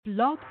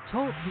Blog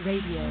Talk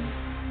Radio.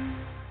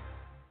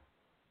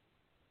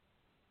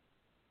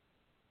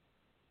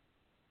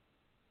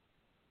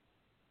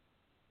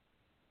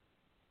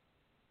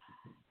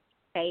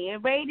 Hey,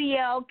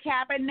 radio,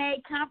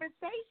 Cabernet Conversations.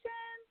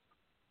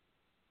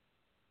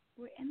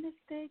 We're in this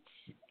bitch.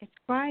 It's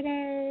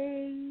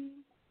Friday.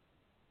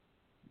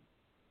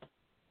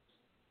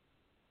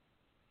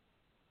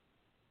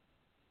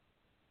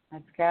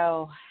 Let's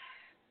go.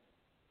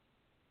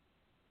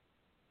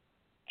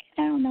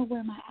 I don't know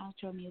where my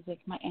intro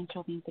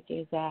music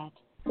is at.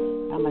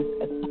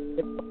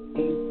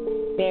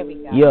 There we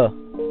go. Yeah.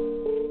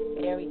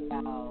 There we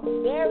go.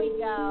 There we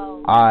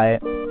go. All right.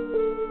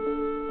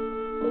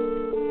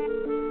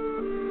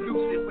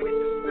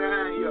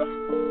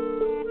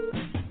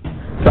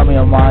 Tell me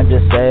your mind,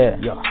 just say it.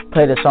 Yeah.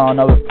 Play the song,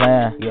 no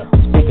plan. Yeah.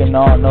 Speaking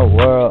on the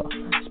world,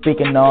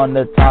 speaking on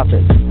the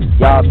topic.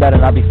 Y'all better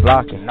not be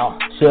flocking. No.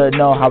 Should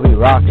know how we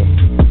rockin'.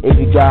 If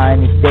you got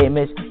any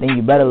statements, then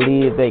you better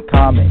leave a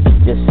comment.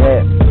 Just say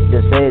it,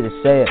 just say it,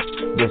 just say it,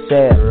 just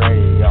say it.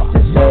 Radio.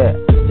 Just say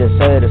it, just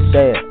say it, just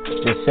say it,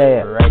 just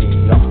say it.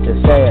 Radio.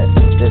 Just say it,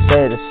 just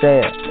say it, just say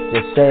it,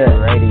 just say it.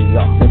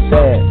 Radio. Just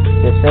say it,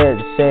 just say it,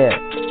 just say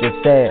it, just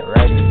say it.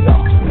 Radio.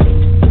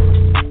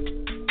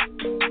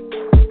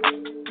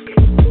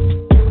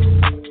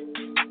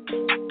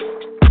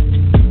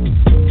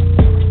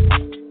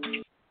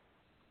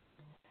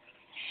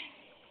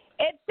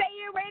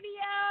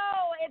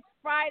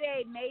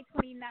 Friday, May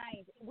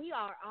 29th. We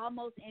are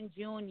almost in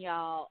June,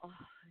 y'all.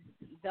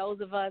 Those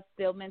of us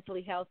still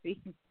mentally healthy,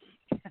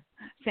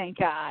 thank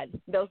God.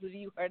 Those of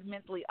you who are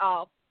mentally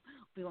off,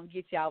 we're going to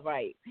get y'all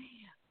right.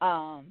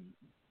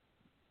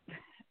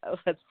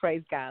 Let's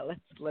praise God.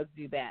 Let's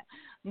do that.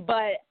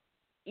 But,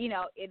 you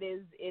know, it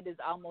is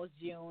almost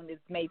June.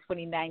 It's May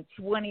 29th,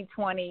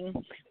 2020.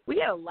 We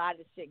got a lot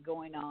of shit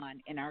going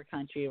on in our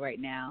country right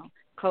now.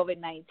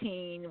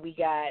 COVID-19, we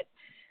got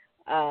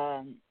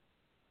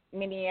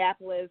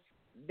Minneapolis,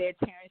 they're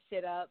tearing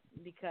shit up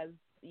because,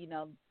 you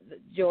know,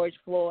 George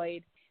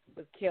Floyd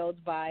was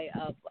killed by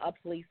a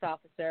police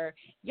officer.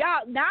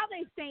 Y'all, now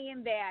they're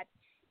saying that,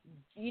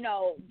 you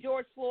know,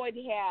 George Floyd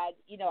had,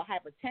 you know,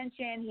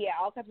 hypertension. He had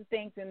all types of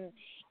things. And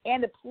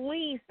the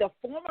police, the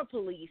former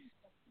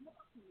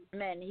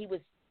policeman, he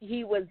was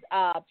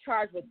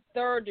charged with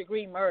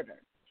third-degree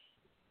murder.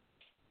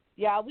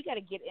 Y'all, we got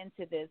to get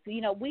into this.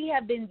 You know, we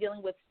have been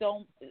dealing with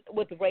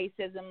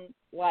racism,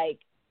 like,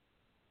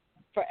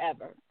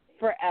 forever.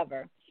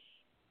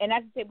 And not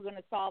to say we're going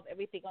to solve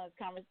everything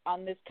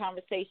on this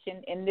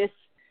conversation in this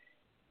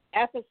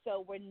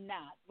episode. We're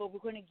not, but we're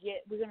going to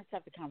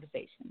start the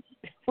conversation.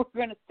 We're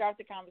going to start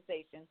the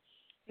conversation.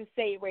 To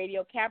say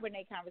radio,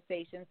 Cabernet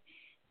Conversations.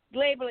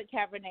 Label it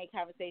Cabernet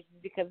Conversations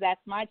because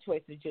that's my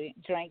choice of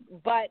drink.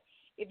 But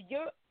if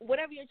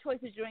whatever your choice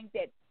of drink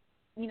that,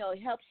 you know,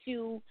 helps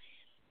you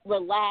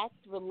relax,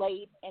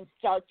 relate, and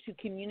start to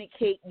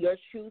communicate your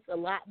truth a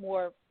lot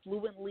more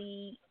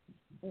fluently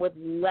with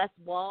less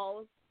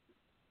walls,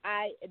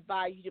 I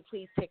advise you to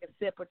please take a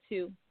sip or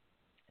two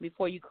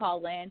before you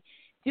call in.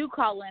 Do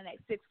call in at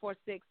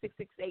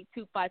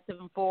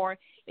 646-668-2574.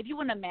 If you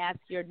want to mask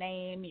your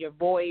name, your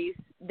voice,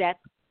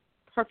 that's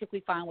perfectly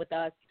fine with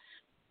us.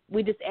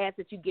 We just ask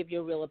that you give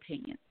your real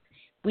opinion.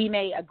 We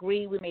may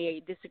agree, we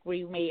may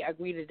disagree, we may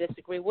agree to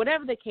disagree.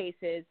 Whatever the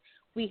case is,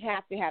 we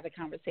have to have a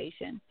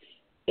conversation.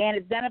 And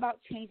it's not about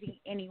changing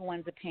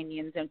anyone's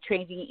opinions and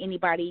changing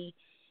anybody.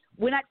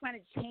 We're not trying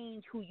to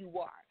change who you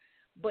are.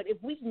 But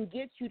if we can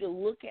get you to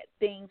look at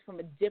things from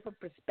a different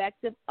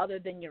perspective other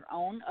than your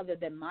own, other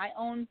than my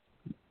own,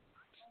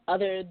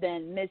 other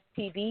than Miss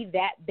TV,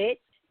 that bitch,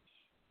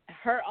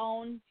 her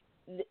own,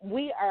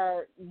 we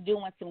are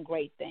doing some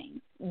great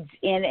things.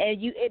 And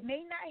it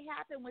may not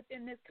happen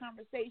within this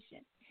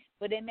conversation,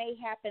 but it may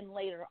happen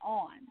later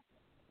on.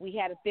 We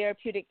had a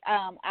therapeutic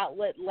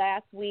outlet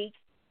last week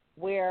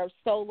where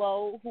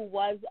Solo, who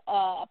was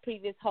a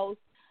previous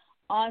host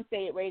on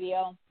Say It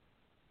Radio,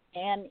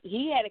 and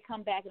he had to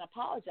come back and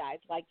apologize.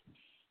 Like,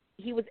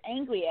 he was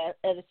angry at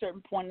a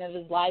certain point of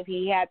his life.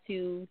 He had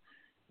to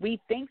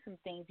rethink some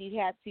things. He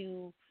had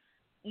to,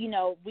 you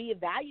know,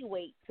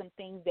 reevaluate some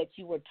things that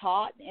you were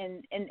taught,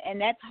 and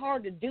that's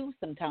hard to do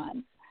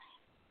sometimes.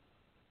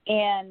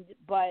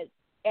 But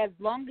as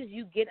long as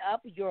you get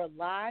up, you're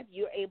alive,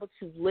 you're able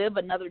to live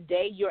another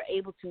day, you're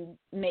able to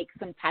make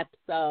some types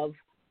of,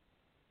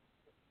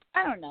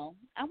 I don't know,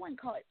 I wouldn't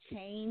call it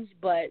change,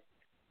 but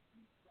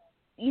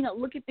you know,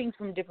 look at things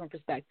from a different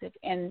perspective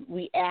and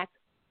react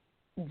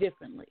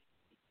differently.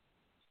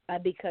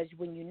 Because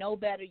when you know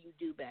better, you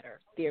do better,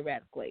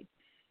 theoretically.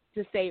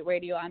 To Say It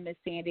Radio, I'm Miss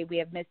Sandy. We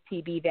have Miss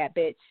TB, that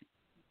bitch.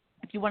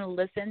 If you want to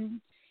listen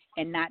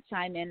and not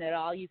chime in at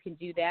all, you can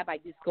do that by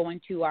just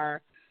going to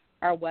our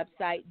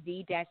website,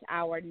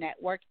 D-Hour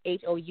Network,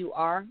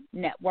 HOUR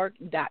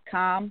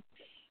network.com.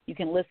 You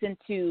can listen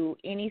to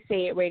any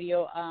Say It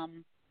Radio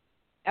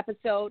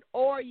episode,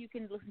 or you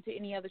can listen to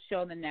any other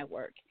show on the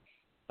network.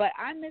 But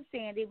I'm Miss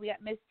Sandy. We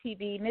got Miss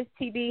TB. Miss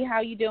TB,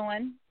 how you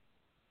doing?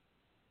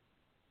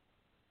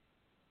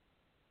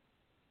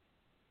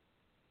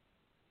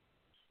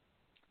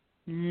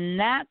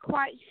 Not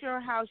quite sure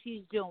how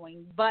she's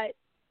doing, but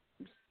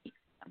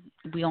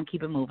we're going to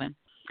keep it moving.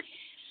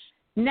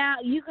 Now,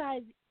 you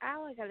guys,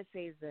 all I got to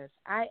say is this.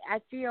 I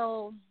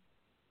feel,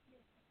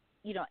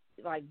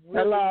 like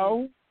really.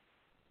 Hello?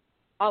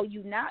 Oh,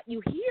 you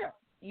here?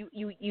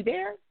 You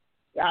there?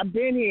 I've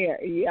been here.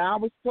 Yeah, I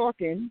was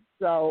talking.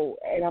 So,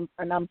 and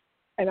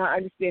I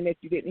understand that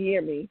you didn't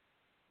hear me.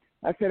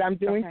 I said I'm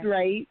doing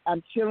great.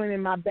 I'm chilling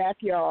in my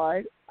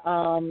backyard.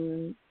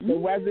 The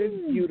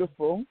weather's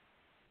beautiful.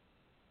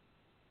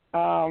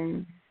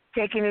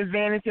 Taking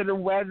advantage of the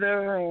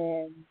weather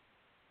and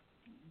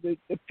the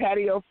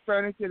patio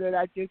furniture that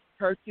I just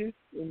purchased,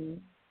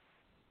 and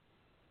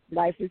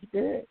life is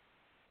good.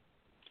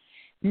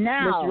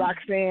 Now, Miss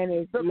Roxanne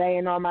is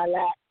laying on my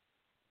lap.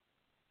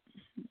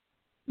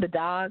 The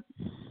dog.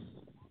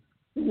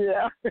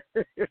 Yeah.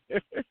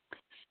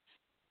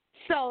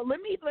 So we're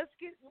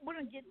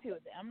gonna get to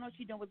it. I don't know if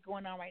you know what's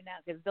going on right now,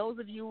 because those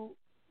of you,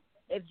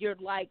 if you're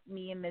like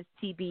me and Miss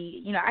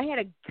TB, I had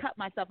to cut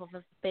myself off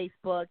of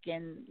Facebook,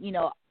 and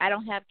I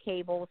don't have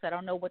cable, so I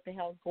don't know what the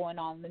hell's going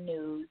on in the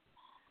news.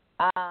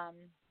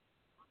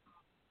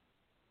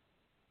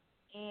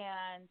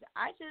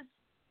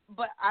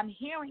 But I'm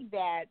hearing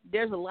that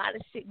there's a lot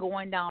of shit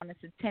going down in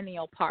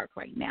Centennial Park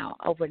right now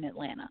over in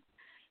Atlanta.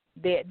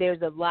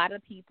 There's a lot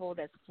of people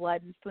that's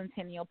flooding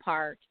Centennial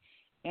Park,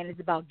 and it's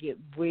about to get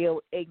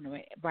real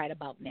ignorant right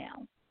about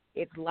now.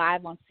 It's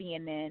live on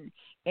CNN,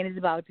 and it's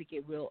about to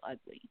get real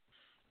ugly.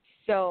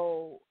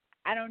 So,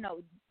 I don't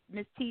know.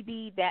 Miss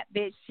TB, that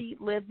bitch, she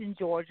lives in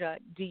Georgia.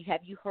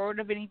 Have you heard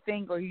of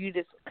anything, or you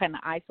just kind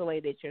of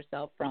isolated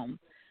yourself from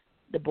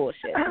the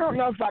bullshit? I don't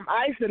know if I'm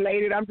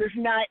isolated. I'm just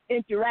not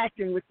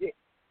interacting with it.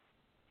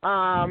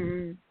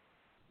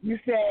 You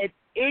said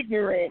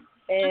ignorant,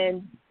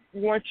 and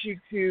want you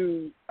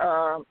to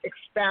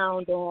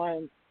expound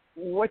on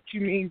what you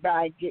mean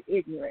by get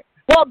ignorant.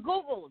 Well,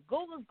 Google's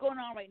going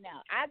on right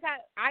now.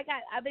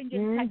 I've been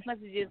getting text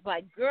messages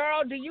like,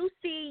 girl, do you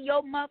see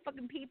your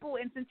motherfucking people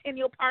in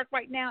Centennial Park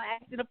right now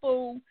acting a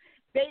fool?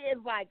 They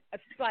is like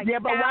yeah,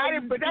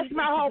 but that's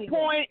my whole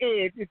point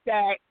is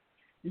that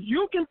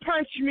you can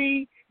punch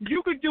me,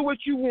 you can do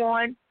what you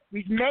want.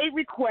 We've made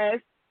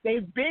requests.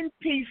 They've been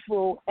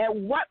peaceful. At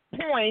what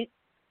point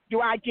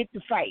do I get to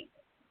fight?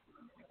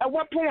 At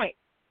what point?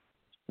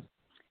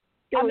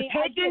 They were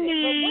taking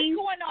knees.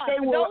 They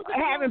were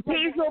having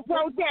peaceful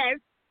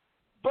protests.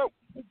 But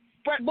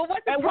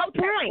what's the at what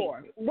protest point?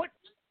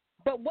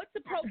 for? What's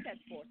the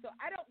protest for? So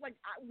I don't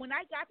when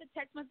I got the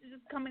text messages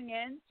coming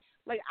in,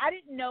 I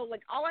didn't know.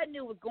 All I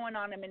knew was going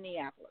on in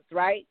Minneapolis,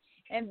 right?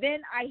 And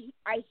then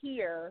I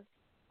hear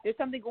there's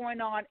something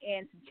going on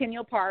in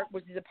Centennial Park,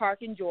 which is a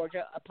park in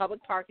Georgia, a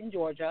public park in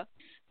Georgia.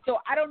 So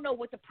I don't know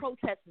what the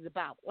protest is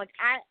about. It's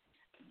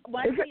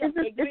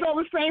all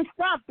the same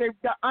stuff. There's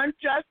the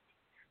unjust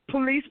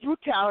police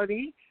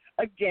brutality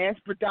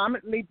against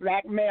predominantly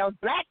black males,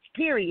 blacks,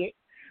 period,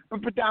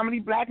 but predominantly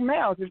black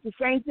males. It's the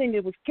same thing.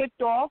 It was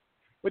kicked off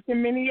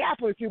within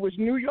Minneapolis. It was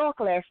New York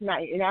last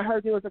night, and I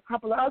heard there was a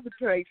couple of other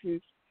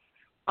places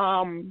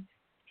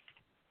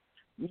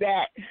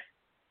that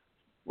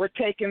were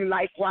taking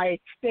likewise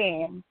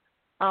stand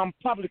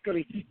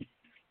publicly.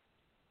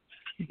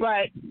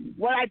 But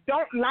what I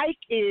don't like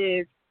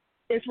is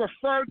it's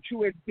referred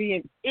to as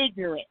being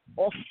ignorant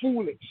or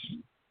foolish.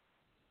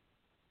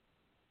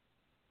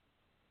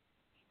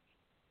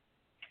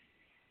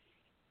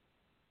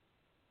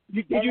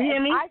 Did you hear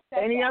me?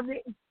 Any of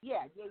it?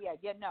 Yeah,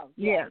 no.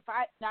 Yeah.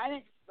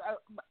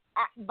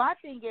 My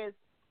thing is,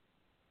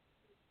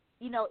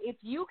 if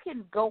you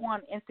can go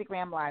on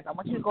Instagram Live, I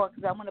want you to go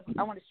because I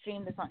want to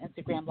stream this on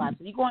Instagram Live.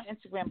 So you go on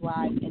Instagram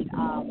Live and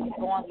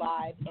go on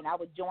live, and I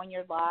would join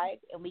your live,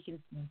 and we can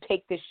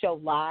take this show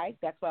live.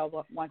 That's what I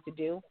want to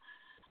do.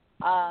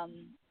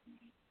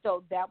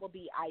 So that will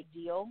be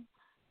ideal.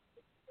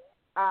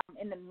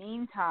 In the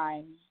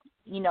meantime,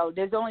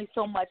 there's only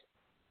so much,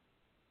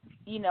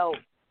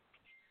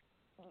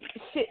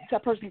 shit a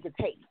person could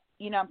take.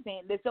 You know what I'm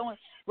saying?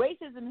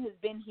 Racism has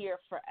been here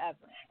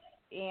forever,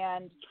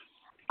 and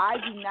I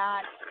do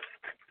not.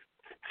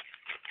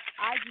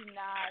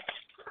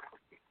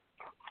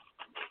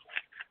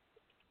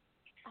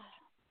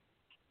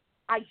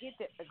 I get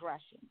the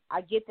aggression.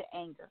 I get the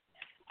anger.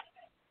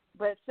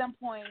 But at some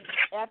point,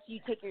 after you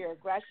take your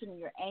aggression and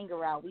your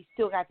anger out, we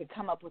still got to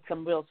come up with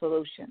some real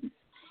solutions.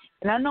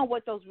 And I don't know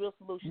what those real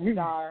solutions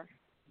are.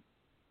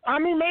 I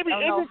mean, maybe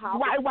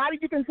why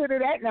did you consider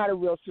that not a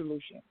real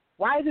solution?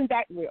 Why isn't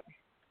that real?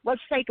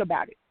 What's fake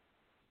about it?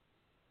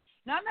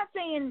 No, I'm not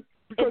saying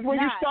because when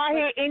you start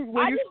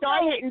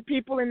hitting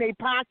people in their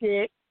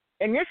pocket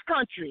in this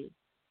country,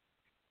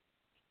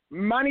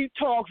 money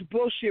talks,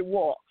 bullshit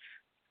walks.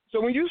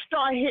 So when you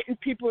start hitting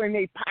people in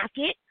their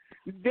pocket,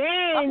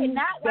 then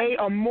they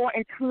are more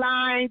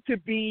inclined to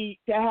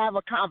have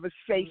a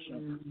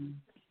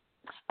conversation.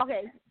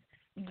 Okay,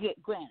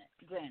 granted,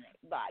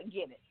 I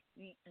get it.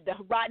 The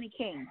Rodney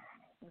King,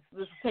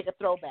 let's take a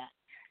throwback.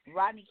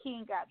 Rodney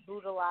King got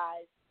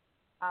brutalized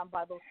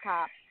by those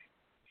cops,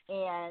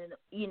 and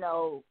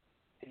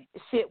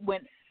shit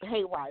went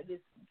haywire.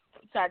 This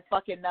start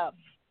fucking up.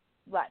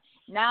 Right.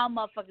 Now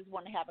motherfuckers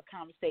want to have a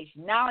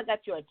conversation. Now I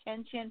got your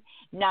attention.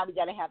 Now we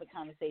got to have a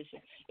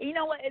conversation. And you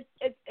know what?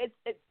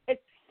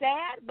 It's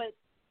sad, but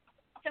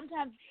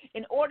sometimes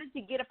in order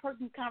to get a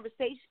person's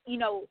conversation,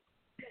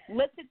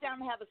 let's sit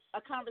down and have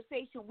a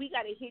conversation. We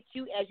got to hit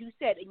you, as you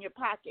said, in your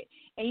pocket.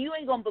 And you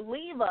ain't going to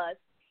believe us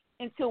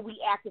until we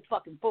act a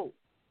fucking fool.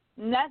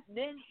 And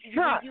there's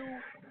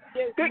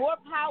more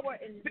power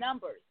in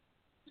numbers.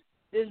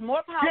 There's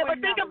more power in numbers. Yeah, but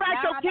think about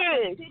your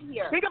kids.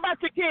 Think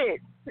about your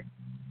kids.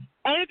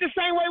 Ain't it the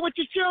same way with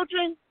your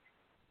children?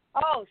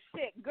 Oh,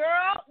 shit.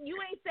 Girl, you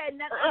ain't said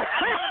nothing.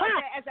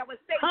 As I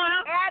was saying.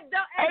 Ain't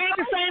it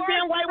the same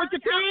damn way with your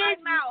kids?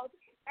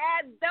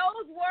 As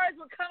those words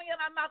were coming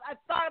out of my mouth, I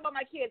thought about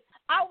my kids.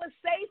 I would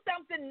say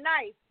something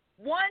nice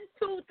 1,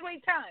 2,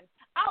 3 times.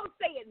 I would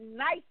say it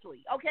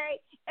nicely, okay?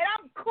 And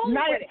I'm cool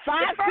with it.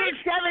 5, 6,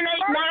 7,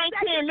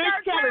 8, 9, 10.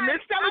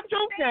 Let's tell the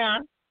truth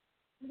now.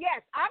 Yes,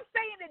 I'm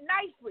saying it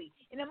nicely.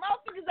 And the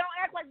motherfuckers don't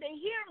act like they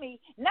hear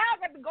me. Now I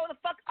got to go the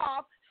fuck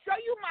off, show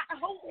you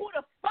who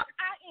the fuck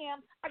I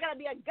am. I got to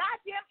be a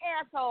goddamn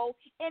asshole.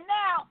 And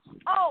now,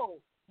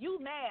 you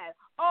mad.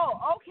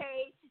 Oh,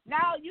 okay.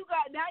 Now the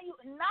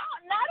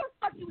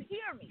fuck you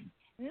hear me.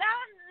 Now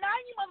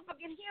you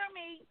motherfucking hear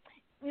me.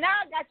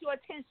 Now I got your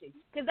attention.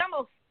 Because I'm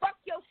going to fuck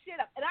your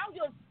shit up. And I don't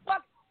give a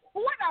fuck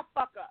who I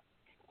fuck up.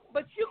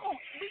 But we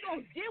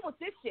going to deal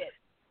with this shit.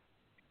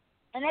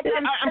 And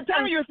I'm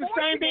telling you, it's the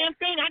same damn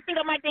thing. I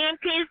think of my damn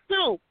kids,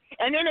 too.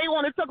 And then they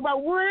want to talk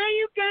about, why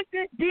you got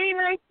to be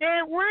like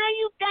that? Why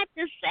you got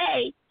to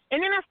say? And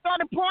then I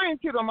started pointing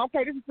to them.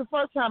 Okay, this is the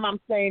first time I'm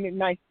saying it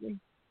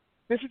nicely.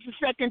 This is the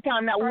second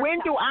time. Now,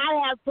 when do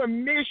I have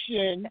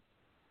permission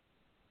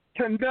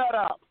to nut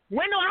up?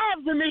 When do I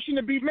have permission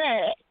to be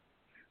mad?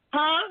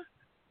 Huh?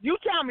 You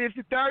tell me it's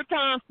the third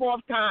time,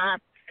 fourth time,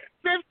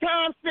 fifth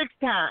time, sixth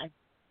time.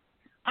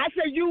 I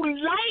say you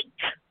like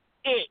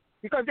it.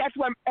 Because that's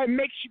what it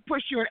makes you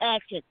push you in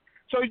action.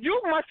 So you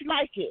must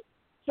like it.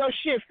 So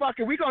shit, fuck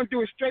it. We're going to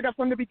do it straight up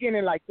from the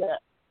beginning like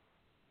that.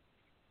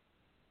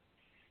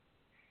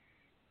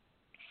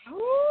 Ooh,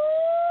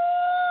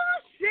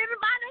 shit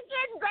about to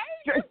get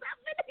dangerous up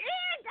in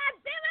here. God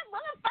damn it,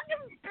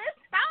 motherfucking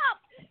pissed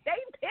off.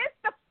 They pissed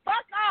the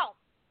fuck off.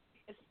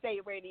 It's state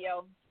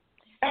radio.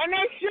 And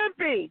they should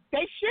be.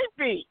 They should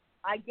be.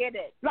 I get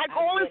it. Like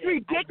all this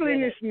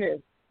ridiculousness.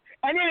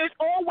 And then it's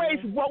always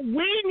what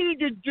we need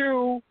to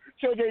do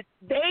so that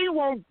they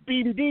won't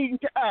be needing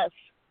to us.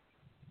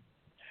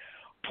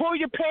 Pull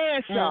your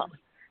pants up.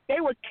 They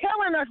were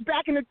killing us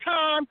back in the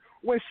time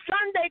when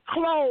Sunday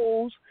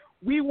clothes,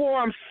 we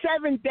wore them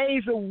 7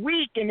 days a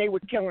week and they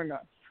were killing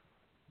us.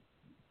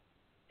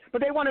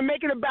 But they want to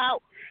make it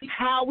about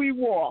how we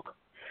walk,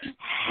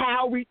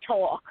 how we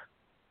talk.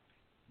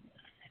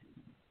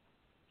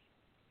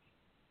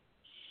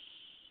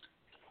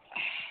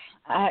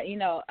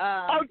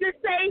 Just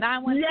say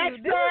yes,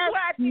 sir,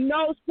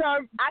 no,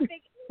 sir. I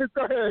think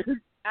Go ahead.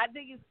 I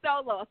think it's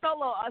solo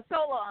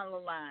on the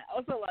line.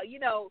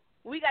 Solo,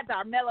 we got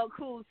our mellow,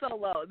 cool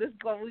Solo.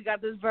 We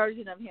got this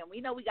version of him.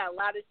 We know we got a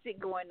lot of shit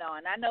going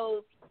on. I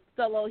know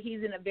Solo,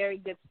 he's in a very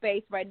good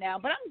space right now,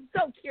 but I'm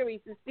so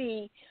curious to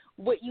see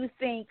what you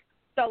think,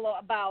 Solo,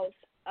 about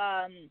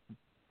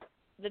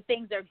the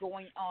things that are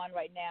going on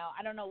right now.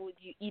 I don't know what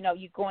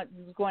you're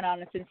going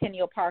on in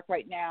Centennial Park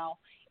right now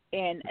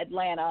in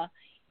Atlanta,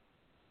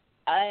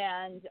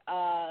 and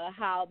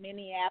how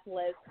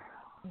Minneapolis,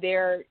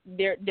 there's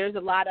a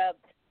lot of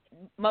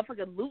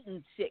motherfucking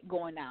looting shit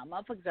going on.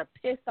 Motherfuckers are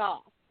pissed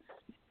off.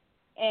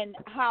 And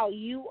how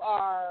you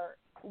are,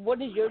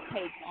 what is your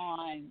take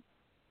on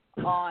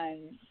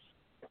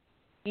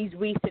these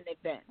recent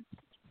events,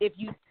 if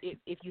you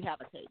have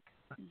a take?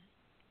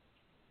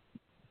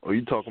 Oh,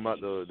 you talking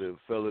about the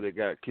fella that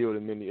got killed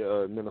in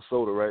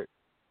Minnesota, right?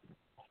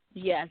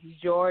 Yes,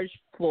 George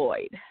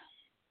Floyd.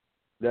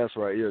 That's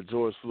right. Yeah,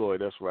 George Floyd.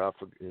 That's right.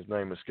 His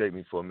name escaped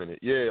me for a minute.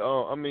 Yeah.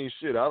 I mean,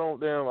 shit. I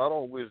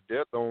don't wish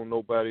death on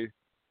nobody.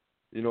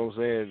 You know what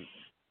I'm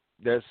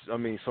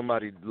saying?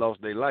 Somebody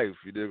lost their life.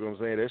 You dig what I'm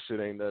saying? That shit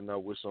ain't nothing I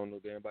wish on no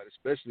damn body.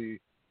 Especially,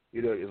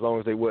 as long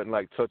as they wasn't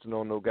like touching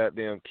on no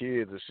goddamn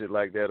kids and shit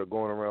like that, or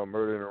going around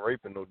murdering and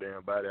raping no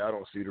damn body. I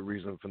don't see the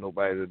reason for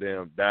nobody to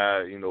damn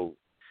die.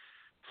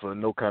 For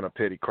no kind of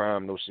petty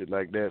crime, no shit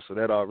like that. So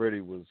that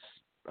already was.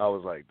 I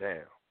was like,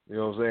 damn. You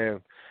know what I'm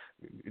saying?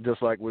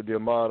 Just like with the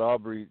Ahmaud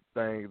Arbery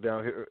thing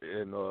down here,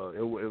 and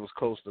it was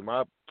close to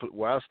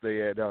where I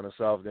stay at down in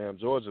South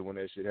Georgia when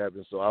that shit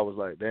happened. So I was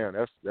like, damn,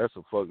 that's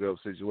a fucked up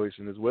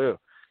situation as well,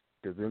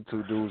 because them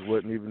two dudes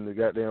wasn't even the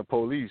goddamn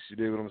police. You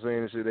dig what I'm saying?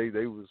 And shit,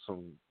 they was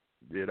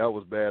that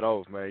was bad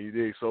off, man. You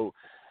dig? So,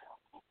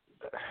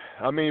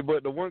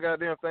 but the one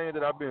goddamn thing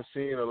that I've been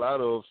seeing a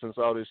lot of since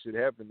all this shit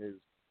happened is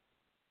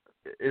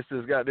it's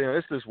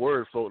this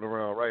word floating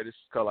around, right? It's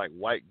called like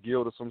white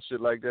guilt or some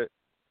shit like that.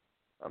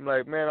 I'm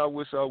like, man, I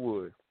wish I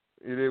would.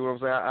 You know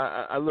what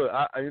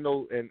I'm saying?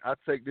 And I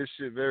take this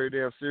shit very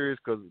damn serious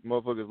because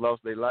motherfuckers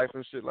lost their life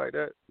and shit like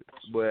that.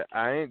 But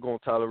I ain't gonna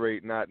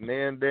tolerate not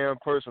nan damn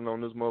person on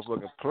this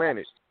motherfucking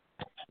planet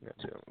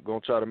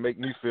Gonna try to make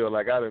me feel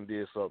like I done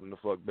did something the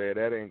fuck bad.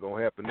 That ain't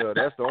gonna happen. No,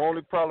 that's the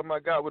only problem I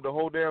got with the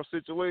whole damn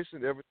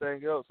situation.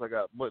 Everything else I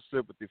got much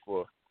sympathy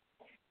for.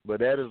 But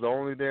that is the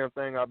only damn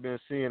thing I've been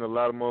seeing a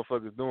lot of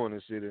motherfuckers doing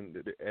and shit. And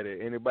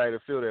anybody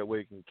that feel that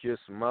way can kiss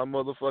my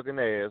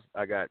motherfucking ass.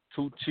 I got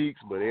 2 cheeks,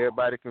 but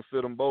everybody can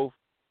feel them both.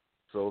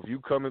 So if you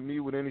come at me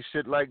with any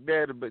shit like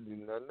that, but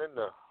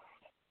no.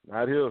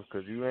 Not here,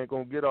 because you ain't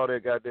going to get all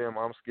that goddamn,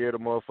 I'm scared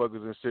of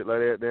motherfuckers and shit like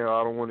that. Damn,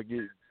 I don't want to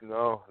get,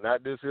 no,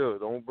 not this here.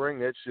 Don't bring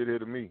that shit here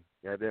to me.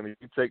 Goddamn, if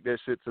you take that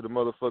shit to the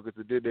motherfuckers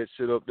that did that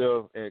shit up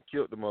there and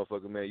killed the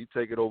motherfucker, man, you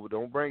take it over.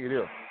 Don't bring it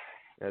here.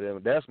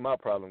 Goddamn, that's my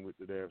problem with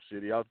the damn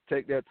shit. Y'all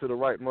take that to the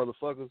right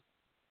motherfuckers.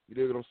 You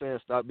dig what I'm saying?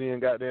 Stop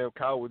being goddamn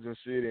cowards and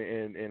shit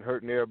and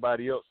hurting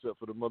everybody else except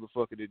for the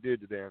motherfucker that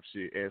did the damn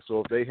shit. And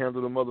so if they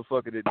handle the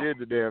motherfucker that did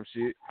the damn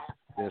shit,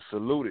 then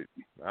salute it.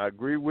 I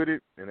agree with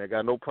it, and I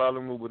got no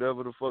problem with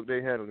whatever the fuck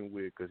they handling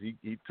with, because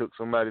he took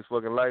somebody's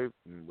fucking life,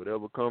 and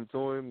whatever come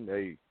to him,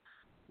 hey,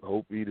 I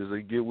hope he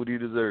get what he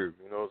deserves.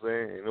 You know what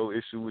I'm saying? Ain't no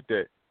issue with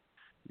that.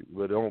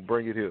 But don't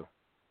bring it here.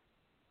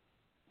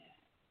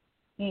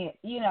 Yeah,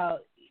 you know,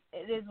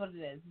 it is what it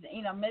is.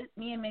 You know,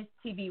 me and Miss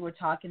TV were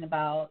talking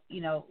about,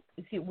 you know,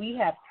 we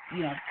have,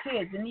 you know,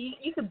 kids, and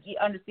you could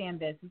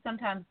understand this. And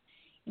sometimes,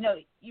 you know,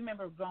 you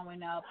remember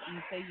growing up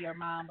and say your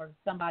mom or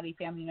somebody,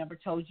 family member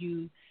told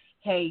you,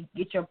 hey,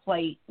 get your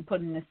plate and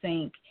put it in the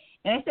sink.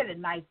 And they said it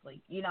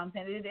nicely, you know what I'm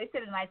saying? They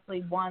said it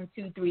nicely 1,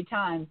 2, 3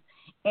 times,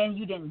 and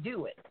you didn't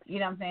do it. You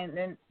know what I'm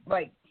saying?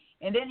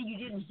 And then you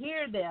didn't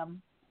hear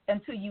them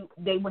until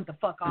they went the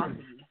fuck off of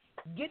you.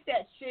 Get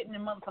that shit in the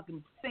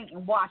motherfucking sink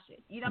and wash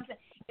it. You know what I'm saying?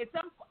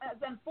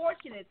 It's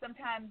unfortunate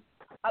sometimes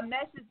a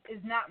message is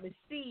not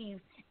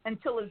received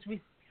until it's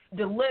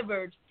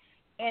delivered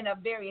in a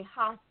very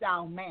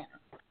hostile manner.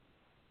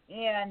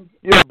 And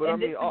yeah, but I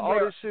mean, all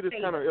this shit is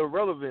kind of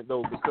irrelevant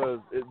though, because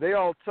they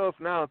all tough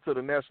now until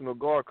the National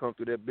Guard come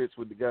through that bitch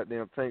with the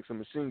goddamn tanks and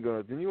machine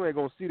guns. Then you ain't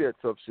gonna see that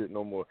tough shit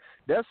no more.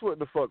 That's what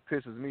the fuck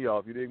pisses me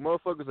off. You dig?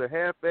 Motherfuckers are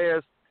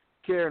half-ass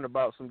caring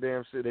about some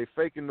damn shit. They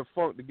faking the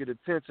funk to get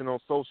attention on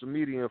social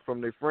media and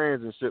from their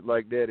friends and shit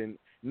like that, and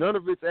none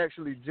of it's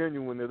actually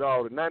genuine at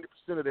all. 90%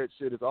 of that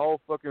shit is all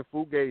fucking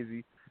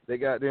fugazi. They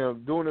got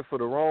them doing it for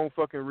the wrong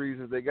fucking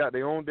reasons. They got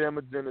their own damn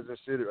agendas and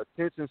shit,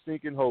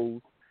 attention-seeking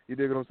hoes. You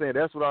dig what I'm saying?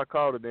 That's what I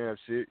call the damn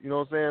shit. You know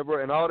what I'm saying,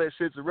 bro? And all that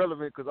shit's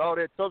irrelevant because all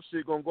that tough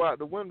shit gonna go out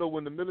the window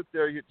when the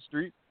military hit the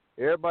street.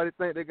 Everybody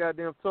think they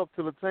goddamn tough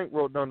till a tank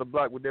rolled down the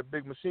block with that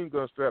big machine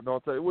gun strapped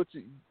on. Tell you what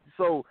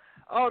so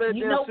all that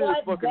damn shit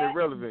is fucking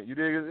irrelevant. You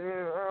dig?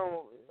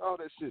 All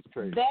that shit's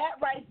crazy.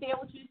 That right there,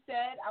 what you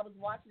said, I was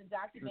watching a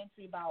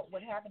documentary about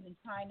what happened in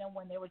China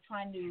when they were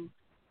trying to,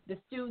 the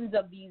students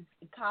of these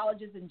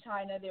colleges in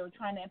China, they were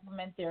trying to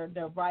implement their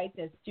rights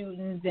as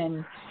students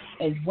and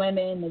as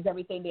women, as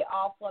everything. They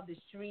all flood the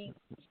streets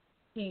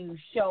to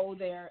show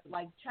their,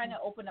 like, trying to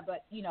open up,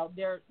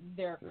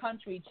 their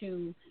country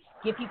to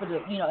get people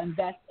to,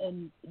 invest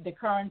in the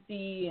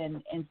currency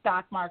and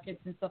stock markets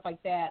and stuff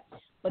like that.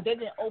 But they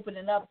didn't open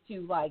it up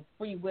to, like,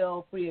 free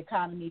will, free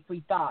economy,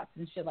 free thoughts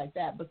and shit like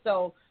that. But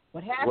so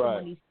what happened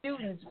when these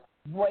students,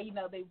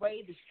 they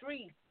raided the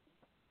streets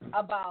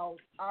about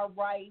our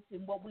rights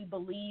and what we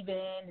believe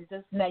in, is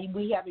this and that,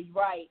 we have a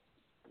right,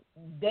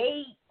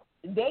 they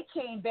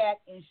came back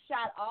and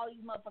shot all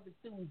these motherfucking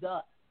students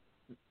up.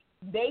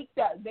 They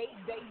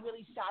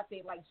really shot.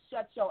 They like,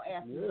 shut your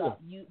asses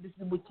up. This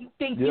is what you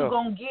think you're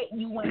gonna get,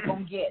 you ain't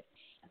gonna get.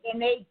 And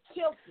they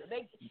killed you.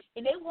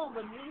 They won't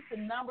release the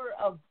number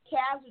of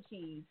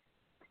casualties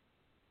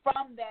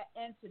from that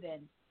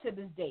incident to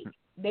this date.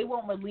 They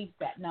won't release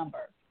that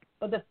number.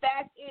 But the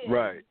fact is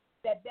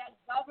that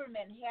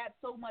government had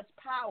so much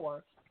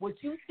power. What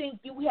you think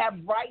you have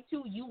right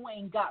to, you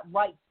ain't got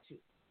rights to.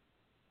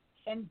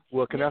 And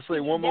well, can I say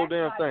one more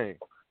damn thing?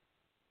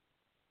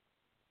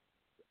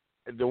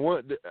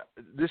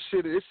 This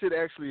shit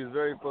actually is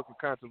very fucking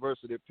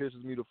controversial. That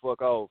pisses me the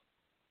fuck off.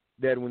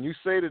 That when you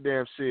say the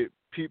damn shit,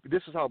 people,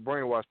 this is how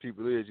brainwashed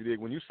people is. You dig?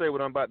 When you say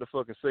what I'm about to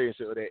fucking say and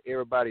shit, that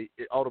everybody,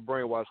 all the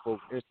brainwashed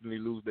folks instantly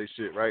lose their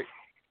shit, right?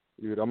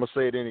 Dude, I'm gonna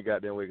say it any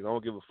goddamn way because I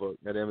don't give a fuck.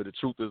 Goddamn it, the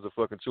truth is the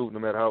fucking truth, no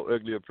matter how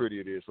ugly or pretty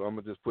it is. So I'm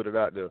gonna just put it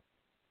out there.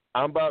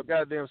 I'm about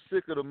goddamn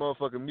sick of the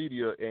motherfucking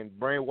media and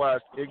brainwashed,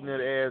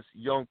 ignorant ass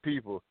young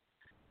people.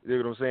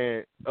 You know what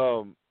I'm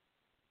saying?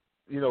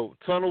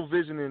 Tunnel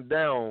visioning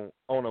down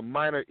on a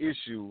minor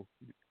issue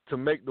to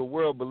make the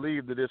world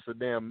believe that it's a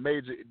damn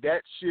major.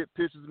 That shit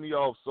pisses me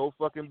off so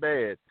fucking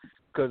bad.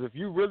 Because if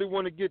you really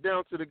want to get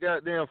down to the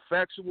goddamn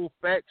factual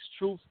facts,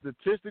 truth,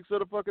 statistics of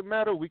the fucking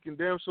matter, we can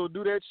damn sure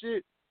do that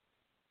shit.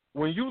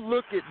 When you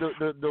look at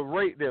the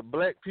rate that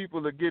black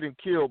people are getting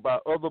killed by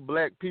other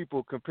black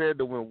people compared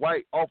to when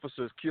white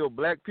officers kill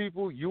black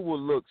people, you will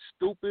look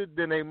stupid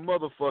than a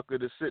motherfucker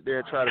to sit there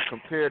and try to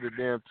compare the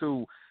damn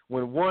two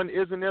when one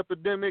is an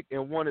epidemic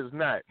and one is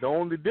not. The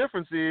only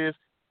difference is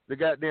the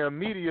goddamn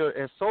media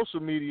and social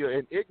media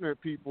and ignorant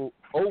people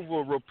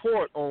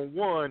over-report on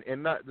one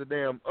and not the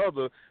damn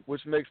other,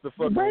 which makes the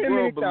fucking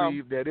world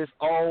believe that it's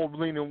all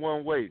leaning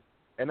one way.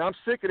 And I'm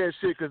sick of that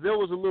shit because there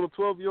was a little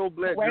 12-year-old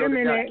black Wait a girl that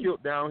minute. got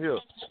killed down here.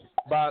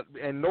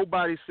 And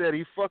nobody said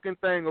a fucking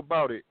thing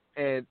about it.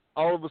 And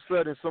all of a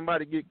sudden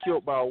somebody get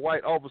killed by a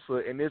white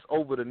officer, and it's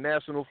over the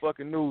national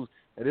fucking news.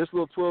 And this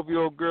little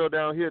 12-year-old girl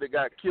down here that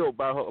got killed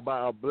by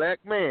a black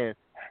man,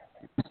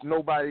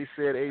 nobody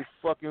said a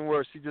fucking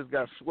word. She just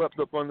got swept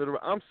up under the.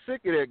 I'm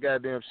sick of that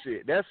goddamn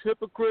shit. That's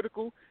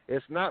hypocritical.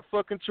 It's not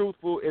fucking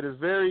truthful. It is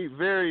very,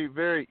 very,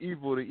 very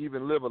evil to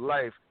even live a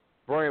life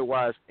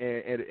brainwashed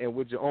and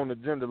with your own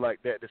agenda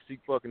like that to seek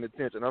fucking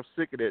attention. I'm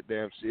sick of that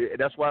damn shit.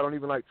 That's why I don't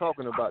even like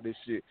talking about this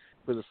shit.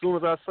 Because as soon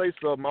as I say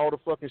something, all the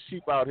fucking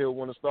sheep out here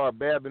want to start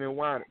babbing and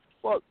whining.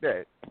 Fuck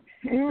that.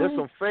 There's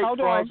some fake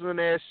fraudulent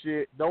ass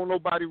shit. Don't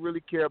nobody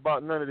really care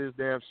about none of this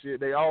damn shit.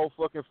 They all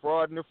fucking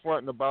frauding and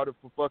fronting about it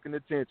for fucking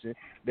attention.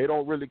 They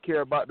don't really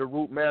care about the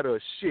root matter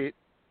of shit.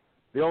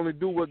 They only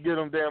do what get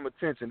them damn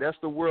attention. That's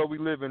the world we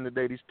live in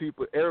today. These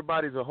people,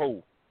 everybody's a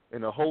hoe.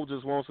 And a hoe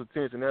just wants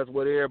attention. That's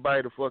what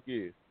everybody the fuck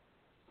is.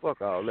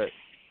 Fuck all that.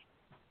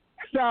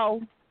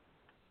 So,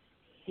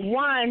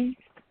 one,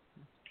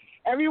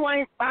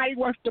 everybody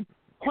wants to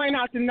point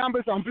out the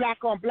numbers on black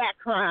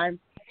crime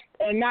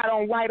and not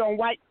on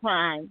white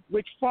crime,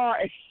 which far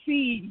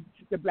exceeds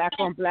the black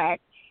on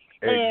black.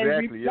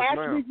 Exactly. And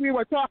last week we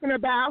were talking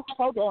about,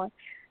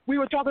 we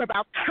were talking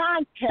about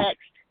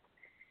context,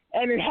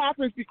 and it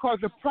happens because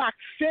of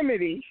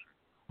proximity,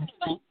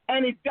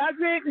 and it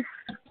doesn't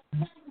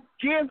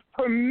give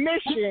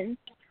permission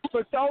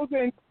for those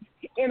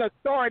in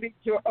authority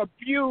to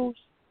abuse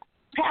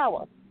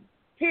power,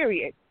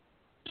 period.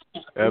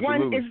 Absolutely.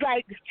 One is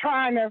like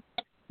trying to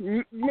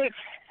mix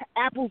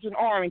apples and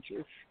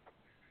oranges.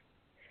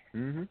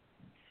 Mhm.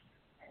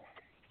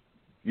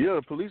 Yeah,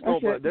 the police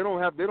don't. They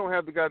don't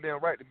have the goddamn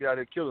right to be out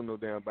there killing no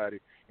damn body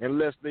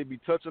unless they be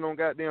touching on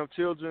goddamn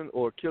children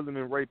or killing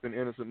and raping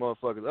innocent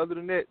motherfuckers. Other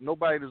than that,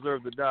 nobody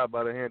deserves to die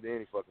by the hand of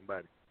any fucking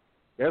body.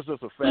 That's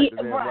just a fact of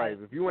damn life.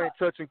 If you ain't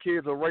touching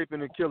kids or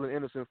raping and killing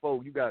innocent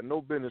folk, you got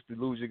no business to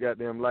lose your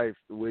goddamn life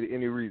with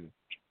any reason.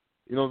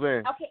 You know what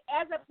I'm saying? Okay,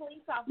 as a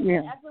police officer,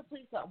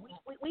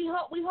 we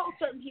hold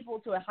certain people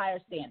to a higher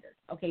standard.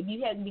 Okay,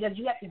 because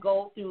you have to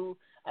go through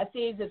a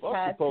series of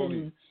tests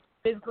and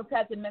physical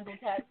tests and mental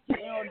tests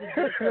in order to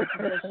get to a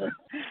position.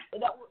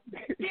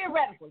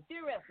 Theoretically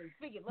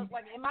speaking, look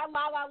like in my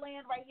la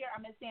land right here,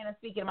 I'm in Santa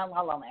speaking in my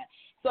la land.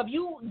 So if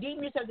you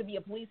deem yourself to be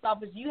a police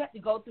officer, you have to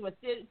go through a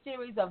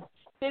series of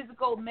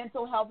physical,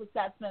 mental health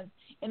assessments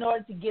in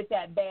order to get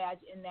that badge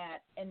and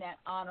that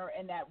honor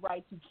and that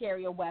right to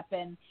carry a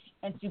weapon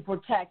and to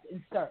protect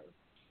and serve.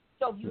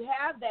 So if you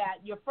have that,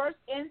 your first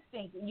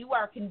instinct, you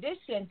are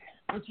conditioned,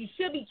 which you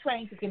should be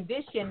trained to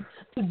condition,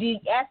 to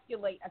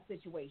de-escalate a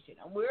situation.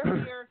 And we're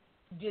here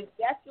to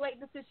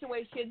de-escalate the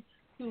situation,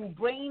 to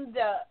bring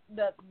the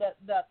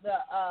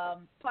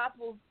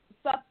possible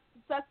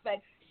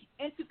suspects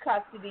into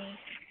custody,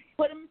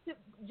 put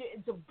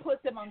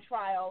them on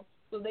trial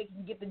so they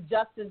can get the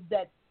justice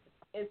that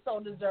is so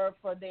deserved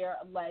for their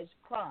alleged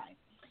crime.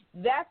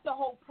 That's the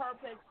whole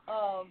purpose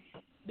of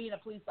being a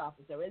police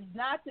officer. It's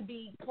not to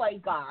play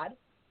God,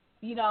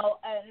 and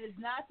it's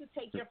not to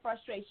take your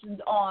frustrations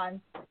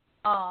on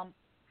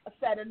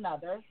said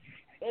another.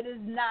 It is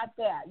not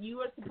that.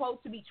 You are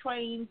supposed to be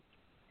trained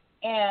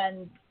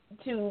and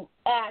to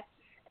act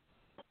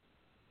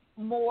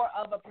more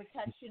of a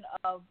protection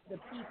of the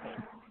people,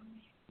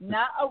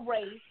 not a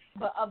race,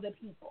 but of the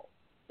people.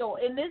 So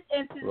in this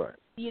instance, right.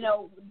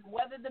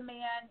 Whether the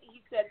man,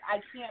 he said,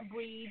 I can't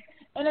breathe.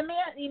 And the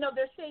man,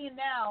 they're saying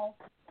now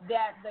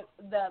that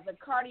the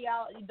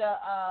cardiology,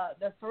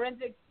 the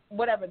forensic,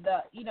 whatever,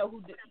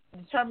 who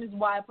determines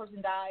why a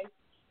person dies,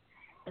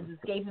 is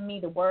escaping me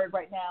the word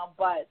right now,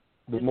 but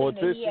the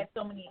mortician. He had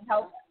so many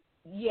health,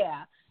 he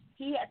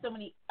had so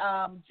many,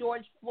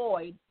 George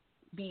Floyd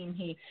being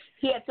he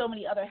had so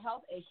many other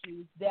health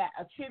issues that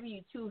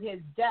attribute to his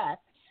death.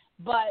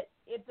 But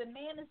if the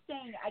man is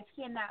saying, I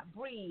cannot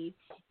breathe,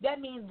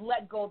 that means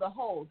let go of the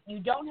hold. You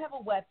don't have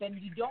a weapon.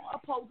 You don't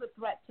pose a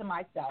threat to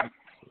myself.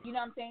 You know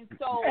what I'm saying?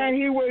 So. And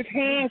he was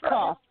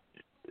handcuffed.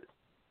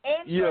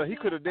 He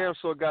could have damn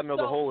sure got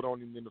another hold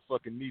on him in the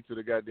fucking knee to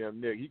the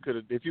goddamn neck. He could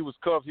have, if he was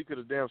cuffed, he could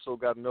have damn sure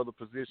got another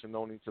position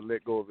on him to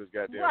let go of his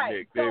goddamn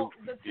neck. So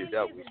the thing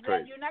that is was that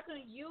crazy. you're not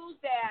going to use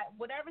that,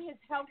 whatever his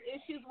health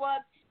issues was,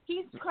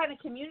 he's trying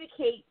to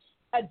communicate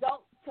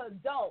adult to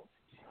adult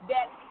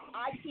that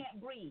I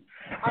can't breathe.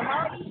 I'm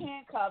already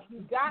handcuffed.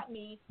 You got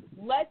me.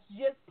 Let's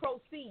just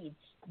proceed.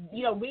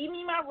 Read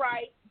me my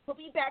rights, put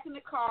me back in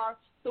the car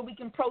so we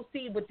can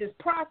proceed with this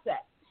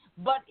process.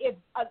 But if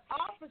an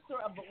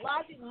officer of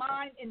logic,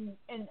 mind, and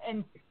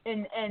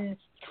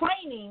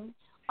training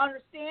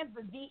understands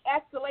the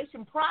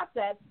de-escalation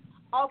process,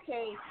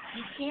 okay,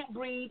 you can't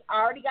breathe. I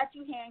already got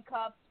you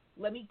handcuffed.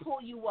 Let me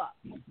pull you up.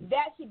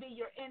 That should be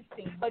your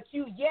instinct. But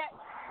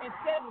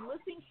instead of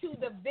listening to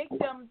the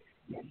victim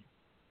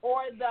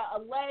or the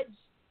alleged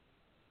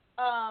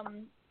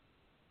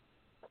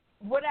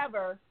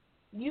whatever,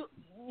 you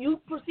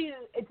proceed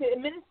to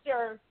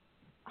administer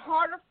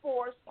harder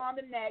force on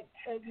the neck,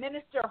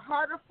 administer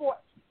harder force.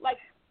 Like,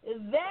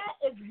 that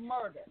is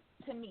murder.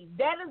 to me.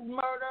 That is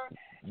murder.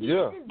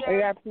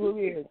 It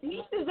absolutely is.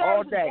 He deserves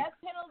all the day. death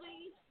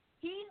penalty.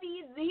 He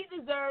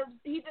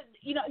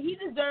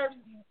deserves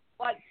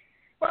like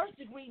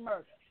first-degree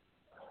murder.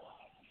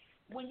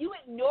 When you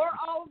ignore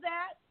all of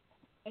that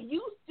and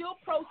you still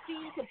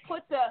proceed to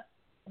put the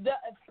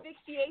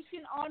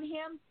asphyxiation on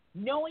him,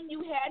 knowing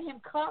you had him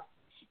cuffed,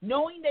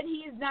 knowing that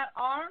he is not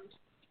armed,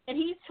 and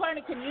he's trying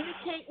to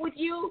communicate with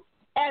you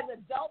as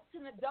adults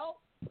and adults,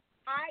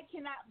 I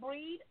cannot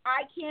breathe,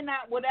 I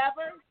cannot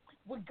whatever,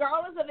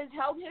 regardless of his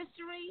health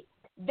history,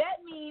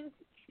 that means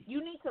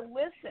you need to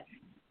listen.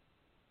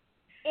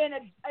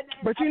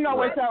 But you know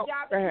what's up?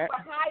 Job that you were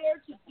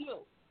hired to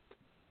do.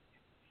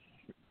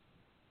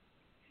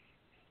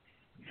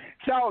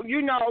 So,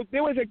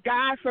 there was a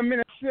guy from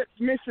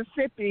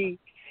Mississippi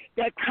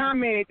that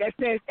commented that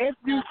says, if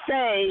you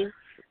say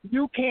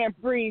you can't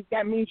breathe,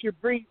 that means you're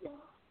breathing.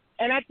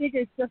 And I think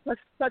it's just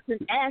such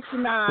an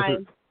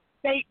asinine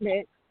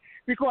statement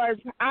because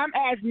I'm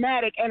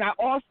asthmatic and I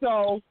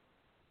also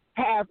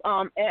have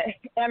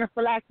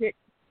anaphylactic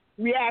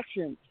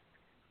reactions.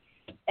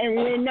 And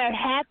when that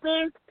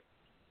happens,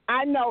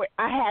 I know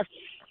I have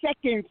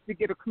seconds to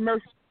get a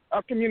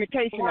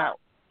communication out.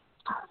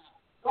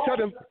 So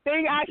the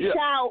thing I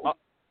shout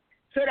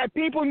so that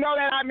people know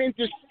that I'm in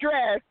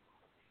distress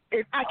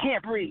is I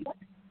can't breathe.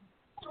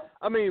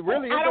 I mean,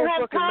 really, it don't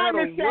fucking matter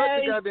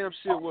what the goddamn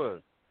shit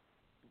was.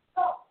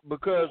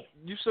 Because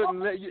you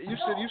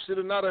should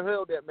have not have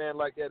held that man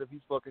like that if he's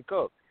fucking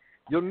cuffed.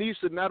 Your knee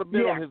should not have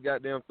been on his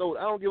goddamn throat.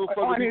 I don't give a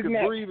fuck if he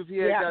could breathe, if he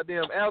had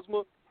goddamn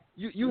asthma.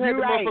 You had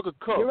the motherfucker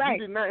cuffed. You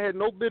did not have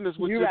no business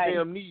with your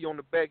damn knee on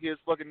the back of his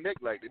fucking neck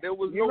like that. There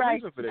was no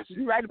reason for that shit.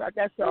 You're right about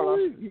that, Solo.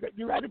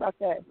 You're right about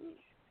that.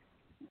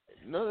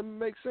 None of it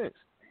makes sense.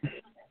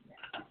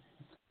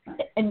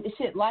 And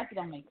shit, life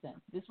don't make sense.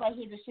 This right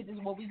here, this shit is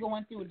what we're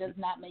going through. It does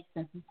not make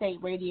sense. It's State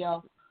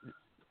Radio,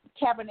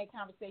 Cabernet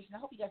Conversation. I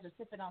hope you guys are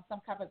sipping on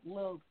some kind of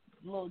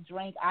little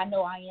drink. I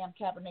know I am.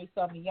 Cabernet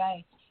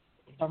Sauvignon.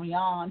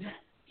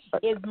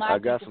 Is my I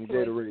got some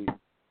Gatorade.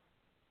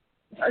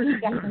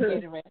 You got some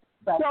Gatorade.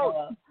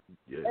 So,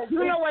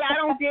 you know what I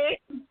don't get?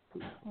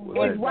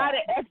 Is why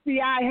the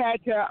FBI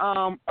had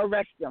to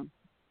arrest him.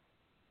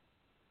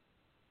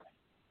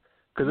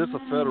 Because it's a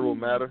federal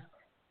matter.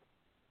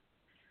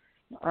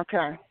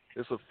 Okay.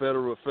 It's a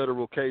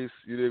federal case.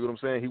 You dig what I'm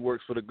saying? He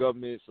works for the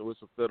government, so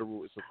it's a fair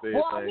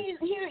thing.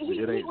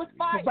 He was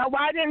fired. But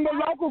why didn't the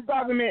local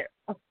government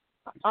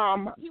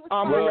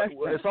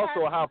it's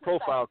also a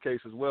high-profile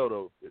case as well,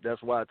 though.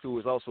 That's why, too.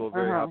 It's also a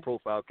very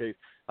high-profile case.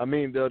 I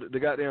mean,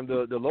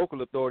 the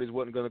local authorities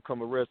wasn't going to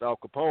come arrest Al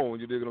Capone.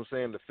 You dig what I'm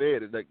saying? The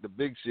Fed, like the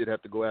big shit,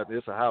 have to go after.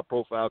 It's a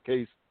high-profile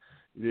case.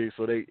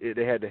 So they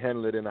had to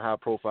handle it in a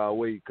high-profile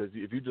way because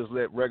if you just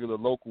let regular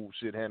local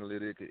shit handle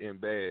it, it could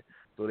end bad.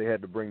 So they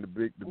had to bring the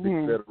big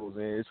federals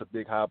in. It's a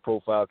big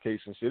high-profile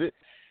case and shit.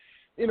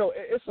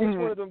 It's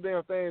one of them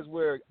damn things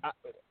where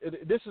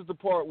this is the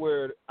part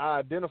where I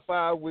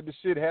identify with the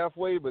shit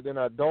halfway, but then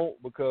I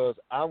don't because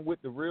I'm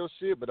with the real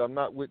shit, but I'm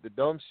not with the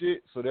dumb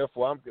shit. So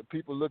therefore,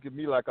 people look at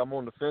me like I'm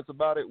on the fence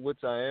about it,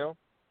 which I am,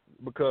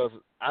 because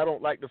I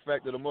don't like the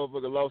fact that a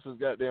motherfucker lost his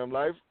goddamn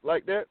life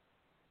like that.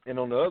 And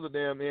on the other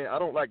damn end, I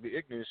don't like the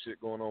ignorant shit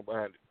going on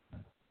behind it.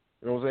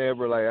 You know what I'm saying?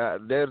 But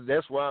like,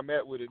 that's where I'm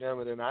at with it, damn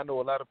it. And I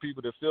know a lot of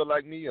people that feel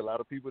like me, a lot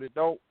of people that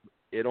don't.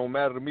 It don't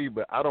matter to me,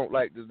 but I don't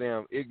like this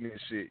damn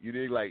ignorant shit. You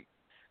dig? Like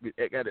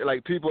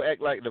people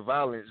act like the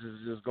violence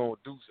is just going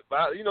to do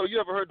it. You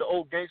ever heard the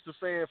old gangster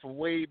saying from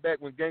way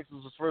back when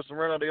gangsters was first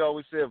around? They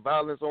always said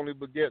violence only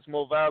begets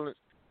more violence.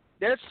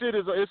 That shit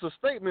it's a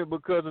statement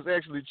because it's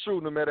actually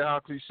true, no matter how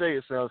cliche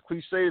it sounds.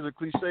 Cliches are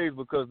cliches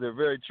because they're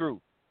very true.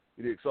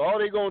 So all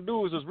they gonna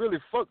do is just really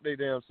fuck their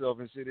damn self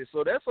and shit.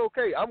 So that's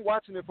okay. I'm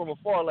watching it from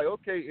afar, like,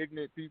 okay,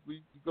 ignorant people,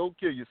 you go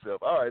kill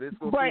yourself. All right, let's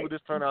go see what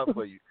this turn out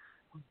for you.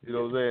 You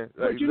know what I'm saying?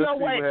 But you know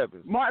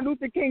what Martin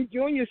Luther King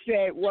Jr.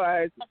 said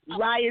was,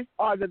 riots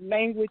are the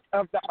language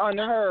of the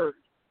unheard.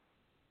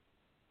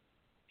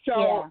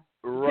 So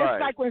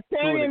just like when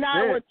Sandy and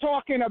I were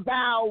talking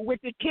about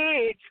with the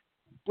kids,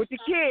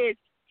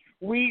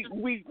 we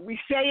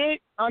say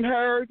it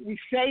unheard, we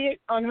say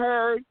it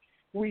unheard.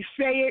 We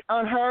say it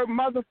unheard,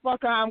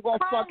 motherfucker, I'm going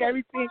to fuck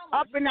everything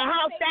up in the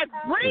house that's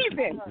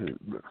breathing.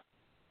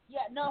 Yeah,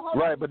 no, hold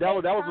right, on. but that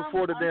was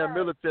before the damn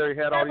military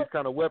had all these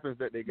kind of weapons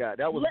that they got.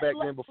 That was back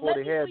then before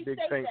they had big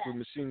tanks with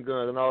machine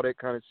guns and all that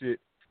kind of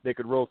shit they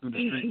could roll through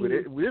the street with.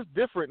 It's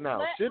different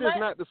now. Shit is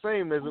not the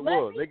same as it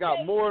was. They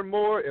got more and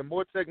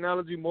more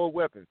technology, more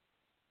weapons.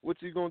 What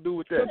you going to do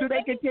with that? So do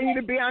they continue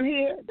to be on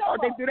here? Or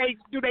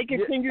do they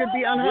continue to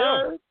be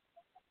unheard?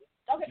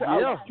 Okay.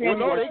 Yeah,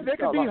 they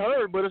could be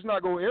heard, but it's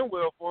not going to end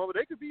well for them.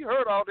 They could be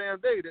heard all damn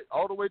day,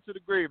 all the way to the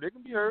grave. They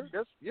can be heard.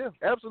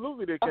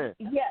 Absolutely they can.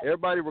 Yes.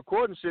 Everybody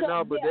recording shit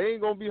now, but they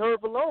ain't going to be heard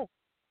for long.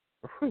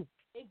 Exactly.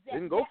 They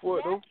can go for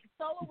it, though.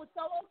 What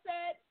Solo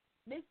said,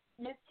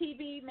 Miss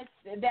TV,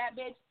 that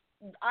bitch,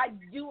 I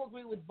do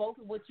agree with both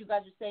of what you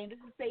guys are saying. This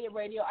is Say It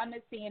Radio. I'm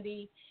Miss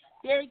Sandy.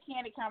 Very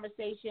candid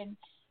conversation,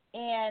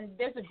 and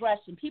there's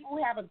aggression. People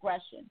have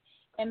aggression.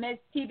 And Miss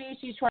TV,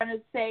 she's trying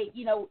to say,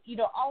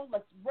 all of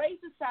us, race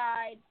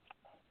aside,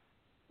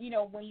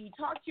 when you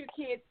talk to your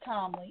kids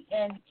calmly,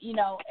 and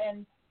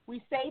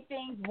we say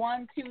things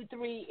 1, 2,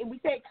 3, and we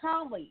say it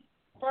calmly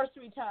first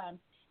 3 times,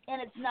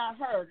 and it's not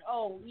heard.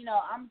 Oh,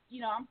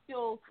 I'm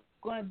still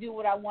going to do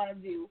what I want to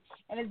do,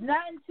 and it's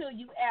not until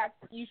you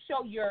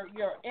show your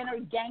inner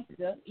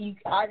gangster.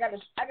 I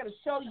gotta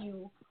show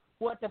you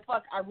what the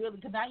fuck I really,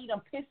 because now you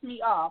done pissed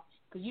me off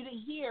because you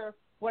didn't hear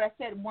what I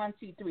said 1,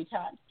 2, 3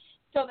 times.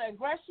 So the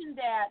aggression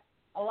that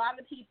a lot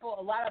of people,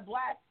 a lot of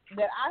blacks,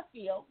 that I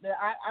feel that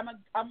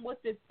I'm with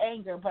this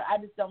anger, but I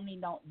just don't need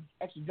no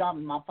extra drama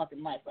in my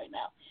fucking life right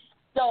now.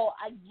 So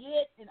I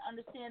get and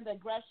understand the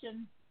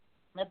aggression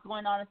that's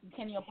going on in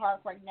Centennial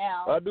Park right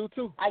now. I do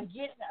too. I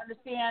get and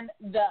understand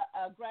the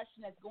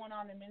aggression that's going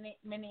on in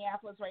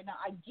Minneapolis right now.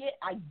 I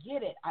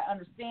get it. I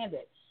understand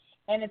it.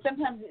 And then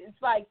sometimes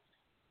it's like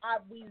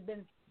we've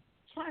been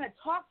trying to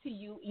talk to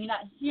you, and you're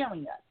not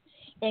hearing us.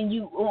 And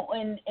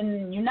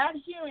you're not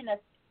hearing us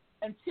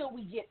until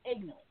we get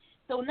ignorant.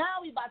 So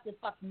now we about to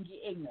fucking get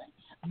ignorant.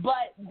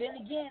 But then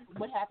again,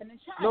 what happened in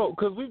China? No,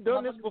 because we've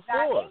done this before.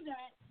 Got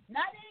ignorant.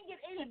 Now they didn't get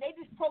ignorant. They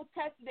just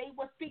protested. They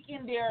were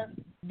speaking their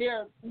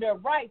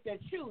right, their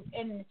truth,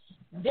 and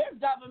their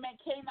government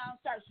came out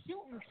and started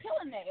shooting,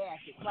 killing their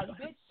asses. Like,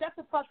 bitch, shut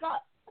the fuck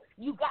up.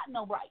 You got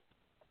no right.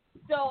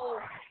 So.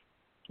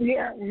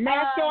 Yeah,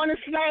 master on the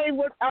slave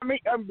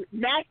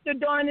master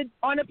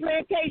on the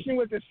plantation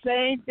was the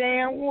same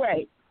damn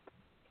way.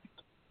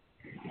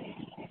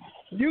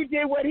 You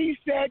did what he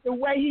said the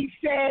way he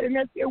said, and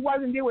if it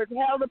wasn't, there was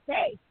hell to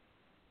pay.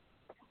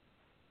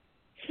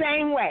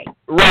 Same way.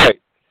 Right.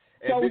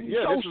 So, this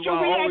is why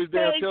I always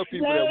tell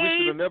people that we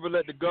should have never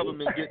let the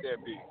government get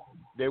that big.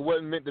 They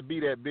wasn't meant to be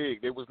that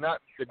big. They was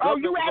not. The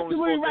government you're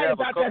absolutely right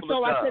about that.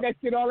 So I say that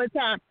shit all the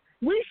time.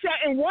 We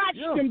sat and watched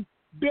them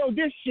build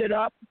this shit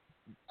up.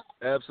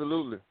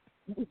 Absolutely.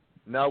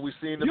 Now we're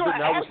seeing the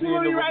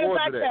absolutely right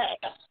rewards about of that.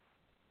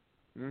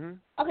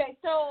 Mm-hmm. Okay,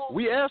 so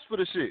we asked for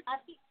the shit.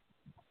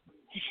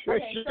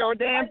 So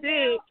damn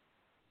big.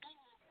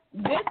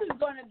 This is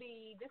gonna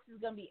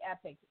be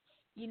epic.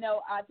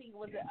 I think it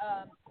was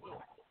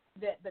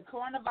the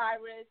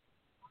coronavirus,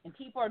 and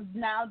people are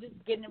now just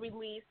getting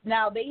released.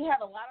 Now they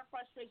have a lot of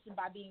frustration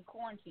by being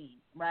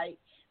quarantined, right?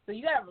 So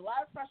you have a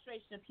lot of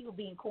frustration of people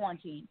being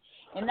quarantined,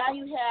 and now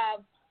you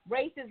have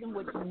racism,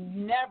 which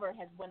never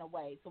has went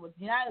away. So it's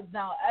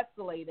now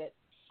escalated,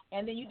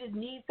 and then you just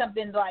need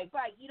something like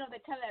that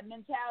kind of that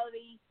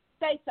mentality.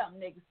 Say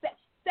something, nigga.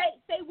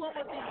 Say one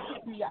more thing to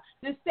piss me off.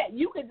 Just say,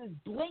 you can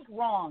just blink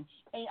wrong,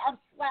 and I'm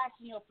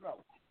slashing your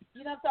throat.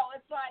 So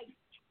it's like,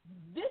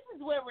 this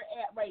is where we're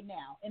at right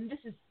now, and this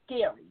is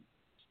scary.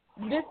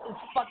 This is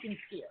fucking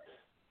scary.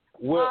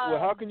 Well,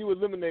 how can you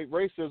eliminate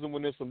racism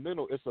when it's a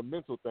mental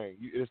thing?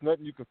 It's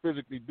nothing you can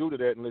physically do to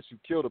that unless you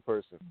kill the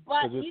person.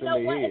 But it's you know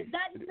in what?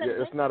 their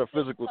head. It's not a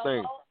physical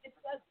thing.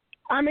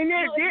 I mean,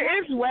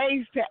 there is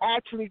ways to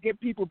actually get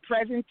people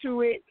present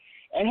to it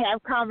and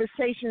have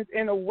conversations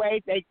in a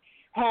way that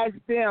has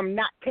them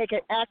not take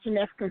an action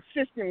that's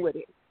consistent with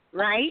it,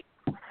 right?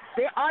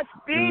 There are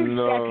things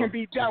that can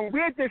be done.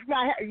 We're just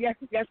not. Yes,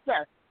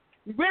 sir.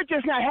 We're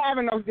just not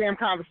having those damn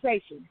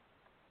conversations.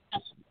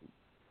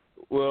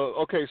 Well,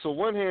 okay, so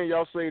one hand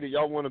y'all say that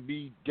y'all want to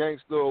be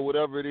gangster or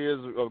whatever it is,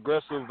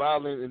 aggressive,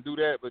 violent, and do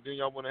that, but then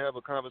y'all want to have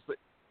a conversation.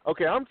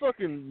 Okay, I'm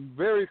fucking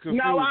very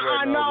confused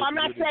right now. No, I'm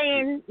not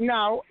saying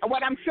no.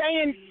 What I'm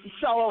saying,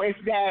 is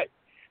that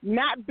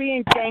not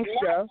being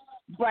gangster,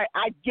 but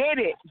I get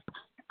it.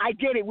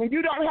 When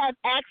you don't have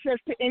access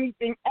to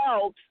anything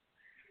else,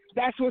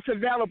 that's what's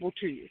available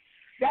to you.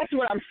 That's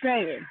what I'm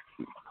saying.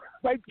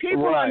 But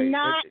people are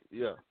not.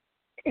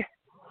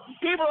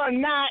 People are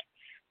not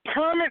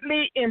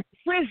permanently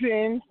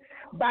imprisoned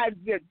by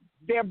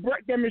their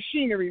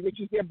machinery, which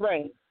is their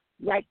brain.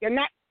 Like, they're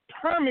not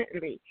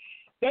permanently.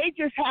 They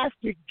just have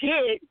to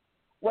get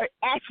what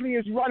actually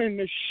is running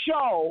the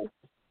show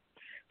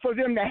for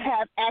them to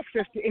have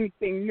access to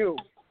anything new.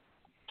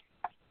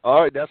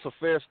 All right, that's a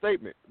fair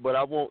statement, but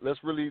I won't.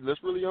 Let's really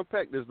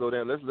unpack this though.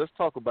 Then let's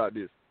talk about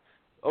this.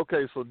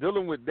 Okay, so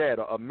dealing with that,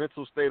 a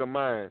mental state of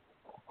mind.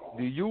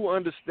 Do you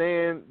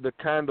understand the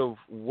kind of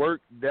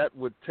work that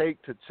would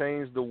take to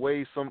change the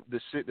way the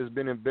shit that's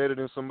been embedded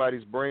in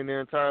somebody's brain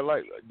their entire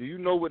life? Do you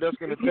know what that's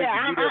going to take to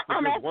do that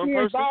for just one person?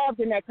 I'm actually involved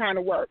in that kind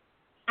of work.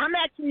 I'm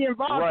actually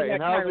involved in that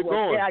kind of work.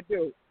 Going? Yeah, I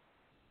do.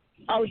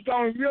 I was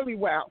going really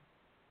well.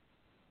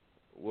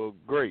 Well,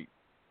 great.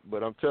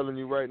 But I'm telling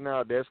you right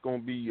now, that's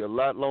going to be a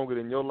lot longer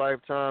than your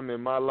lifetime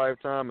and my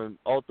lifetime and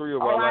all three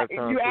of our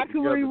lifetimes. You're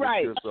absolutely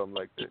right. Something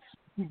like this.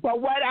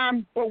 But what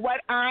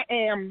I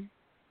am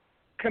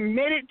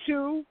committed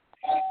to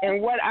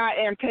and what I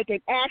am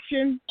taking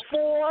action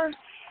for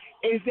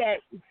is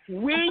that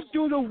we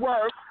do the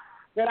work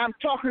that I'm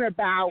talking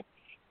about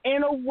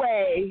in a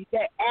way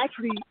that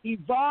actually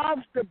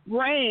evolves the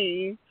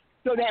brain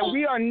so that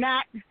we are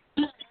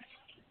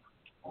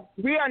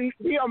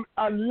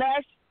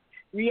less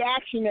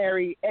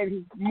reactionary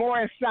and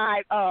more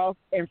inside of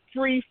and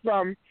free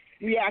from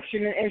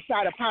reaction and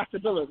inside of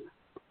possibility.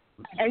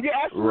 And you're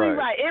absolutely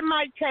right. It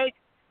might take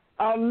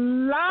a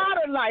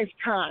lot of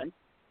lifetimes,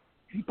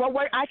 but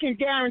what I can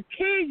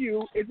guarantee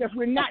you is if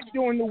we're not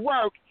doing the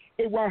work,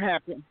 it won't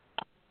happen.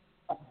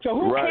 So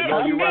who cares?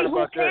 No, you're right who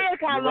about cares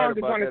that. how You're long right it's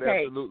about going to that,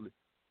 take? absolutely.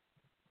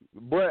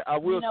 But I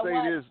will say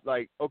what? this,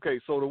 like, okay,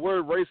 so the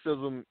word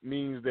racism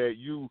means that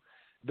you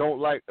don't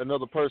like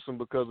another person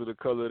because of the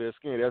color of their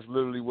skin. That's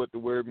literally what the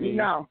word means.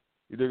 No.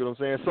 You dig what I'm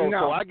saying?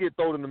 So I get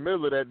thrown in the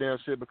middle of that damn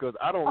shit because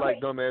I don't like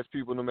dumbass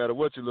people no matter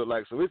what you look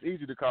like. So it's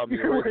easy to call me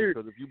a racist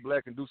because if you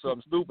black and do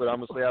something stupid, I'm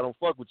going to say I don't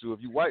fuck with you.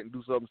 If you white and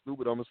do something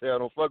stupid, I'm going to say I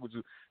don't fuck with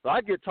you. So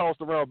I get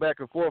tossed around back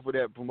and forth with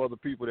that from other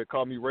people that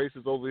call me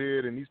racist over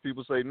here, and these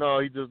people say, no,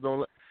 he just don't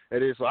like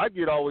it. So I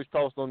get always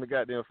tossed on the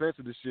goddamn fence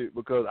of this shit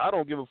because I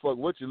don't give a fuck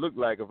what you look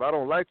like. If I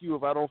don't like you,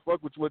 if I don't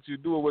fuck with what you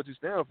do or what you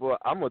stand for,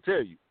 I'm going to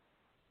tell you.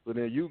 So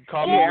then you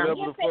call me whatever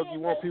the fuck you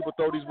want. People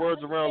throw these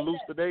words around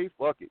loose today.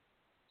 Fuck it.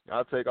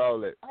 I'll take all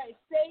that. Okay,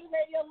 Say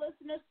Radio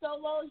listener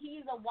Solo,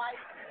 he's a white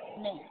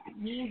man.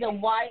 He's a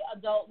white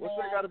adult man.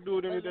 What's that got to do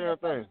with any damn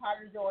thing?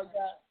 Part of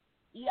Georgia.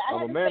 Yeah,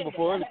 I'm a man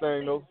before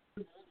anything, though.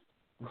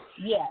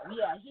 Yeah.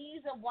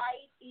 He's a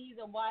white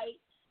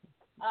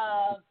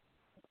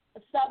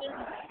Southern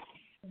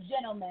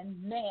gentleman,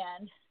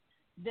 man,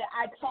 that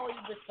I totally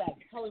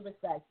respect.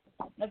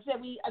 Like I said,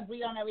 we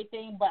agree on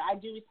everything, but I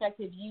do respect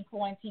his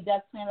viewpoints. He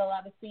does plant a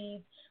lot of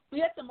seeds. We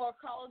have some more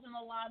callers on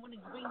the line. We're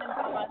going to bring them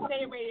to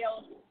Say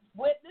Radio.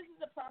 This is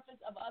the purpose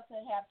of us to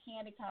have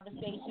candid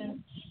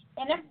conversations.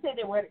 And not to say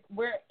that we're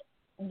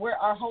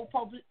our whole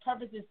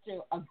purpose is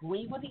to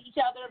agree with each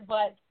other,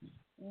 but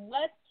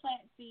let's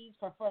plant seeds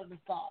for further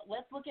thought.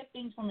 Let's look at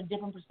things from a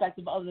different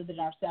perspective other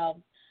than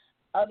ourselves,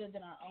 other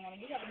than our own.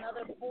 We have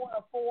another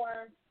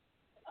 404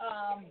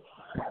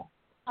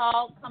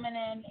 call coming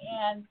in,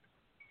 and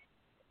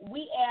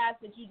we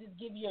ask that you just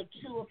give your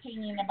true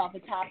opinion about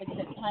the topics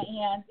at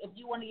hand. If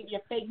you want to give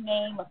your fake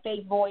name or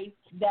fake voice,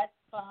 that's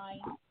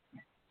fine.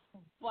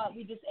 But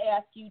we just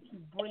ask you to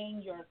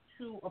bring your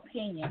true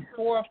opinion.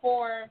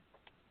 404,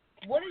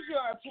 what is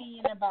your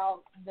opinion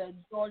about the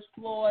George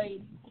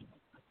Floyd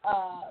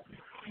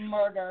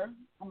murder?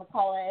 I'm going to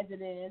call it as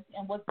it is,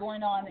 and what's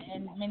going on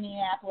in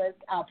Minneapolis.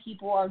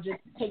 People are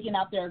just taking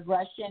out their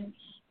aggression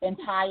and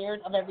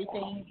tired of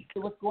everything.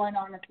 What's going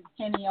on at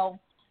Centennial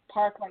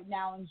Park right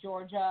now in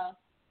Georgia.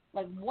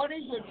 Like, what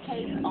is your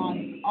take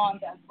on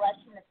the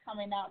aggression that's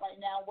coming out right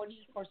now? What do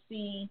you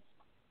foresee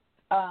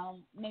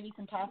maybe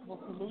some possible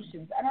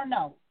solutions? I don't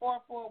know.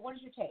 404, what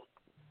is your take?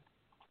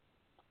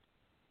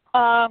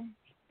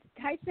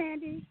 Hi,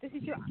 Sandy. This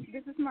is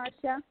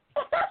Marcia.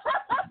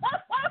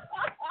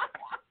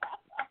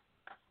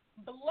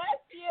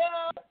 Bless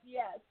you.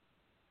 Yes.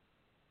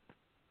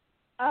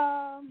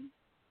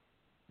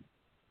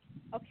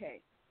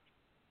 Okay.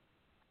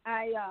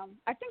 I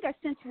think I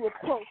sent you a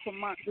quote from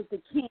Martin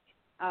Luther King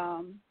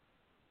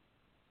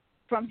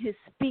from his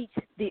speech,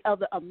 The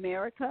Other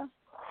America,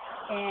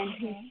 and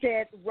he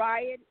said,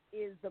 "Riot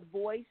is the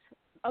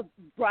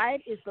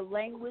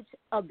language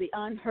of the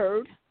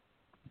unheard."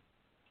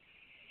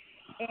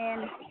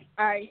 And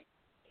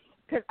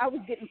because I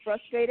was getting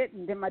frustrated,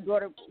 and then my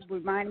daughter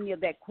reminded me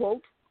of that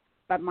quote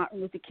by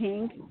Martin Luther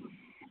King,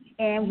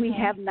 and we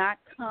have not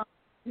come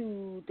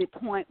to the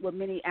point where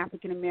many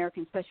African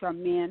Americans, especially our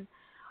men,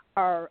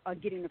 are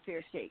getting a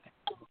fair shake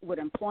with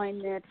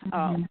employment,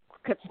 because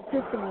the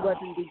system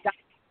wasn't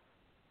designed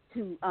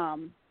to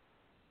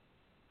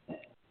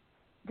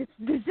the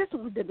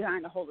system was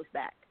designed to hold us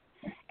back,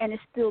 and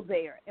it's still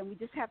there, and we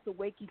just have to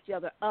wake each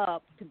other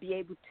up to be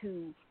able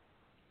to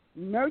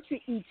nurture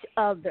each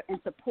other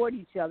and support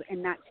each other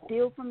and not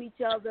steal from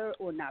each other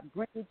or not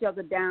bring each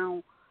other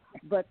down,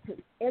 but to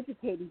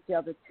educate each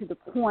other to the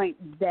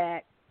point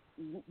that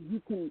you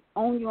can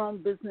own your own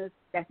business.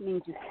 That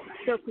means you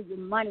circle your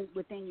money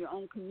within your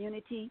own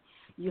community,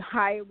 you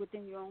hire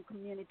within your own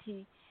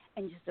community,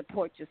 and you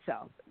support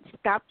yourself.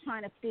 Stop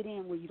trying to fit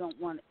in where you don't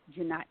want.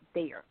 You're not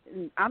there.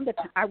 And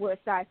I wear a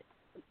size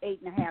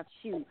 8.5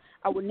 shoe.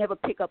 I would never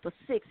pick up a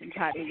 6 and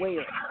try to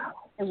wear it.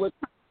 And we're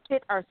trying to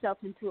fit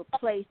ourselves into a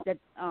place that,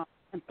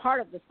 and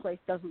part of this place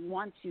doesn't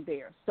want you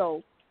there.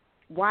 So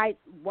why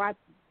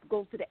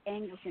go through the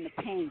anguish and the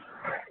pain?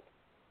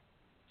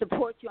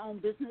 Support your own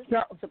business,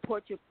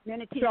 support your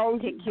community,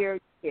 take care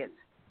of your kids.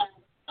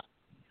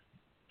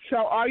 So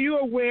are you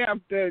aware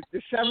of the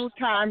several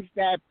times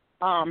that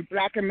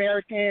Black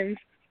Americans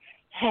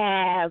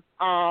have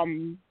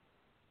gotten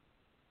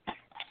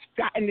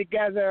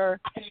together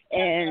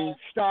and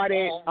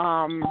started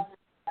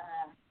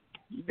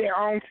their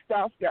own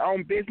stuff, their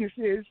own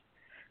businesses,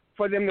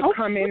 for them to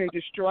come in and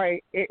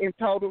destroy it in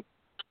total?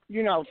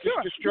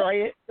 Just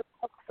destroy it?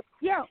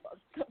 Yeah,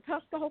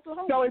 touch the whole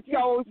home.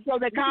 So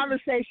the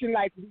conversation,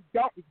 like, we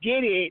don't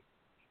get it.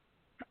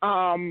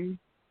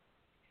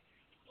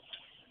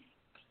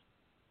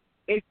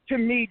 It to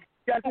me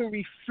doesn't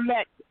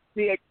reflect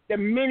the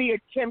many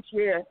attempts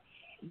where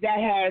that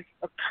has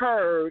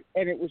occurred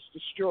and it was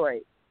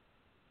destroyed.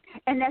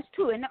 And that's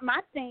true. And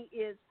my thing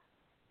is,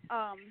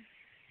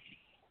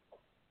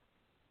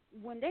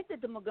 when they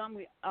did the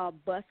Montgomery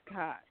bus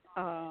card,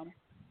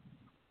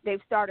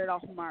 they've started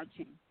off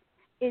marching.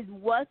 It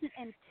wasn't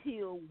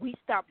until we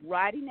stopped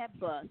riding that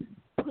bus,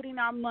 putting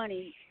our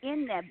money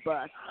in that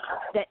bus,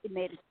 that it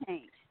made a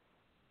change.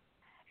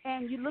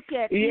 And you look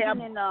at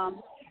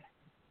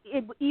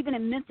even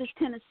in Memphis,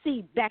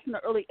 Tennessee, back in the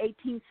early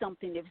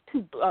 18-something, there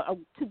was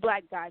two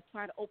black guys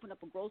trying to open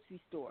up a grocery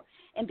store,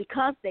 and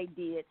because they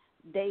did,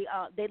 they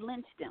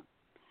lynched them.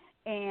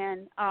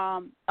 And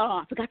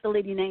I forgot the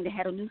lady's name that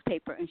had a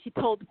newspaper, and she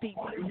told the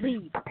people,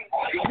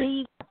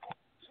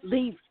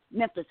 leave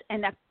Memphis.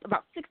 And that's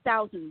about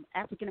 6,000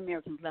 African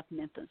Americans left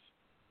Memphis,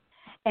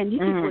 and these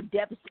people were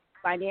devastated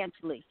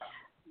financially.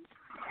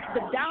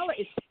 The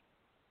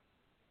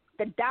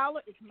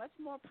dollar is much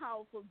more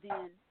powerful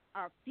than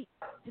our feet.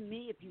 To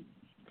me, if you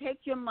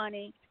take your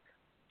money,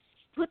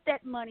 put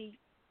that money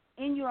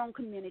in your own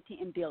community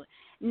and build it.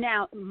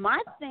 Now,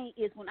 my thing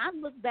is, when I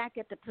look back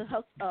at the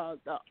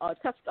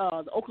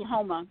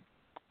Oklahoma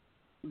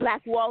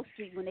Black Wall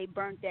Street when they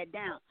burned that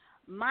down,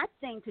 my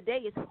thing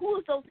today is, who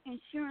is those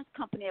insurance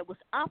company that was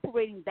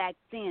operating back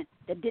then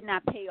that did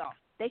not pay off?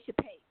 They should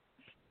pay.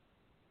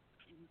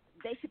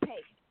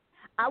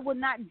 I would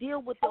not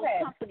deal with those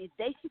companies.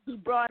 They should be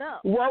brought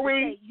up. Were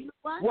we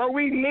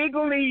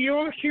legally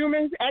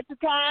humans at the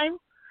time?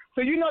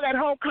 So you know that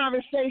whole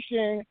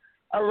conversation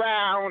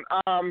around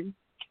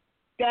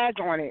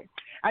daggone it.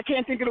 I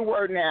can't think of the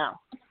word now.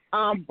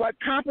 But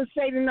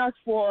compensating us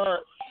for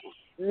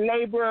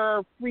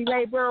labor, free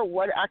labor.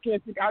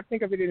 I'll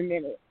think of it in a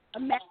minute.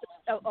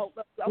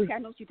 Okay, I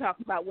know what you're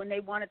talking about. When they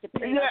wanted to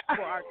pay us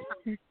for our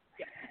time.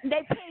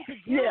 They paid the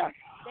Jews. Yeah.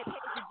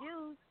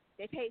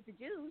 They paid the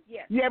Jews,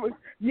 yes.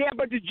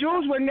 But the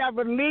Jews were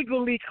never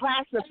legally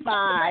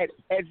classified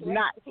as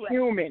not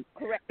human.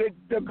 Correct.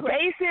 The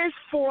basis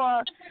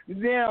for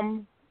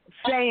them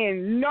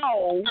saying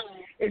no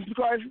is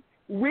because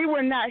we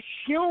were not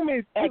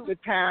humans at the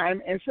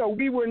time, and so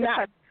we were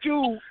not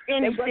do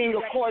anything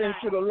according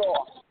to the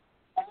law.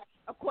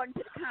 According to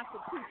the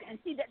Constitution. And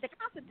see, that the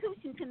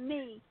Constitution, to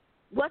me,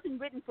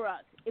 wasn't written for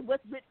us. It was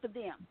written for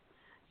them.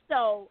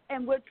 So,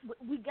 and we're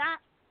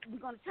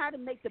going to try to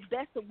make the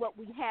best of what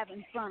we have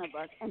in front of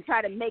us and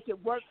try to make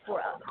it work for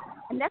us.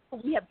 And that's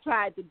what we have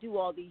tried to do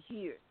all these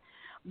years.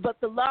 But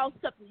the law, is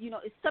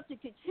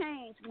subject to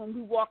change when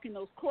we walk in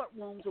those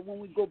courtrooms or when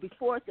we go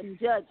before some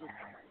judges.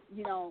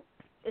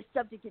 It's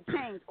subject to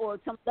change, or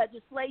some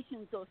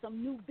legislations or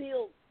some new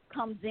bill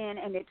comes in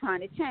and they're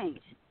trying to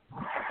change.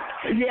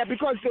 Yeah,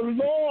 because the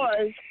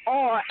laws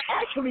are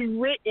actually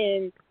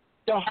written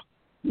to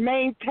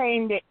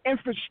maintain the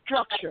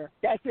infrastructure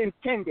that's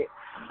intended.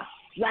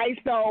 Right,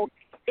 so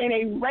in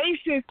a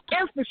racist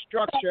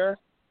infrastructure,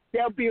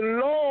 there'll be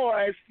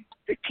laws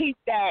to keep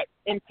that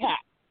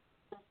intact.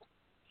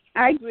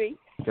 I agree.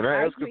 Can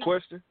I ask a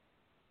question?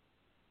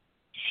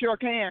 Sure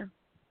can.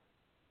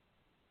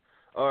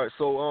 All right,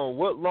 so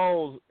what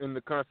laws in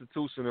the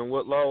Constitution and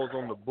what laws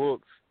on the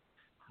books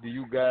do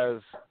you guys,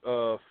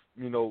 that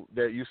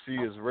you see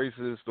as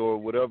racist or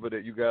whatever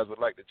that you guys would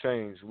like to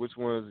change? Which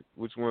ones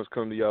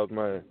come to y'all's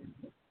mind?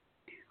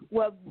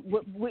 Well,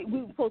 we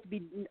were supposed to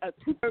be a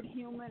 2/3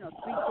 human or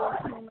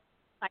 3/4 human,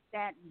 like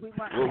that. Where's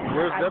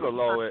that a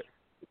law at?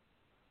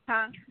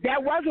 Huh?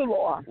 That was a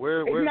law.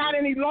 It's not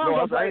any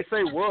longer. No, I ain't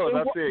say was.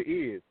 I said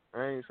is.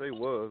 I ain't say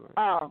was.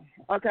 Oh,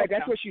 okay.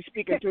 That's what she's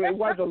speaking to. It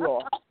was a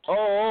law.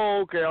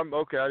 Okay.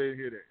 Okay. I didn't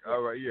hear that.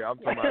 All right. Yeah, I'm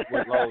talking about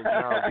what laws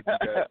now that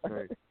you guys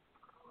think.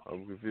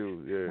 I'm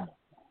confused. Yeah.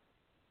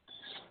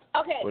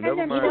 Okay, well, and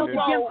then the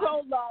Jim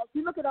Crow laws.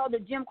 You look at all the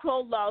Jim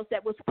Crow laws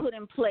that was put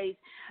in place.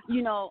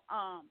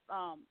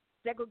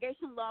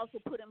 Segregation laws were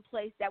put in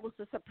place. That was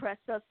to suppress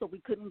us so we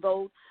couldn't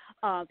vote,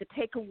 to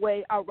take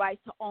away our right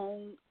to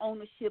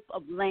ownership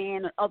of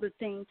land and other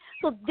things.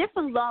 So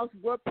different laws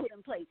were put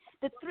in place.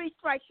 The 3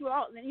 strikes you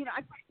out.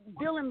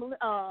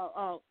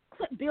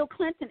 Bill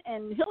Clinton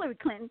and Hillary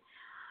Clinton.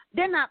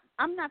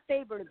 I'm not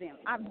favored of them.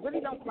 I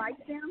really don't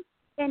like them.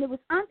 And it was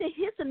under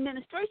his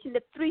administration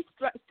that 3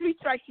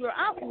 strikes you're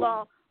out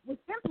law was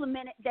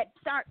implemented that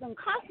started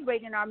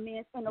incarcerating our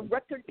men in a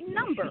record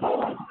number.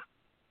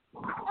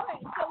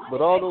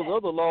 But all those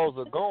other laws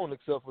are gone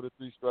except for the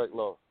 3-strike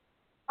law.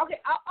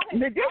 Okay.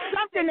 There's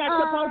something that's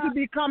supposed to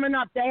be coming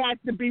up that has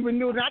to be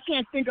renewed, and I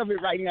can't think of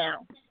it right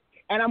now.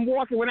 And I'm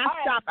walking. When I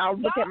stop, I'll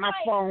look at my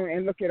phone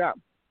and look it up.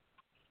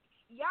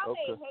 Y'all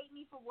may hate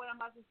me for what I'm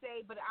about to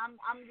say, but I'm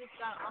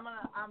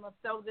gonna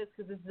throw this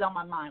because this is on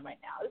my mind right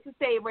now. This is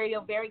Save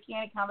Radio, very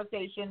candid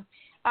conversation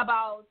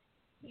about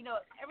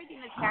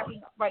everything that's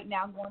happening right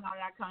now going on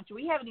in our country.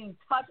 We haven't even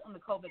touched on the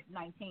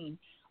COVID-19,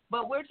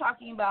 but we're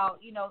talking about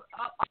all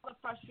the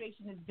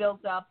frustration is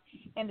built up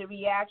and the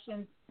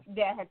reactions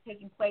that have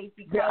taken place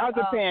because the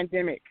other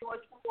pandemic.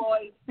 George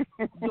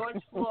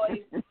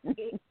Floyd,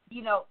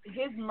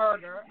 his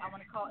murder. I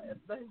want to call it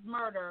his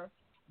murder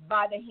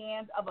by the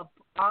hands of an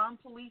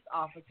armed police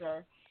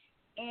officer,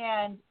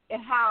 and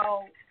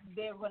how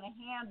they're going to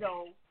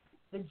handle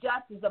the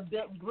justice of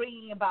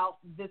bringing about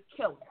this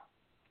killer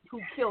who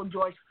killed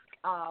George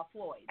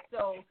Floyd.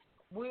 So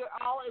we're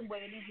all in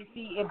waiting to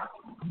see if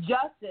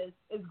justice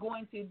is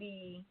going to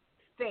be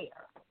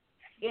fair.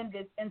 in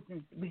this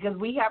instance because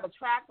we have a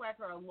track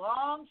record, a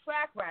long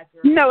track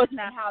record. No, it's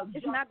not.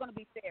 It's not going to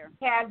be fair.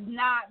 Has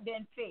not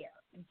been fair.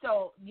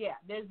 So, yeah,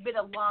 there's been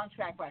a long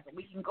track record.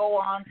 We can go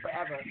on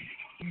forever.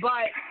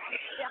 But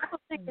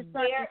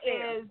there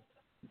is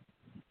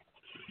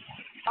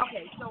 –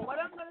 okay, so what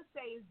I'm going to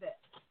say is this.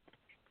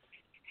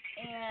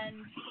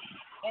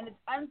 And it's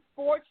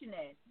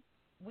unfortunate.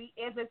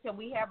 As I said,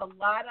 we have a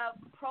lot of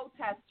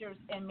protesters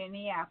in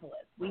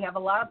Minneapolis. We have a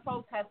lot of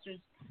protesters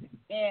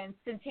in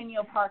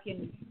Centennial Park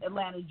in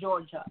Atlanta,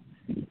 Georgia,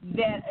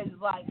 that is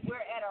like we're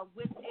at our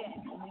wit's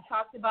end. And we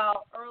talked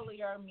about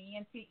earlier, me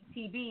and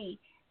TB,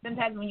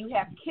 sometimes when you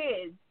have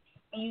kids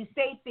and you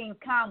say things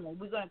calmly,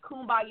 we're going to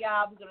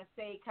kumbaya, we're going to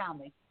say it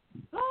calmly.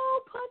 Go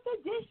put the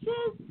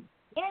dishes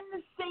in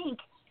the sink.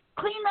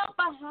 Clean up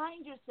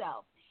behind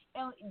yourself.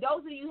 And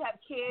those of you who have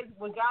kids,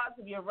 regardless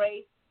of your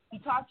race, you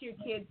talk to your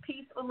kids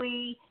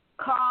peacefully,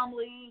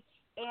 calmly,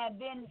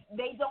 and then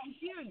they don't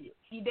hear you.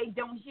 They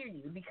don't hear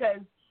you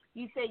because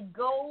you say,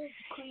 go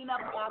clean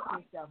up after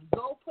yourself.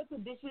 Go put the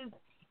dishes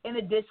in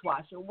the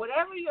dishwasher.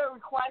 Whatever your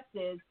request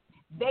is,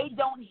 they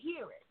don't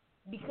hear it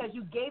because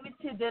you gave it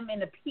to them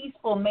in a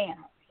peaceful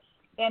manner.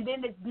 And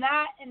then it's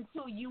not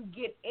until you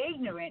get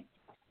ignorant,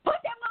 put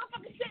that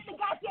motherfucking shit in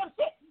the goddamn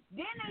shit.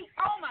 Then they,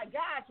 oh my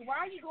gosh,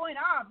 why are you going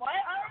off? I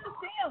don't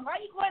understand. Why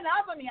are you going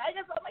off on me? I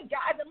just, oh my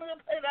gosh, I'm going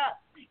to put it up.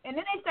 And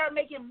then they start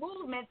making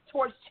movements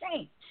towards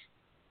change.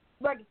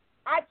 Like,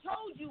 I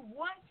told you 1,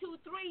 2,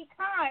 3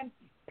 times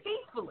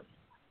peacefully.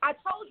 I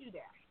told you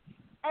that.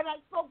 And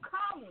I spoke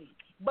calmly.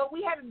 But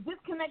we had a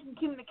disconnect in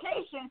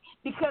communication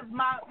because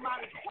my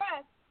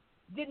request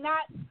did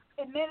not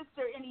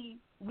administer any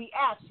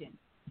reaction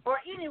or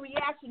any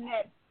reaction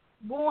that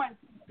warrants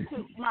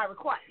to my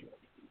request.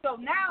 So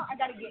now I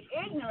got to get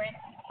ignorant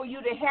for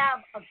you to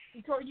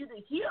for you to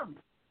hear me.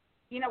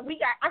 You know,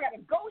 I got to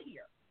go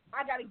here.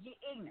 I got to get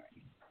ignorant.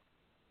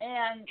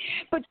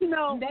 But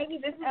maybe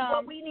this is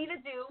what we need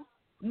to do.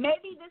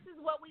 Maybe this is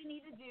what we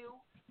need to do.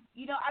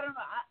 You know, I don't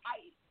know.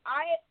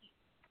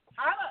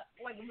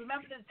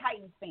 Remember the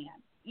Titans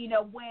fan. You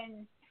know,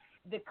 when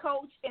the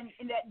coach and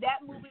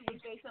that movie was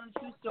based on a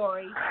true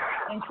story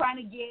and trying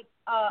to get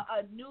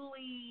a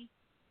newly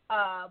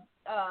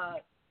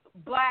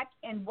black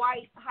and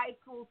white high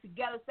school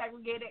together,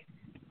 segregated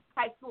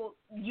high school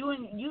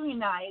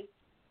unionized,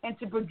 and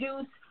to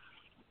produce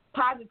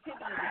positivity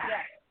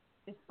together.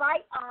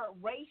 Despite our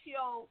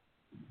racial,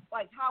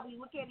 like how we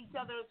look at each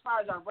other as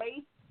far as our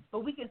race,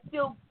 but we can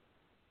still,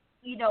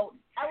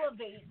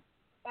 elevate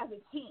as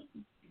a team.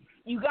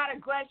 You got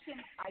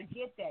aggression, I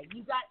get that.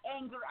 You got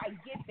anger, I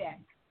get that.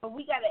 But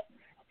we got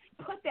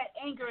to put that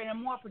anger in a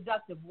more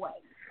productive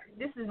way.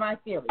 This is my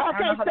theory.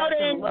 Okay, so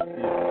then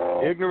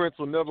ignorance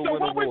will never win a war.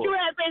 So what would you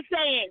have been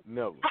saying?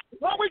 Never.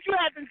 What would you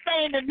have been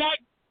saying to Nat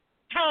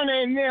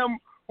Turner and them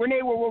when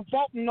they were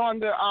revolting on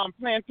the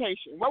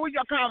plantation? What would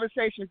your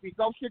conversations be?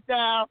 Go sit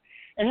down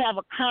and have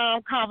a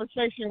calm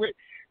conversation with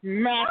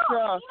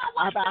Massa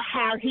about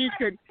how he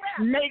could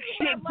make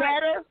shit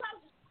better?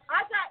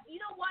 You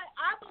know what?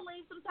 I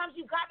believe sometimes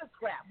you got to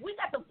scrap. We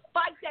got to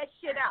fight that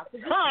shit out.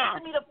 Because you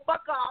telling me to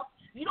fuck off.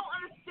 You don't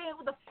understand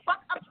what the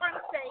fuck I'm trying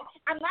to say.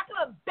 I'm not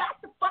going to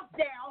back the fuck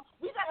down.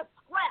 We got to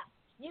scrap.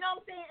 You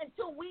know what I'm saying?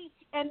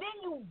 And then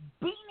you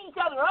beating each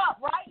other up,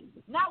 right?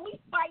 Now we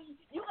fighting.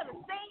 You got the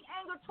same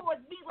anger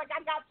towards me like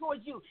I got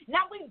towards you.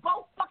 Now we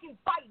both fucking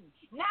fighting.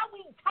 Now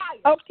we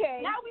tired. Okay.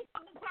 Now we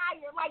fucking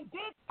tired. Like,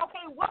 bitch,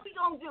 okay, what we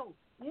going to do?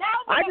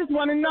 Now I just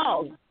want to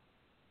know.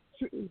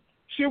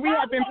 Should we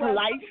have been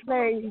polite,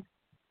 say?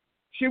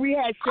 Should we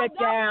have sat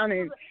down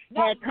and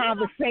had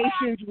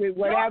conversations with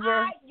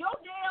whatever? Your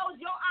nails,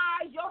 your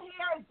eyes, your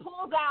hair is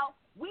pulled out.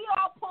 We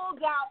all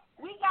pulled out.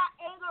 We got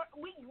anger.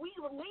 We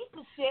released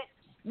the shit.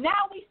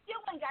 Now we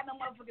still ain't got no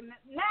motherfucking.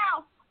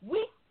 Now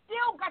we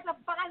still got to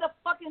find a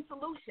fucking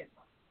solution.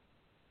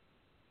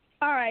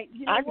 All right.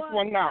 You know I just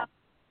want to know.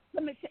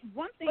 Let me say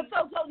one thing.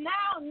 So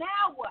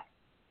now what?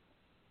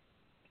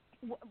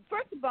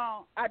 First of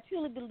all, I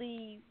truly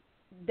believe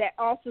that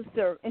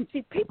officer, and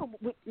see, people,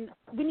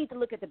 we need to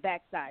look at the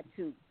backside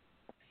too.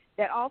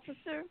 That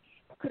officer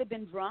could have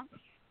been drunk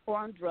or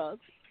on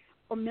drugs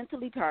or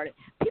mentally retarded.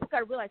 People got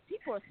to realize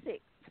people are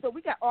sick. So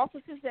we got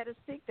officers that are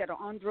sick, that are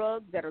on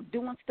drugs, that are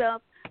doing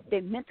stuff.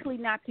 They're mentally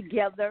not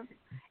together,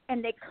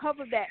 and they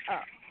cover that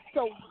up.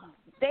 So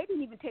they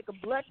didn't even take a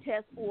blood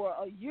test or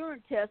a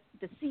urine test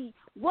to see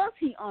was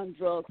he on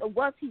drugs or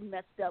was he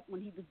messed up when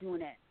he was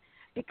doing that,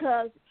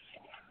 because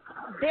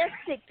they're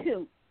sick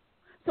too.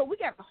 So we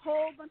got a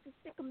whole bunch of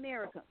sick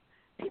Americans.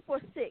 People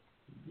are sick.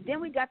 Then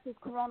we got this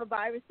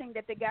coronavirus thing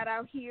that they got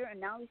out here, and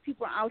now these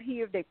people are out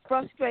here. They're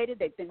frustrated.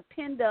 They've been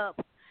pinned up.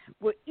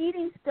 We're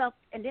eating stuff,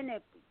 and then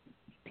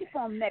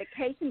people on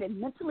medication. They're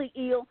mentally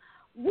ill.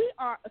 We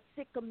are a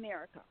sick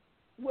America.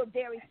 We're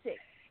very sick,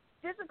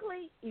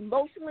 physically,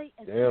 emotionally,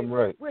 and damn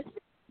right. We're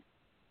sick.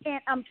 And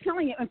I'm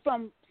telling you, and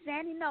from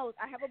Sandy knows,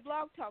 I have a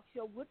blog talk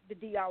show with the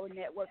D-Hour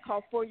Network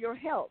called For Your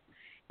Health.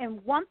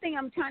 And one thing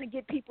I'm trying to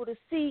get people to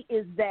see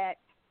is that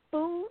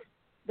food,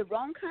 the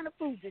wrong kind of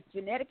food, this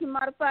genetically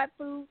modified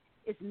food,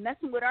 It's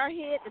messing with our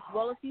head as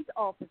well as these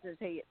officers'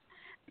 heads.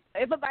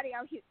 Everybody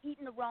out here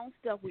eating the wrong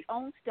stuff. We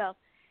own stuff.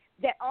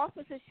 That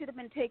officer should have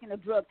been taking a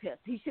drug test.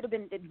 He should have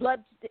been, the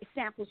blood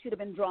sample should have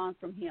been drawn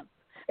from him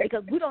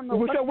because we don't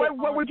know. So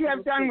what would you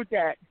have done with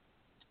that?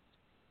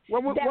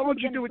 What would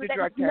you do with the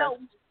drug test? No,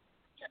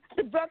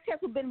 the drug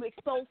test would have been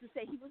exposed to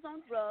say he was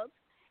on drugs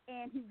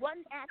and he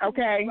wasn't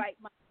acting in the right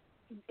mind.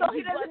 So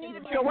he doesn't need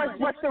to be. So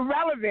what's the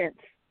relevance?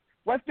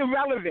 What's the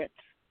relevance?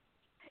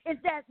 Is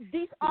that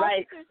these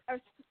officers are.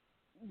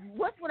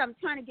 What's what I'm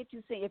trying to get you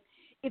to say?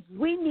 If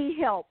we need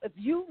help, if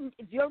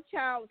your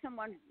child or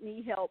someone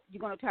need help, you're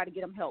going to try to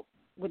get them help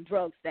with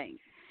drugs things.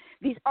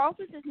 These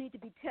officers need to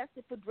be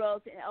tested for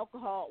drugs and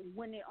alcohol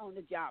when they're on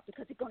the job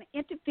because it's going to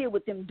interfere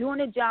with them doing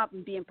their job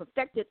and being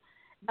perfected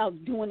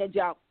of doing their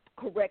job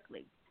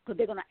correctly because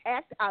they're going to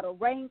act out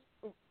of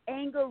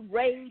anger,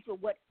 rage, or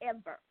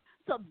whatever.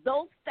 So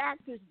those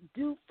factors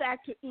do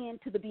factor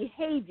into the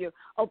behavior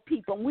of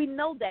people. And we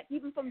know that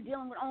even from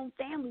dealing with own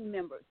family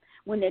members.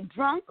 When they're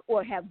drunk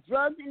or have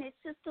drugs in their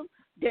system,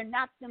 they're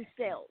not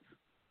themselves.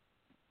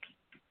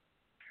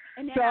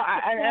 And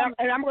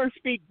I'm going to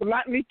speak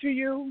bluntly to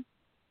you.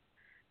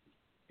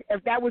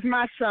 If that was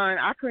my son,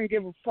 I couldn't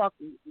give a fuck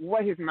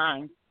what his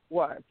mind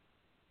was.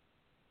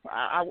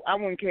 I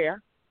wouldn't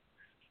care.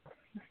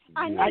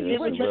 I get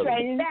what you're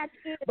saying,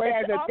 but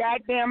as a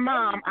goddamn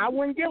mom, I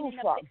wouldn't give a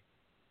fuck.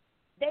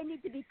 They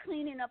need to be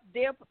cleaning up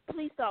their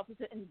police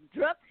officer and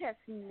drug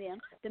testing them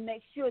to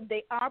make sure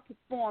they are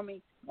performing.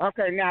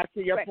 Okay, now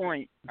to your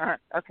point.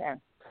 Okay.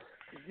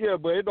 Yeah,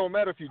 but it don't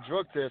matter if you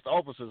drug test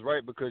officers,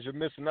 right? Because you're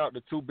missing out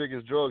the two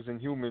biggest drugs in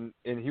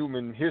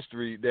human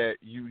history that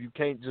you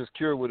can't just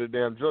cure with a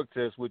damn drug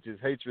test, which is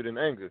hatred and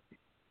anger.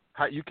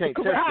 You can't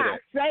test for that.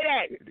 Say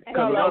that.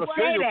 Because a lot of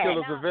serial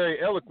killers are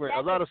very eloquent. A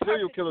lot of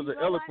serial killers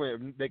are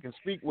eloquent. They can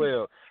speak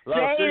well. A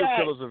lot of serial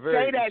killers are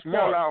very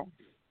smart.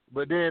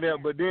 But then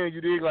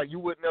you did like you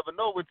would never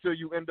know until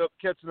you end up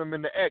catching them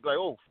in the act. Like,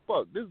 oh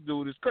fuck, this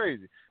dude is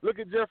crazy. Look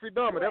at Jeffrey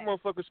Dahmer. That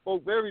motherfucker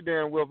spoke very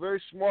damn well. Very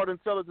smart,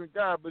 intelligent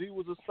guy, but he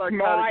was a psychotic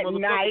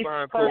motherfucker nice,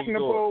 behind closed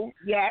doors.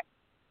 Yeah.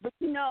 But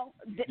you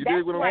that's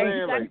dig what I'm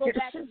saying? Like, go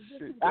back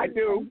I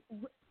do.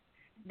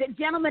 The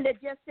gentleman that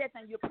just said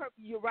that,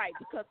 you're right,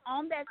 because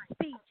on that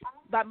speech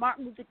by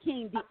Martin Luther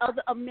King, the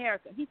other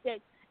America, he said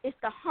it's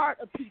the heart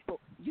of people.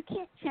 You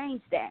can't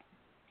change that.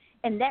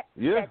 And that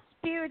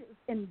spirit is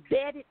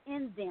embedded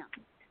in them.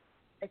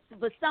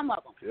 For some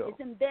of them, it's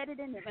embedded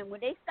in them. And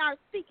when they start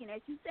speaking,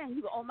 as you saying,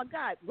 you go, oh, my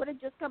God, what did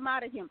just come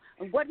out of him?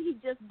 And what did he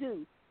just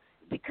do?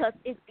 Because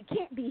it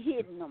can't be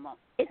hidden no more.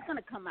 It's going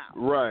to come out.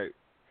 Right.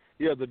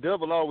 Yeah, the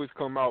devil always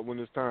come out when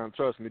it's time.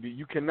 Trust me.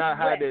 You cannot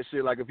hide that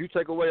shit. Like, if you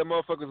take away a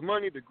motherfucker's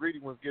money, the greedy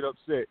ones get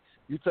upset.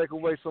 You take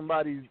away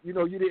somebody's,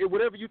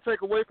 whatever you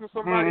take away from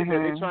somebody that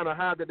they're trying to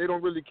hide that they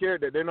don't really care,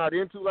 that they're not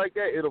into like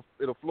that,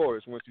 it'll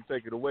flourish once you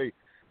take it away.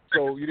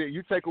 So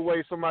you take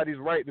away somebody's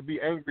right to be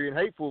angry and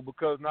hateful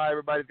because now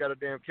everybody's got a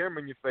damn camera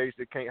in your face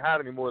that can't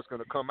hide anymore. It's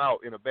going to come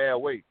out in a bad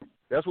way.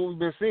 That's what we've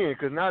been seeing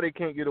because now they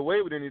can't get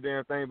away with any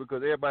damn thing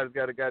because everybody's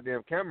got a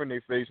goddamn camera in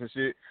their face and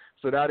shit.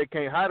 So now they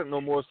can't hide it no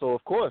more. So,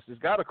 of course,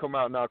 it's got to come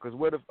out now because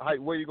where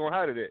you going to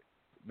hide it at?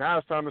 Now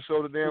it's time to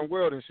show the damn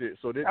world and shit.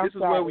 So this is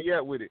where we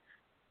at with it,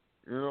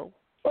 you know?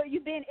 Well,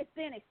 it's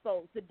been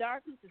exposed. The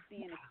darkness is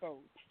being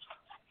exposed.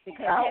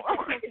 Because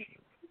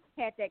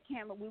had that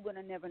camera, we would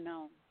have never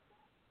known.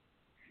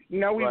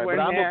 No, we wouldn't. But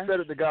I'm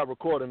upset at the guy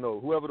recording, though.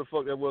 Whoever the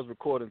fuck that was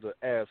recording's an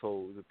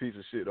asshole. He's a piece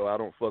of shit, though. I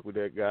don't fuck with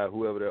that guy.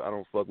 I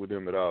don't fuck with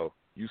him at all.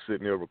 You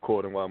sitting there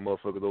recording while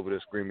motherfuckers over there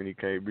screaming he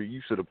can't breathe.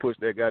 You should have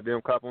pushed that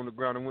goddamn cop on the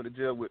ground and went to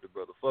jail with the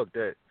brother. Fuck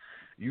that.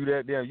 You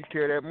care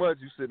that much?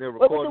 You sitting there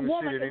recording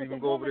and shit and didn't even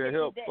go over there and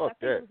help? Fuck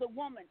that. It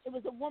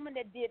was a woman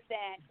that did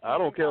that. I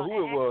don't care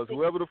who it was.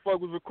 Whoever the fuck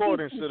was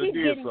recording should have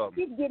did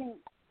something.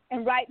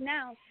 And right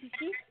now,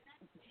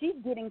 she's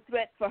getting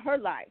threats for her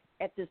life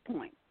at this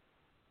point.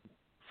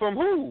 From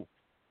who?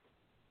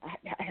 I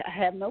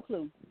have no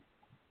clue.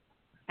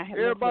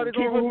 Everybody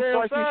going her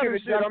damn side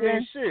and shit. I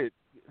mean, shit.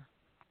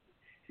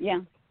 Yeah.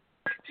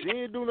 She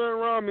ain't do nothing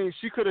wrong. I mean,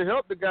 she could have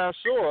helped the guy,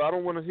 sure. I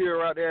don't want to hear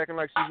her out there acting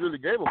like she really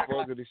gave a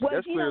fuck.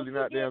 That's clearly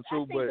not damn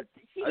true, but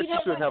she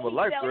shouldn't have a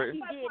life threat. She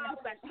did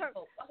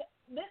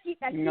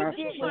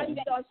what she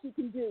thought she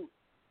can do.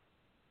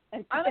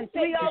 And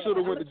she should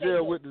have went to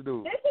jail with the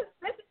dude.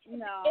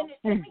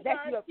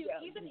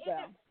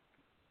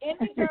 In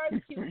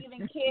regards to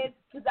even kids,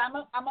 because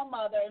I'm a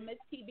mother, and Miss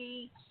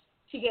TB,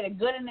 she get a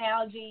good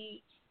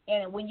analogy.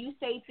 And when you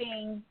say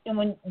things, and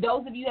when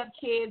those of you have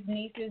kids,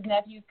 nieces,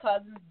 nephews,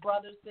 cousins,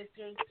 brothers,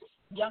 sisters,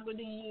 younger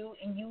than you,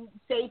 and you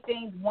say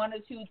things 1 or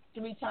 2,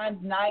 3 times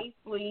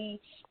nicely,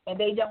 and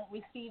they don't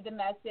receive the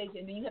message,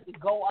 and then you have to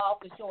go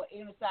off and show an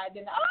inner side,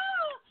 then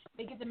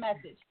they get the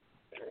message.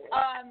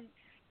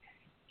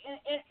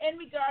 In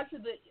regards to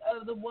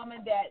the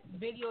woman that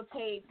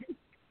videotaped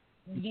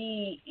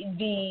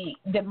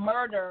the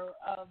murder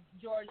of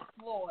George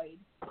Floyd,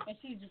 and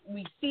she's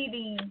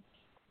receiving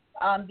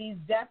these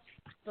death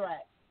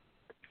threats.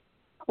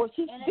 Well,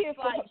 she's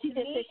fearful. Like, she's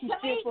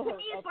fearful of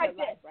her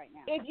life right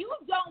now. If you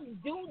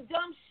don't do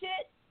dumb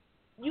shit,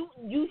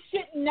 you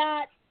should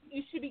not.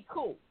 You should be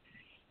cool.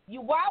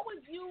 Why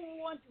would you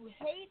want to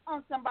hate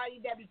on somebody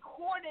that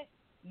recorded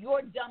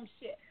your dumb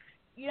shit?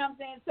 You know what I'm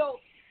saying? So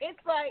it's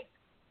like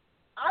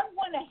I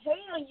want to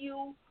hate on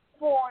you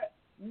for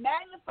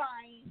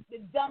magnifying the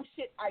dumb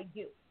shit I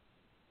do.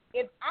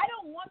 If I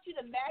don't want you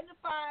to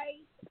magnify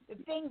the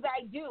things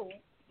I do,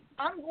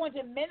 I'm going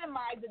to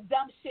minimize the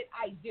dumb shit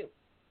I do.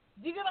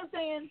 Do you get what I'm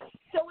saying?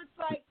 So it's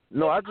like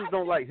no, I just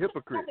don't like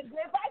hypocrites.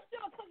 If I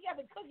steal a cookie out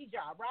of a cookie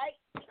jar, right?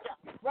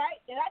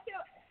 And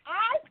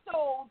I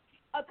sold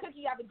a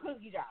cookie out of a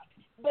cookie jar,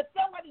 but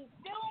somebody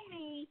filmed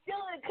me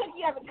stealing a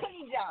cookie out of a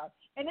cookie jar,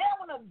 and then I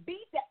want to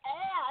beat the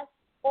ass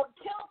or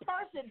kill a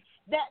person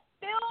that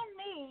filmed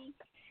me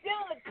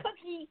stealing a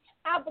cookie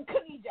out of a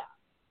cookie jar.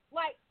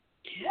 Like,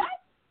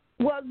 what?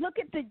 Well, look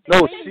at the.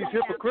 No, she's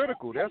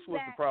hypocritical. That's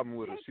what's the problem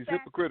with her. She's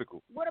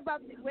hypocritical. What about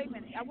wait a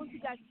minute? I want you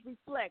guys to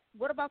reflect.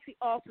 What about the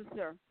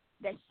officer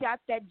that shot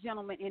that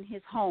gentleman in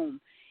his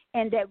home,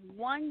 and that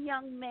one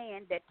young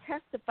man that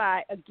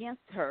testified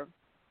against her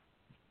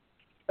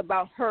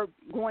about her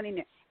going in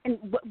there, and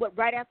what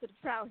right after the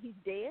trial he's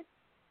dead.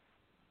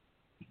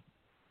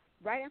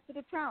 Right after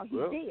the trial, he's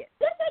dead.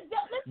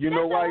 You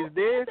know why he's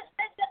dead?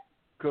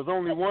 Because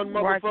only one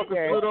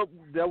motherfucker stood up.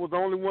 That was the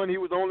only one. He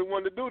was the only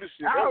one to do this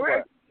shit.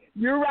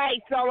 You're right.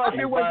 So if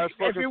it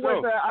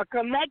was a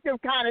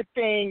collective kind of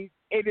thing,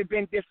 it'd have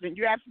been different.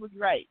 You're absolutely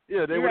right.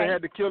 Yeah, they would have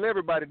had to kill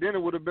everybody. Then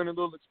it would have been a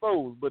little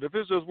exposed. But if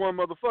it's just one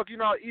motherfucker, you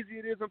know how easy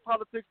it is in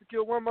politics to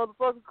kill one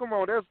motherfucker? Come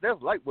on,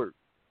 that's light work.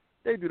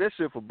 They do that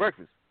shit for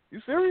breakfast.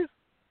 You serious?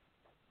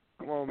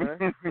 Come on,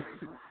 man.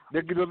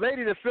 The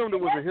lady that filmed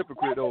it was a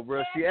hypocrite, though,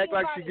 bro. She act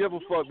like she give a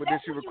fuck, but then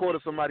she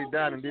recorded somebody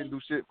dying and didn't do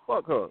shit.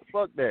 Fuck her.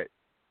 Fuck that.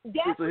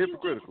 It's a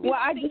hypocritical. Well,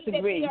 I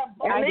disagree.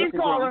 At least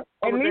call an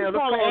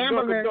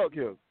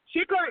ambulance.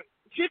 She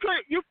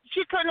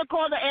couldn't have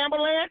called the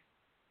ambulance.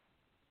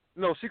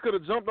 No, she could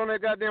have jumped on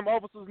that goddamn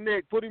officer's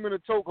neck, put him in a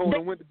chokehold,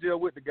 and went to jail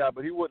with the guy,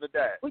 but he wouldn't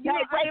have died. Well,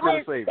 that's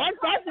one thing.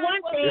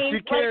 If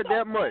she cared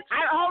that much.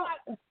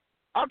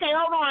 Okay,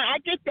 hold on. I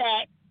get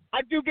that.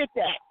 I do get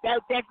that.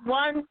 That's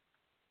one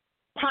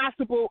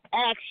possible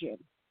action.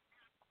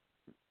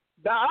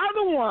 The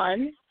other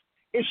one,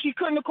 if she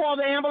couldn't have called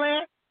the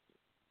ambulance.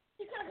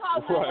 She could have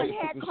called the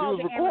ambulance. She called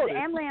the ambulance. The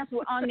ambulance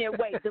were on their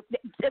way.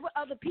 There were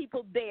other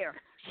people there.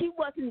 She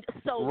wasn't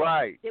solo.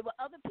 Right. There were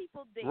other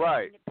people there.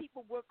 Right. And the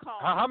people were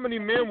called. How many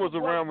men was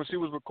around when she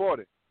was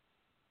recording?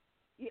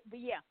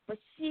 But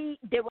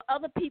there were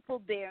other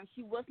people there, and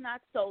she was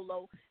not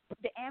solo.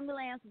 The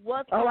ambulance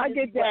was. I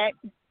get that.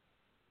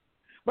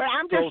 But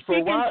I'm just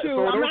speaking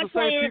to. I'm not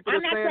saying how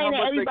much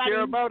everybody they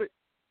care about it.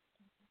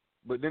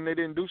 But then they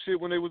didn't do shit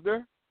when they was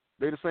there.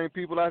 They the same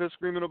people out here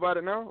screaming about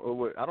it now, or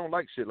what? I don't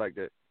like shit like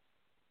that.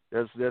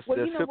 That's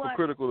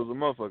hypocritical as a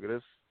motherfucker.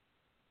 That's.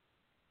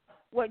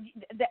 Well, you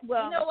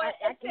know what?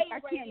 I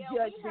can't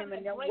judge them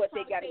and know what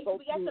they got to go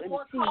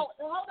through. Hold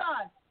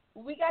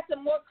on. We got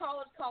some more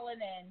callers calling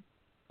in,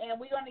 and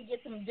we're going to get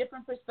some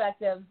different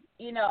perspectives.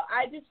 You know,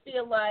 I just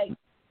feel like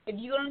if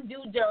you're going to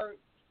do dirt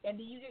and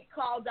then you get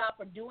called out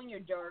for doing your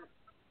dirt,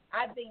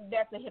 I think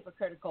that's a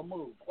hypocritical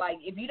move. Like,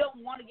 if you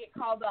don't want to get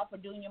called out for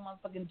doing your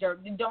motherfucking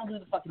dirt, then don't do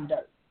the fucking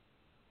dirt.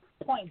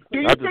 Point. Do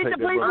you think the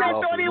policeman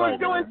thought he was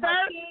doing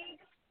dirt?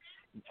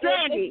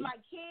 Sandy. My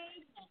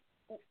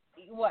kid.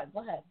 What? Go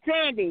ahead.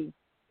 Sandy,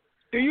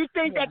 do you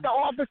think that the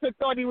officer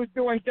thought he was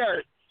doing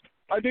dirt?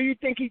 Or do you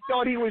think he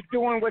thought he was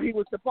doing what he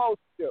was supposed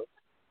to do?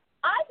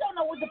 I don't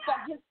know what the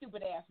fuck his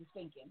stupid ass is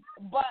thinking.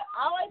 But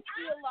all I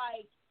feel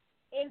like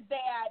is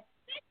that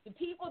the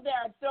people that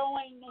are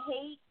throwing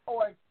hate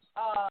or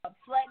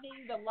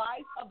threatening the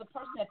life of the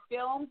person that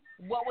filmed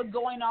what was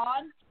going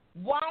on,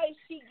 why is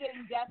she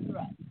getting death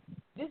threats?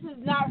 This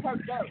is not her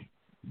dirt.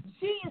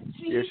 She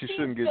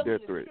shouldn't get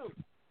death threats.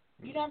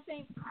 You know what I'm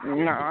saying? She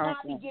should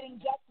not be getting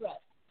death threats.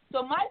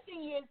 So my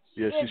thing is,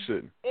 she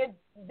shouldn't. If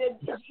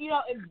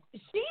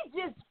she's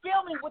just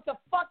filming what the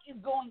fuck is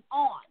going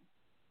on.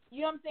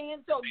 You know what I'm saying?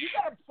 So you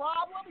got a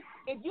problem.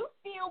 If you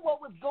feel what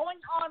was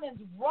going on is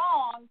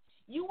wrong,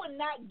 you would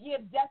not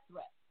give death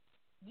threats.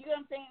 You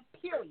know what I'm saying?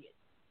 Period.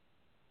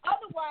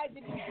 Otherwise,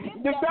 if you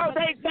give death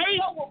threats,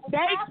 they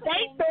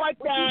thought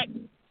that.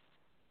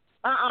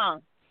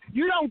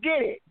 You don't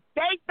get it.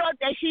 They thought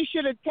that she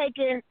should have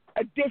taken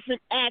a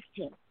different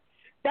action.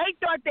 They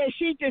thought that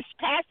she just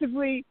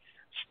passively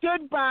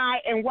stood by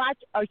and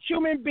watched a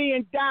human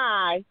being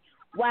die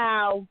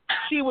while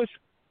she was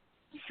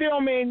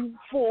filming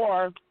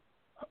for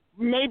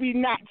maybe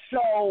not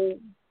so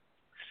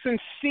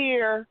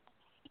sincere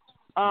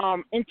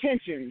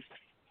intentions.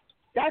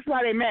 That's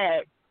why they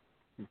mad.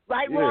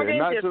 Right, wrong, and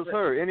not different. Just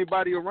her.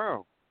 Anybody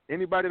around.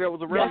 Anybody that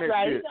was around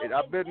shit.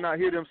 I better not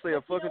hear them say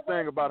a fucking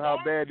thing about how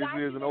bad this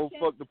is and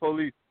fuck the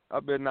police. I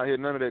better not hear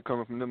none of that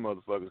coming from them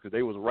motherfuckers because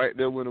they was right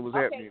there when it was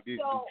happening. They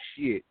didn't do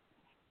shit.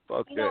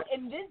 Fuck that. Know,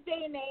 in this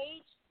day and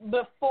age,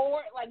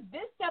 before, like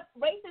this stuff,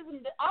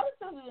 racism, all this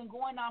stuff has been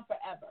going on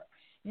forever.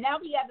 Now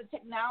we have the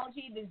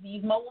technology,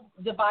 these mobile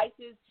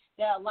devices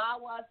that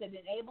allow us, that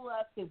enable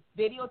us to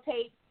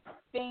videotape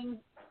things,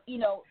 in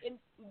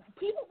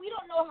people, we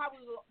don't know how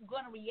we're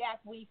going to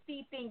react when we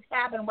see things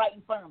happen right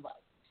in front of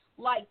us.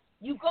 Like,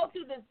 you go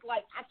through this,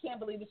 like, I can't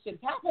believe this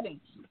shit's happening.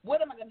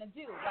 What am I going to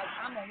do? Like,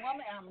 I'm a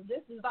woman.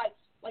 This is like,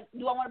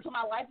 do I want to put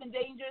my life in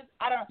danger?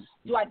 I don't.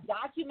 Do I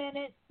document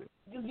it?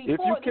 If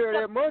you care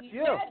that much,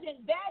 yeah.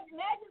 Imagine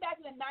back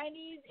in the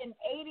 90s and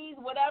 80s,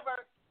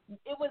 whatever.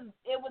 It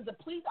was the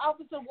police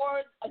officer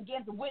words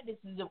against the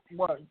witnesses'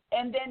 words,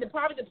 and then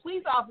probably the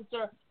police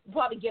officer would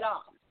probably get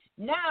off.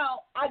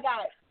 Now I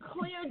got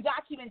clear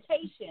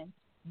documentation,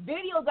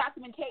 video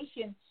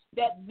documentation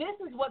that this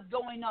is what's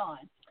going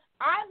on.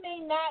 I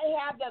may not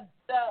have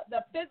the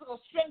physical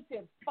strength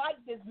to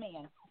fight this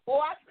man,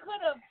 or I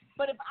could have,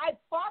 but if I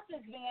fought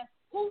this man,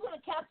 who's going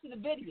to capture the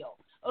video?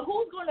 Or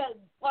who's going to,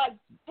 like,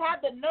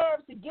 have the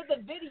nerve to get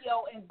the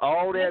video and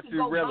all that's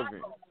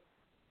irrelevant.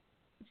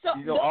 So,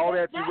 all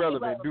that's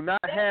irrelevant. Do not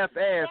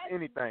half-ass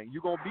anything.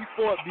 You're going to be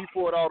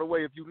for it all the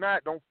way. If you're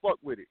not, don't fuck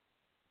with it.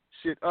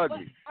 Shit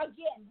ugly. But,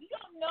 again, you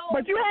don't know.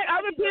 But you had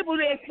other people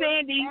there,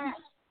 Sandy.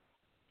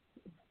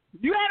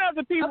 You had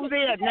other people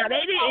there. Now,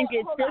 they didn't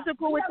get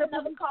physical with the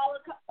police.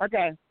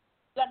 Okay.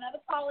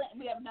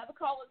 We have another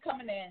caller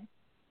coming in.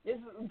 This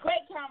is a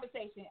great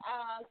conversation.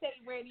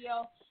 State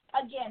Radio.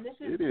 Again, this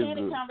is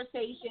candid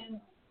conversation,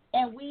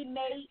 and we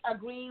may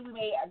agree, we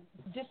may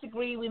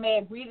disagree, we may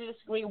agree to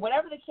disagree.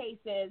 Whatever the case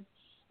is,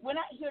 we're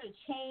not here to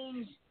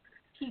change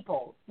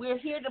people. We're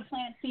here to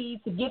plant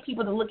seeds to get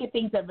people to look at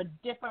things from a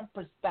different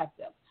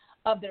perspective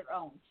of their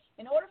own.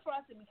 In order for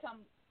us to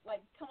come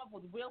up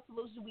with real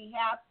solutions, we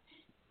have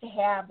to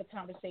have the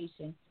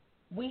conversation.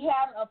 We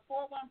have a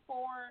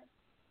 414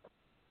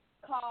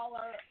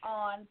 caller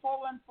on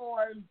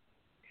 414.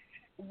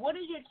 What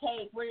is your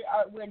take?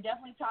 We're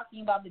definitely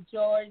talking about the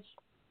George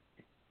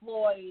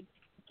Floyd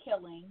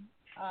killing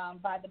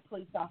by the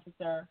police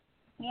officer,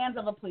 hands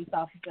of a police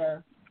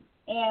officer,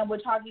 and we're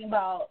talking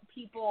about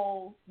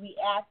people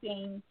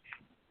reacting,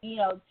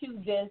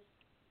 to this,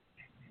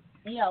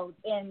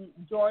 in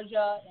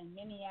Georgia and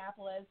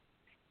Minneapolis,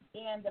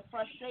 and the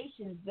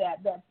frustrations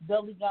that's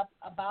building up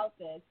about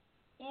this.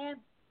 And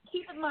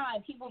keep in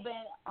mind, people have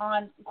been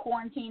on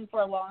quarantine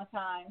for a long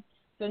time.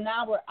 So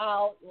now we're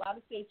out. A lot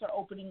of states are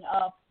opening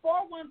up.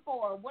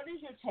 414, what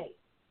is your take?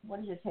 What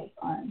is your take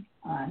on?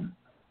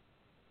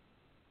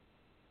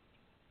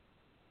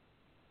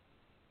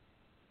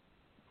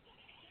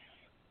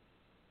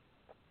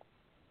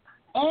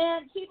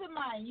 And keep in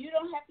mind, you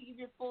don't have to give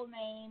your full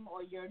name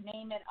or your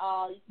name at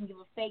all. You can give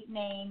a fake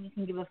name. You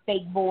can give a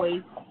fake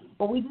voice.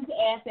 But we just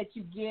ask that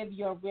you give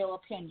your real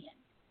opinion.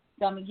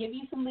 So I'm going to give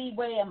you some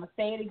leeway. I'm going to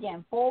say it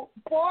again.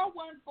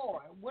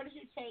 414, what is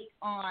your take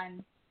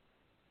on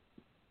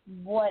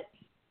what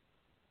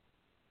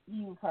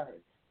you've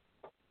heard?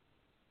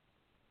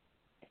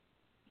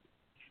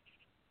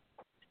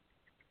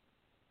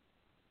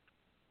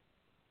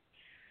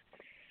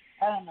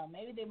 I don't know.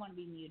 Maybe they want to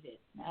be muted.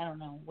 I don't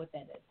know what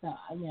that is. So,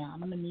 I'm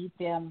going to mute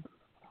them.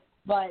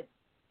 But,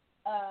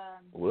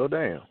 well,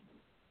 damn.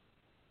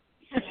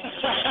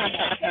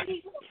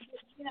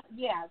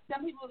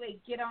 Some people they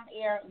get on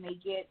air and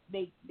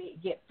they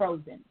get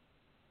frozen,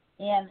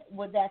 and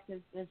that's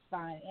is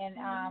fine. And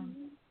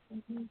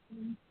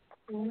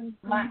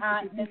my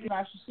aunt, Miss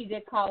Marsha, she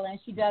did call in.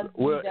 She does.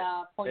 Well,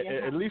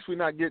 at least we're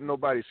not getting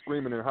nobody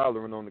screaming and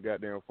hollering on the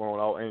goddamn phone,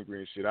 all angry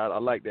and shit. I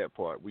like that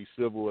part. We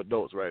civil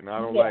adults right now.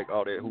 I don't like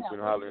all that hooping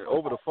and hollering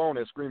over the phone.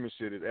 That screaming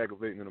shit is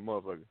aggravating in the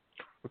motherfucker.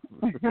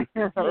 It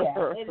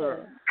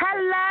is.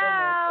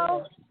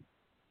 Hello.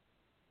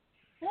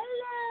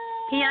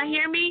 Hello. Can y'all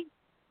hear me?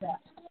 Yeah.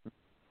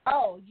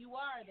 Oh, you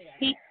are there.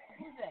 Who's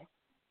this?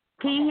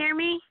 Can you hear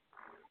me?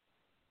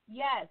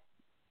 Yes.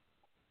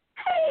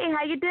 Hey,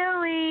 how you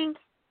doing?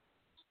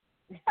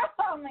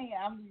 Oh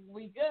man,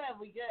 we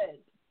good.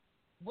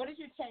 What is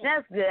your take?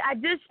 That's good. I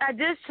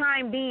just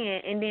chimed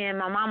in, and then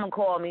my mama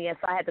called me, and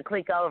so I had to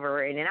click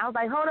over it. And I was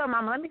like, hold on,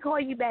 Mama, let me call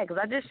you back,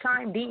 because I just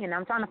chimed in.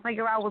 I'm trying to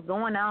figure out what's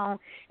going on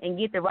and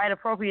get the right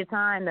appropriate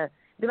time to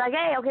be like,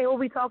 hey, okay, what are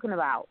we talking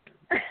about?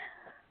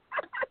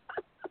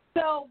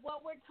 So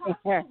what we're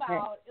talking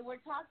about,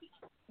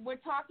 we're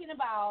talking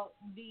about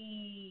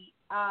the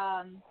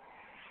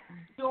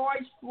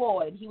George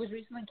Floyd. He was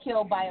recently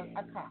killed by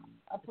a cop,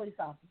 a police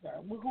officer,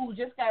 who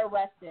just got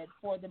arrested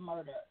for the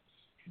murder.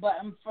 But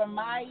from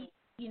my,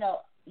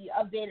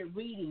 updated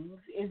readings,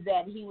 is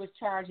that he was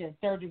charged as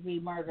third-degree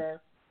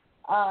murder.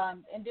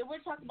 And then we're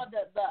talking about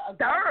the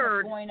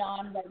third going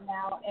on right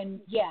now,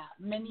 and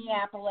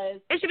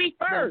Minneapolis. It should be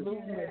first.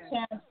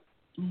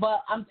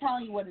 But I'm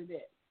telling you what it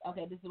is.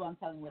 Okay, this is what I'm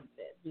telling you what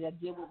it is. We got to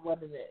deal with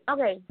what it is.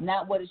 Okay.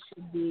 Not what it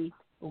should be,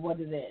 but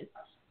what it is.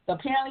 So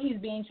apparently he's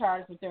being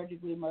charged with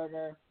third-degree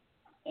murder,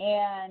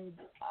 and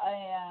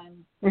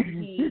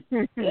he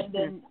and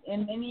then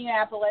in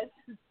Minneapolis,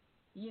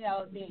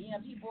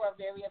 people are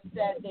very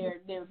upset.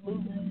 They're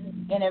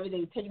losing and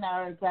everything, taking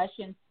out their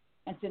aggression.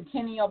 And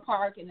Centennial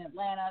Park in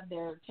Atlanta,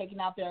 they're taking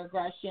out their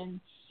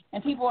aggression,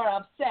 and people are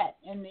upset.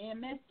 And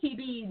Miss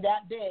TB,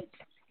 that bitch,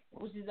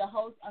 which is a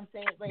host on Say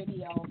It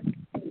Radio,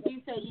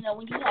 he said,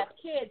 when you have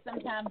kids,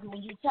 sometimes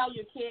when you tell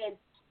your kids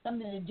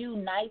something to do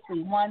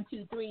nicely, 1,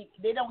 2, 3,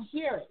 they don't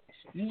hear it.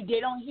 They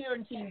don't hear it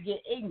until you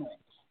get ignorant.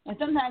 And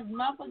sometimes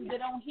motherfuckers, they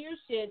don't hear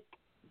shit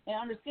and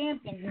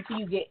understand things until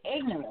you get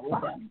ignorant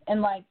with them.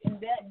 And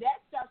that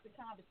starts the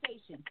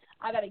conversation.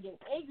 I got to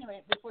get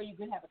ignorant before you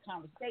can have a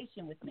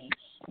conversation with me.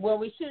 Where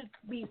we should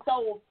be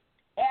so,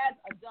 as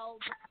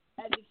adults,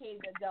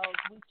 educated adults,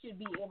 we should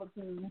be able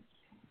to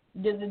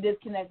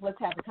disconnect, let's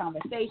have a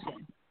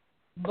conversation.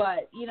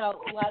 But, a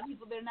lot of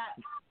people, they're not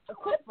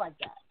equipped like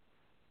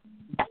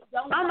that.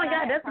 Oh, my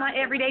God, that's my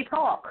everyday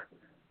talk.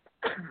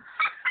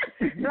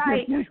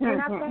 Like,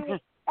 when I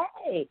say,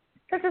 hey,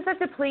 such and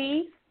such a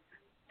please.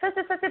 Such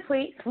and such a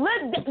please.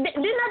 Look, didn't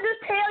I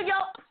just tell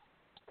y'all?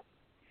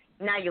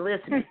 Now you're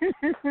listening.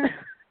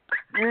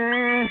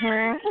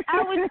 I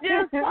was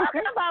just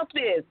talking about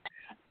this.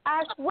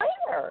 I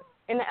swear.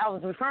 And I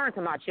was referring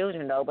to my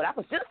children, though, but I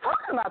was just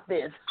talking about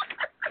this.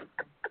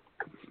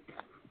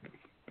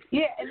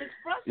 Yeah, and it's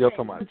frustrating. You're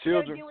talking about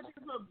children?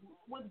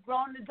 With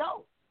grown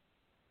adults.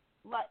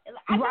 Right.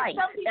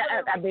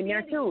 I've been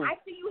there, too. I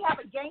see you have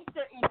a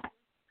gangster in you.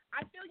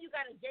 I feel you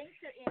got a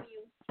gangster in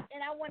you,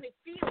 and I want to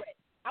feel it.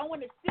 I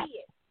want to see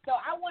it. So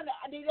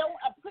they don't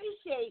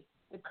appreciate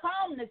the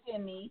calmness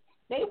in me.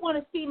 They want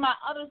to see my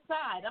other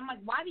side. I'm like,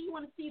 why do you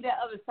want to see that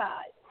other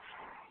side?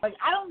 Like,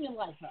 I don't even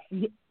like her.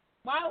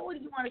 Why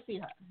would you want to see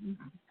her?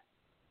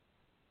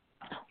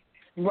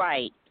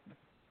 Right.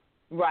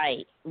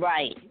 I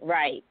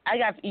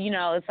got,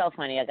 it's so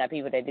funny. I got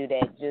people that do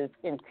that just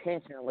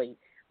intentionally.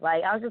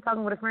 Like, I was just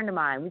talking with a friend of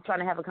mine. We're trying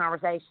to have a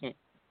conversation.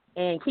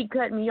 And keep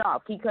cutting me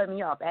off.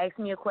 Ask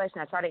me a question.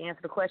 I try to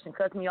answer the question.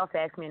 Cuts me off to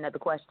ask me another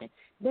question.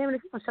 Damn it,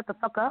 if you don't shut the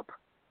fuck up.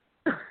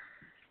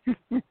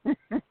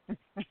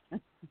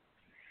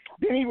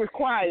 Then he was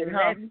quiet,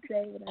 huh? Let me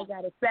say what I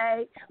got to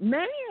say.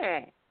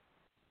 Man.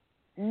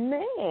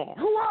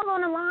 Who all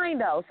on the line,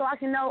 though, so I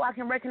can know, I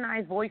can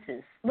recognize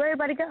voices? Where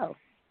everybody go?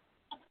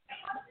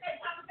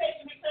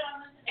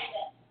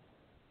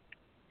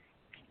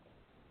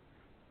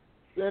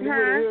 Sandy,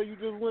 where the hell you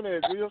just went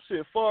at? Your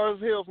shit far as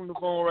hell from the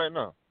phone right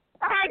now.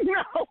 I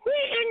know. We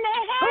in the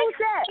house. Who's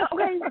that?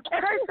 Okay,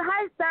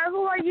 hi, sir.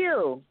 Who are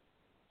you?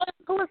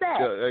 Who is that?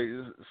 Yeah,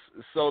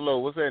 hey, Solo.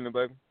 What's happening,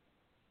 baby?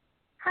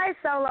 Hi,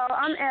 Solo.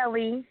 I'm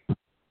Ellie.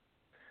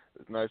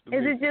 It's nice to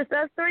meet you. Is it just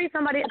us three?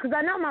 Somebody? Because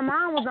I know my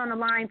mom was on the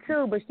line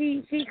too, but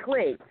she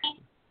clicked.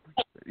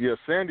 Yeah,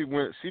 Sandy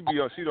went. She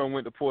done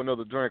went to pour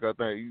another drink, I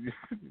think.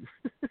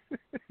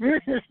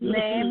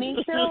 Man,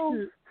 me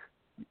too.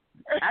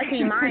 I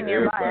keep mine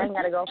nearby. I ain't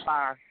gotta go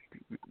far.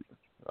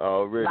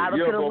 Already. Bottle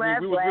Yeah, to the but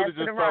left, we was really glass to just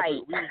the talking.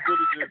 right. We was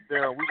really just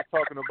down. We was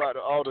talking about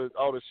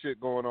all the shit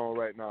going on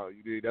right now.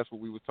 You did. That's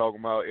what we was talking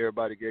about.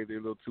 Everybody gave their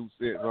little 2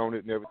 cents on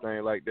it and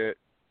everything like that.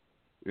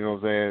 You know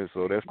what I'm saying?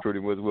 So that's pretty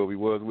much where we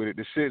was with it.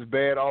 The shit's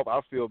bad off.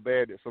 I feel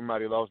bad that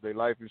somebody lost their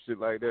life and shit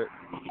like that.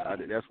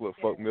 That's what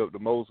fucked me up the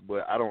most.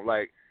 But I don't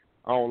like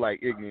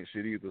ignorant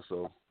shit either.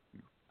 So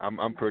I'm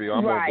on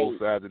both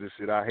sides of this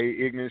shit. I hate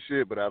ignorant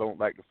shit, but I don't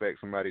like the fact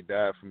somebody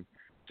died from.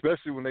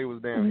 Especially when they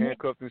was damn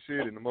handcuffed and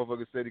shit, and the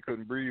motherfucker said he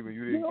couldn't breathe, and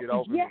you didn't get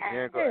off him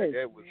handcuffed.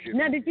 That was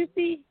now, did you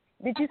see?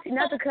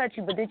 Not to cut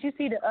you, but did you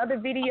see the other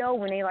video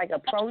when they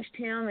approached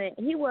him and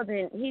he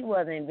wasn't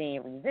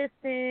being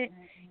resistant?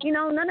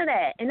 None of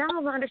that. And I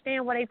don't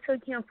understand why they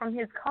took him from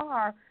his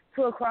car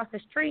to across the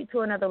street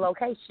to another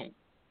location.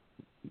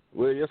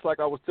 Well, just like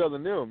I was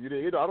telling them,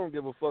 I don't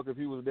give a fuck if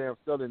he was damn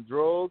selling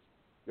drugs.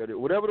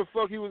 Whatever the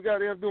fuck he was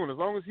goddamn doing, as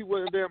long as he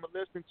wasn't damn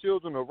molesting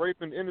children or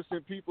raping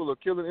innocent people or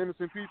killing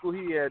innocent people,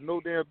 he had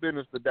no damn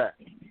business to die.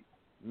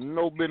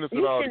 No business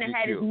at all to get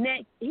killed.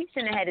 He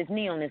shouldn't have had his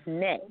knee on his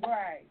neck.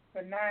 Right.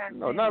 For 9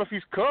 No, not if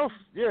he's cuffed.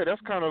 Yeah, that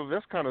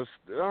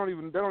don't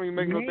even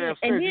make no damn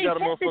sense. You got a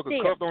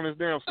motherfucker cuffed on his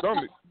damn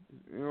stomach.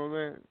 You know what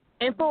I'm saying?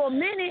 And for a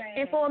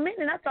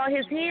minute, I thought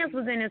his hands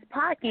was in his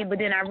pocket, but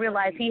then I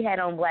realized he had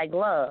on black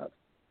gloves.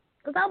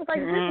 Because I was like,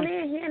 is this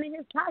man hand in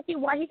his pocket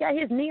while he got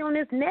his knee on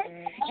his neck?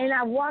 And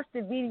I watched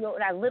the video,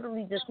 and I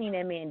literally just seen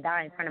that man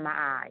die in front of my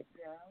eyes.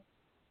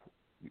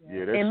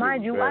 Yeah, that and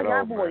mind you, I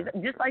got boys.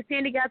 Man. Just like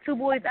Sandy got 2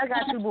 boys, I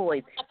got 2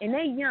 boys. And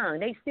they young.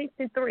 They 6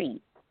 and 3.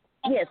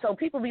 Yeah, so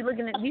people be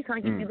looking at, these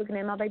hunkies be looking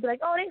at my baby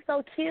like, oh, they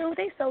so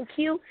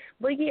cute.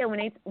 But yeah, when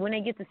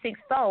they get to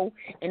 6'4"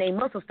 and they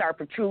muscles start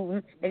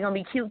protruding, they're going to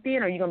be cute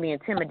then or you're going to be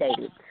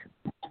intimidated.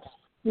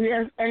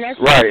 Yes, and that's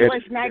right. The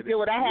situation I deal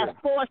with. I have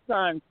 4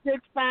 sons,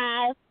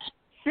 6'5",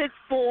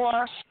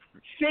 6'4",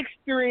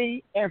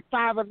 6'3", and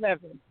 5'11".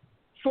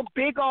 So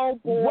big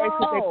old boys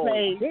that they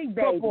play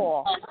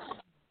football.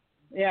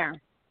 Yeah.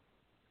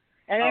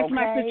 And that's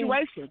my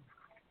situation.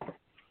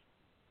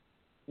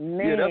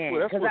 Man, yeah,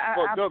 that's what's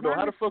fucked up though.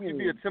 How the fuck you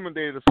be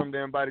intimidated of some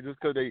damn body just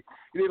because they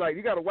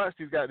you gotta watch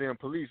these goddamn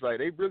police. Like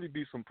they really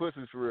be some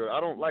pussies for real. I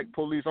don't like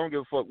police. I don't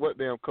give a fuck what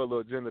damn color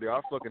or gender they are.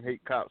 I fucking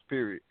hate cops.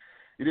 Period.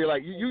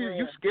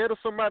 You scared of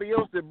somebody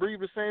else that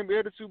breathe the same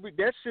air that you breathe?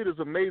 That shit is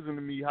amazing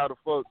to me. How the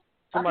fuck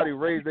somebody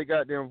raise their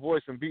goddamn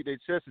voice and beat their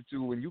chest at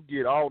you when you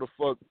get all the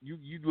fuck you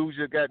lose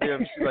your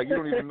goddamn shit. Like you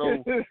don't even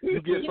know.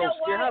 You get so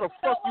scared. How the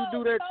fuck you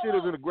do that shit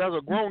as a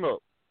grown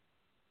up?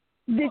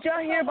 Did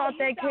y'all hear about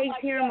that case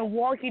like here in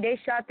Milwaukee? They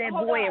shot that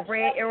boy at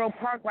Red Arrow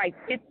Park like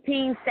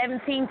 15,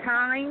 17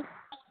 times.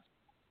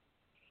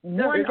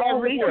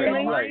 One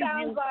recently.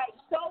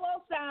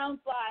 Solo sounds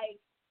like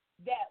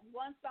that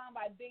one song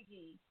by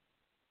Biggie.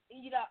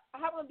 You know,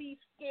 how gonna be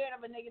scared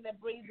of a nigga that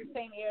breathes the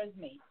same air as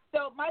me?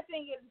 So my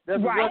thing is, that's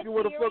exactly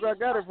where the fuck I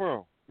got it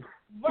from.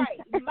 Right.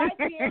 My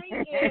theory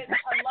is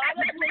a lot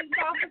of police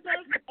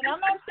officers, and I'm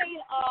not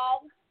saying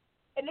all,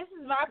 and this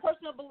is my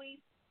personal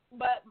belief,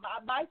 but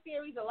my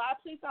theory is a lot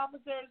of police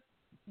officers,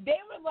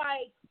 they were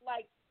like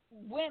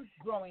wimps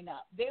growing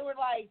up. They were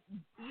like,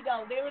 you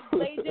know, they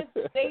just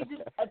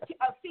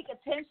seek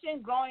attention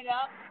growing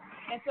up,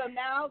 and so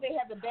now they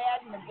have the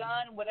badge and the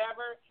gun,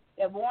 whatever,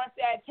 that wants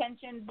that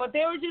attention. But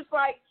they were just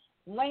like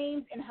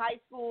lames in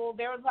high school.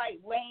 They were like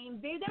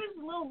lames. They were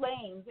just little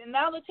lames, and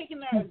now they're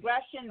taking their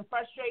aggression and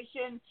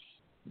frustration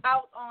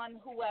out on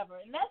whoever.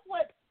 And that's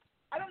what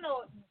I don't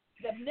know.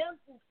 I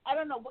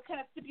don't know what kind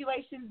of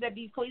stipulations that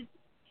these police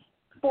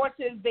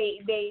forces they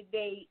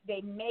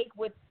make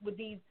with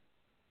these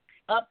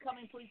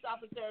upcoming police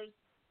officers,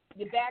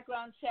 the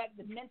background check,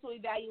 the mental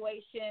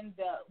evaluation,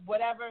 the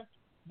whatever.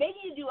 They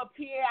need to do a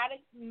periodic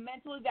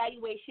mental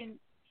evaluation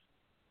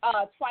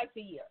twice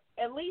a year,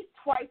 at least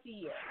twice a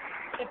year,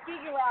 to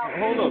figure out.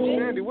 Hold up,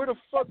 Sandy, where the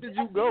fuck did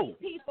you go?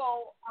 These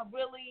people are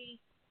really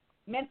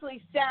mentally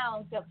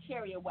sound to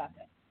carry a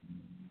weapon.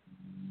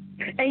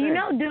 And you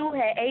know, dude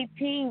had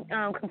 18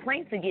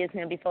 complaints against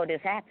him before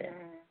this happened.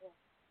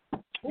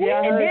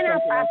 Yeah, and then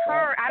I've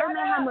heard, I don't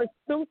know how much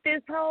truth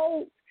this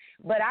holds,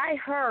 but I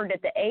heard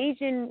that the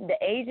Asian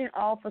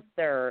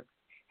officer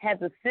has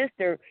a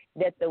sister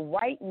that the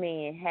white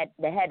man had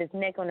his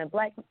neck on the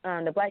black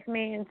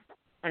man's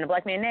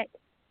neck,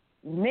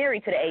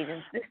 married to the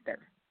Asian sister.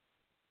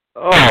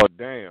 Oh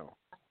damn!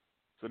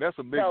 So that's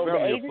a big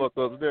family of fuck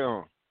ups there,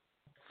 huh?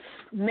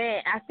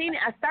 Man, I seen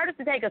it. I started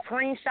to take a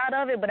screenshot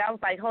of it, but I was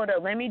like, hold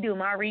up, let me do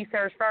my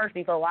research first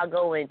before I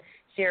go and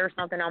share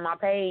something on my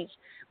page.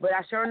 But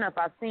sure enough,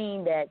 I've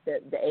seen that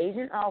the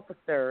Asian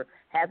officer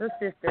has a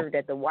sister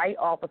that the white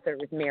officer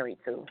is married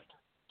to.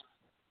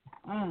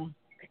 And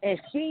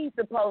she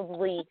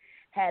supposedly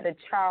had a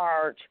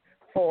charge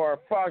for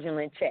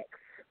fraudulent checks.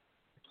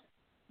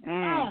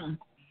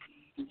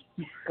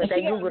 Because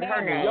they Googled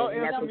her name,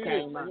 and that's what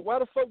came up. Why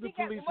the fuck do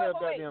police have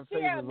goddamn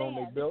tasers on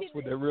their belts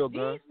with their real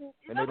guns,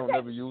 and they don't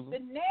never use them? The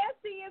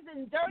nastiest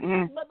and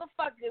dirtiest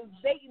motherfuckers,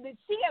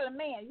 she got a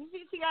man. You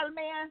see she got a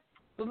man?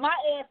 But my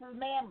ass is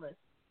manless.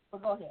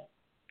 But go ahead.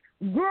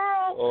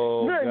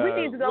 Girl, look, we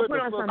need to go put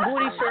on some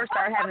booty shorts,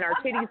 start having our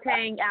titties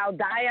hang out,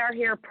 dye our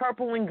hair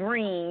purple and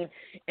green,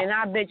 and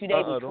I bet you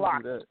they be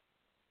flocked.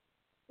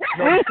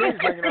 No, the titties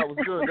hanging out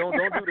was good. Don't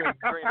do that green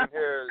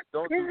hair.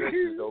 Don't do that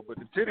shit though. But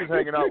the titties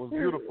hanging out was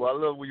beautiful. I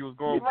love where you was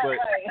going, but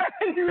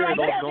don't do that.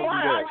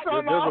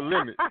 There's a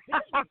limit.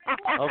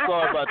 I'm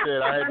sorry about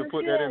that. I had to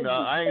put that in there.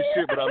 I ain't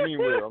shit, but I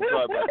mean well. I'm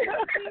sorry about that.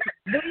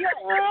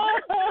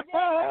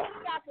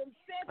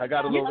 I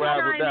got a little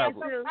razzle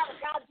dazzle.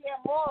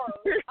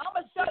 I'm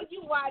gonna show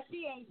you why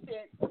she ain't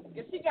shit.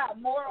 If she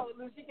got morals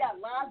and she got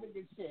logic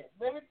and shit.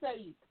 Let me tell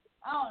you,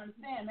 I don't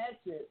understand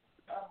that shit.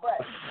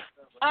 But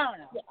I don't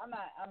know. I'm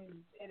not.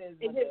 It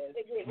is.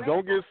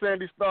 Don't get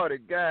Sandy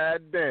started.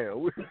 God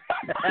damn. We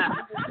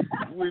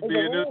be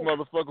in this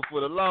motherfucker for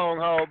the long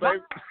haul,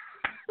 baby.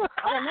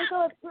 Oh, this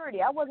was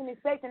pretty. I wasn't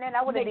expecting that.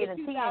 I would have did a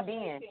 10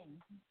 then.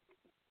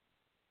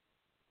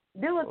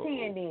 Do a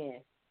 10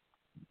 then.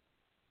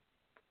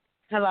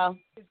 Hello.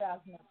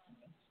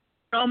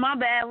 Oh, my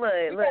bad. Look.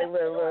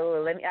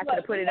 Let me. I could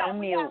have put it on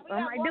mute.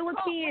 I'm like, do a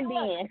 10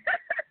 then.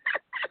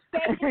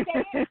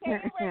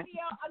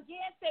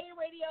 Say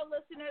radio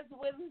listeners,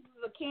 this is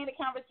a candid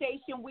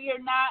conversation. We are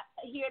not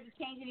here to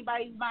change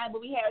anybody's mind, but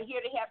we are here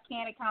to have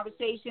candid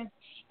conversations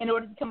in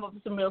order to come up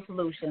with some real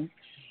solutions.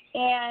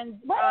 And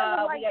we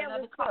have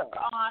another caller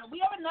on.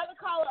 We have another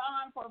caller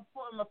on from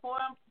the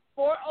forum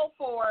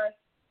 404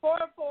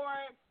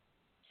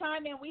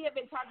 chime in. We have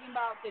been talking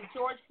about the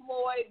George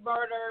Floyd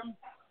murder.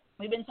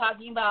 We've been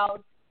talking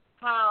about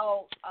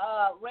how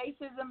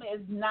racism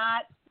is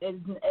not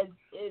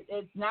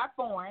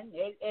foreign.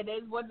 It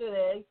is what it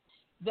is.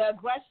 The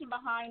aggression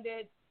behind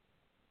it.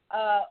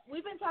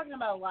 We've been talking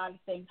about a lot of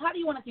things. How do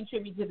you want to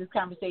contribute to this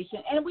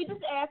conversation? And we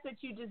just ask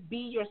that you just be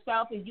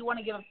yourself. If you want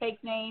to give a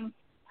fake name,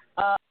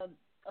 a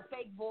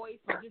fake voice,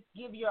 or just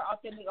give your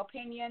authentic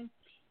opinion.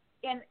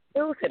 And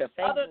other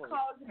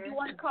callers, if you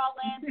want to call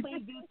in,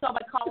 please do so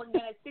by calling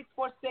in at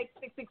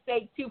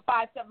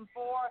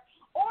 646-668-2574.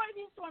 Or if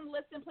you just want to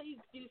listen, please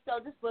do so.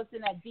 Just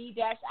listen at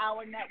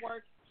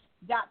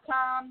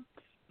d-hournetwork.com.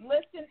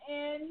 Listen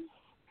in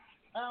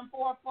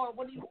for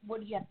what do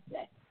you have to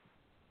say?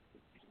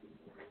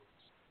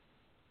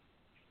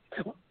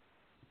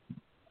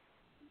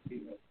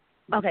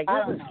 Okay,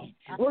 good.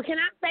 Well, can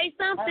I say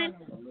something?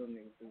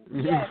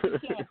 Yes, you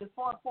can. The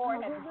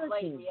 404 has a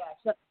late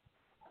reaction.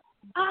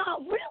 Oh,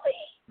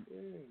 really?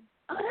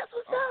 Oh, that's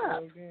what's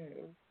up.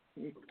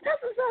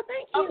 That's what's up.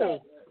 Thank you. Okay.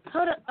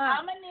 Hold on. I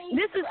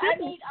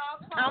need all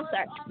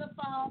callers on the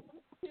phone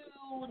to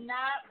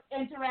not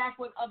interact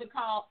with other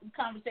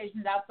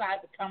conversations outside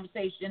the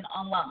conversation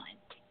online.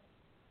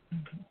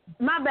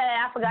 My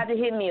bad, I forgot to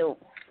hit mute.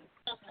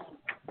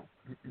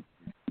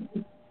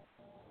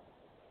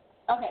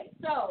 Okay,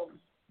 so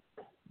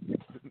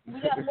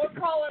we got more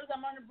callers.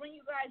 I'm going to bring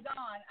you guys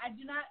on.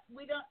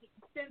 We don't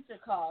censor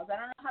calls. I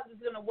don't know how this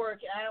is going to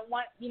work, and I don't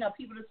want,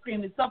 people to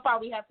scream. And so far,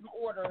 we have some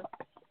order.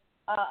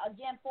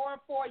 Again,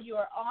 404, you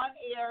are on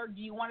air.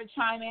 Do you want to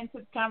chime into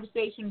the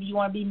conversation? Or do you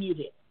want to be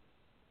muted?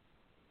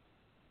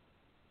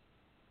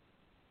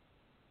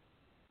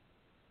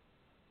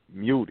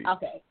 Muted.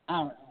 Okay, I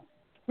don't know.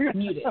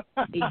 Muted,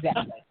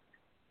 exactly.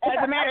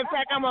 As a matter of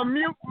fact, I'm going to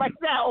mute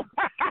myself.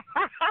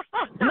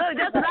 Look,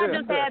 that's what I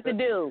just had to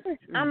do.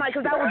 I'm like,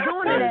 because I was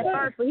doing it at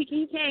first, but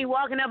he came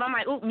walking up. I'm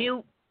like, oop,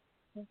 mute.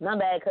 My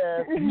bad,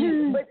 cuz.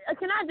 But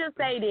can I just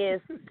say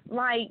this?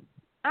 Like,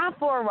 I'm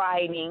for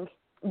writing,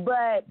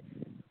 but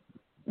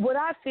what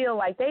I feel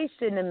like they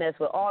shouldn't have messed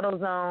with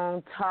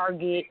AutoZone,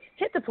 Target,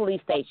 hit the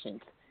police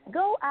stations.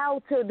 Go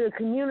out to the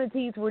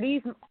communities where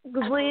these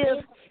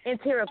live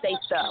and tear up their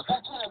stuff.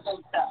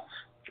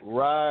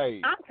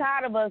 Right. I'm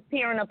tired of us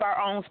tearing up our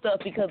own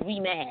stuff because we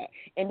mad,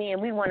 and then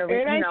we want to,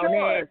 It ain't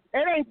yours.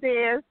 It ain't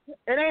theirs.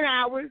 It ain't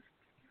ours.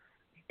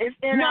 It's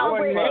in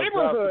our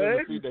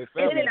neighborhood. It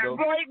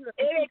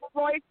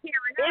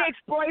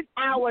exploits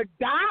our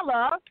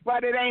dollar,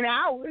 but it ain't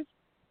ours.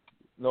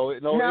 No,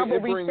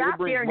 but we stop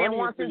there, and then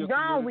once it's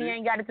gone, we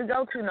ain't got it to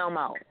go to no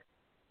more.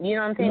 You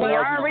know what I'm saying? They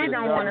already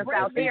don't want us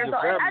out there, so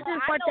I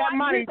just put that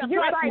money.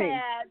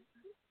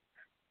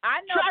 I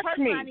know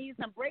personally I need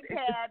some brake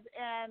pads,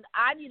 and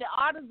I need an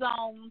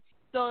AutoZone.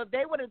 So if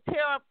they would have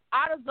tear up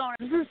AutoZone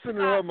and going to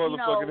them,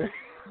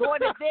 I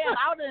would have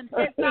been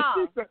pissed off.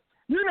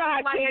 You know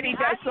how Danny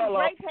does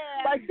solo.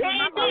 But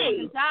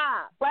Danny,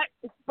 but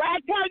I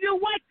tell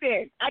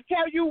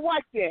you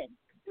what then.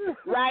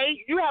 Right?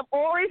 You have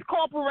all these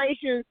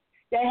corporations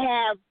that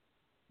have,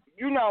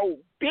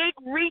 big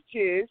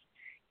reaches,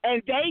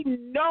 and they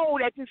know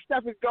that this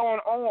stuff is going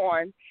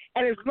on,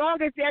 and as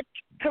long as they're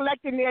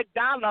collecting their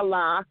dollar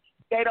line,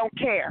 they don't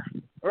care,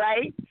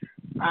 right?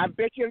 I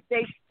bet you if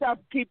they stuff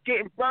keep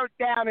getting burnt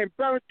down and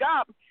burnt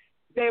up,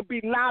 they'll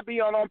be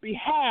lobbying on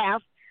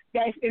behalf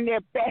that's in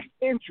their best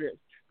interest.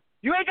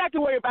 You ain't got to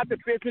worry about the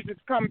businesses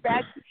come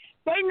back.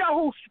 They know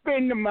who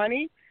spend the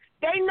money.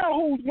 They know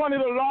who's one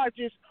of the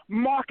largest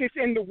markets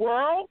in the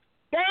world.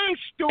 They ain't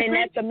stupid. And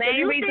that's the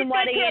main reason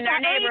why they in our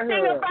neighborhood.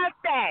 Anything about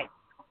that.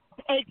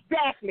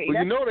 Exactly.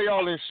 Well, they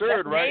all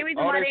insured, right? The main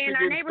reason why they in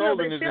our neighborhood,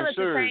 but still at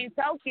the same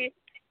token,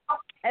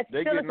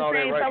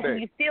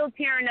 you still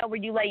tearing up where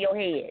you lay your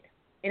head.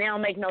 And it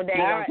don't make no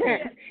damn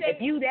sense.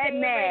 If you that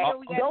mad,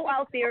 go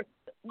out there.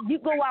 You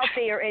go out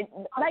there and,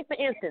 like for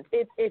instance,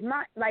 if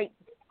my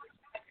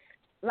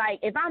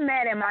if I'm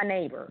mad at my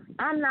neighbor,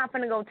 I'm not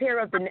gonna go tear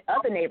up the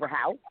other neighbor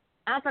house.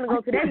 I'm gonna go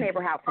to that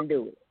neighbor house and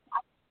do it.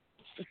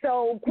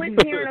 So quit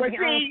tearing up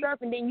your own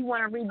stuff, and then you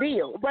want to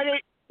rebuild. But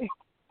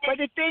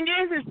the thing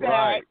is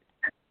that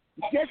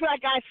just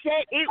like I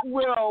said, it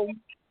will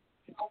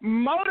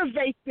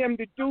motivate them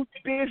to do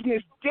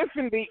business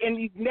differently in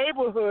these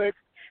neighborhoods,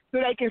 so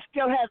they can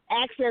still have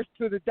access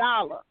to the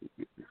dollar.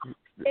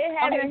 It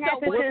hasn't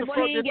happened since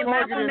King and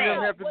Malcolm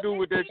X.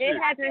 It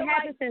hasn't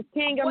happened since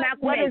King and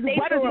Malcolm X. They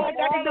tore up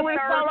all the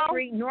 3rd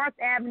Street, North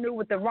Avenue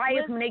with the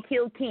riots when they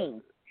killed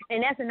King.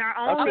 And that's in our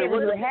own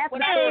neighborhood. Half of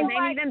the stores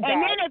ain't even back.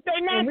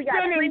 And we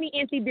got plenty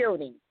empty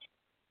buildings.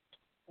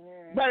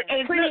 But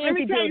let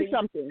me tell you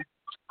something.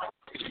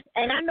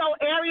 And I know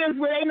areas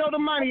where they know the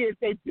money is,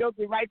 they built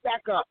it right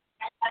back up.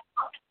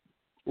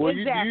 Well,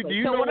 exactly. Do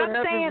you know what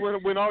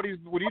happens when all these?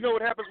 Well, do you know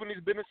what happens when these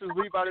businesses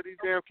leave out of these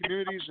damn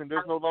communities and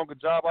there's no longer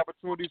job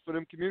opportunities for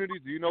them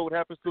communities? Do you know what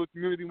happens to a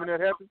community when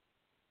that happens?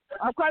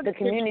 The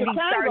community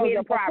start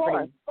getting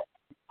property.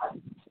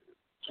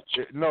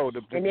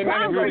 And then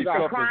that goes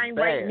on crime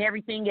rate and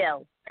everything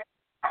else.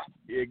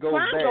 It goes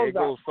bad. It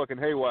goes fucking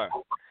haywire.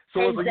 So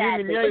it's a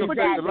yin and yang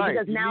effect of life.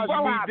 You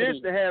need this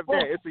to have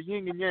that. It's a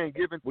yin and yang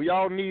given. We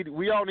all need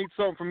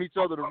something from each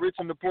other, the rich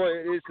and the poor.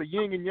 It's a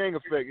yin and yang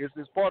effect.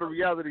 It's part of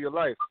reality of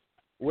life.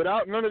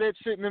 Without none of that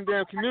shit in them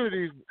damn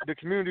communities, the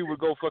community would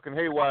go fucking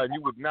haywire, and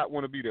you would not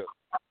want to be there.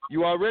 A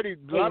lot of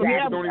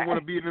people don't even want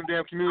to be in them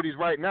damn communities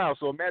right now.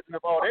 So imagine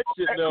if all that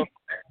shit left,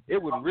 it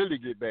would really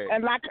get bad.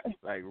 And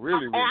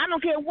really. And I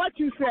don't care what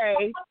you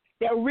say,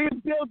 they'll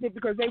rebuild it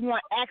because they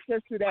want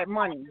access to that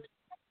money.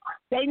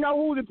 They know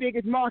who the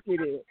biggest market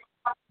is.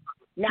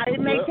 Now it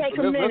may take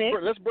a minute.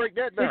 Let's break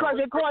that down. Because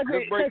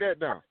let's break that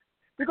down.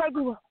 Because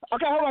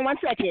okay, hold on 1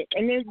 second,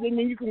 and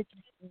then you can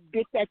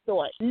get that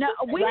thought. No,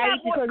 we have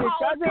more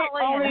callers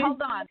calling in.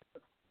 Hold on,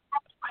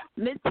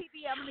 Ms.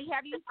 TV, I'm going to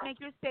have you make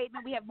your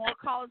statement. We have more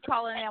callers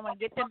calling in. I want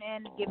to get them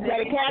in. Give them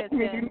catch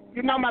me.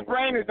 You know my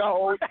brain is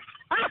old.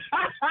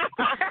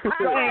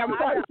 Go ahead. I'm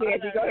sorry,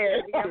 Candy. Go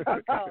ahead.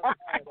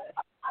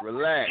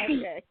 Relax.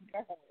 Okay, go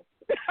ahead.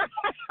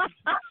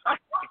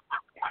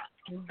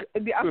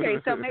 Okay,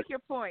 so make your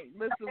point.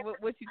 Listen,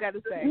 what you got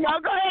to say. No,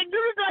 go ahead. Go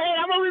ahead.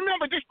 I'm going to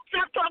remember. Just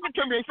stop talking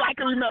to me so I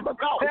can remember.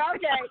 Go.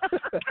 Okay.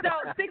 So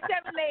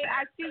 678,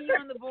 I see you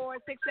on the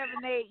board.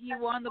 678, you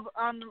on the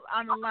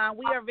line.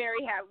 We are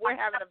very happy. We're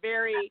having a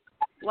very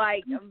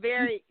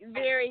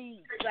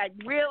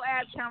real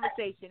ass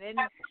conversation. And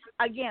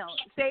again,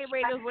 State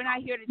Radio, we're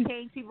not here to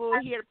change people.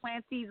 We're here to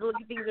plant seeds, look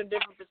at things from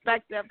different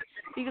perspectives.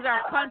 Because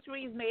our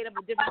country is made up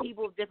of different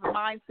people with different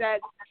mindsets.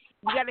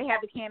 We got to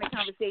have the candid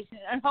conversation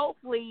and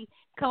hopefully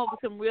come up with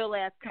some real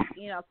ass,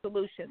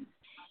 solutions.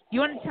 You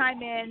want to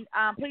chime in?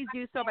 Please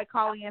do so by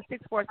calling in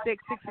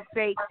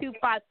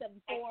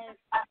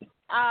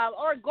 646-668-2574,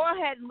 or go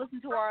ahead and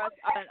listen to us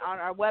on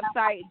our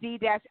website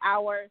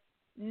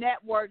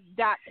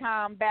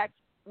d-hournetwork.com. That's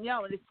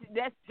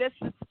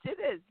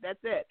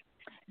it.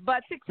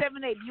 But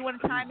 678, do you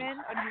want to chime in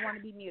or do you want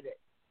to be muted?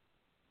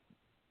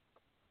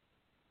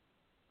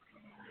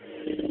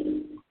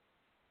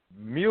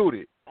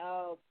 Muted.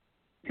 Oh.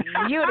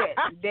 Muted.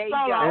 There you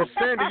go. And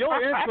Sandy,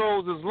 your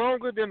intros is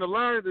longer than the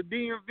line of the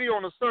DMV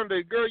on a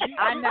Sunday, girl.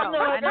 I know.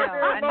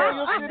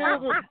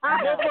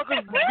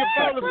 Motherfuckers get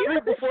fall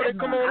asleep before they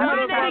come on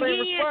out. That's why they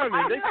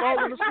responding. They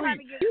falling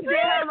asleep.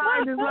 Their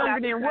line is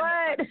longer than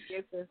what?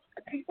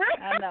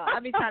 I know. I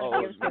be trying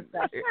to give some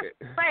stuff.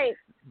 Wait.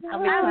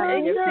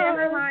 You said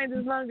her line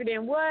is longer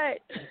than what?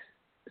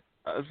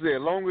 I said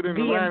longer than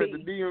the line at the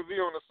DMV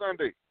on a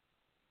Sunday.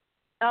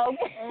 Okay.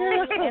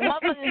 And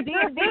motherfuckers,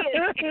 DMV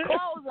is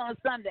closed on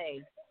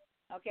Sunday.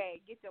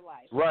 Okay, get your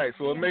life. Right,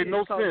 so it made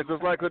no sense.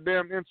 It's like her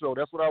damn intro.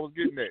 That's what I was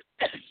getting at.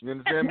 You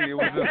understand me? It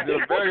was just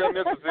very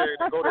unnecessary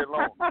to go that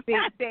long. I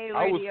was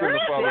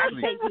finna fall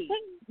asleep.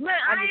 Look,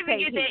 I didn't even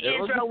get that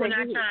intro when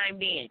I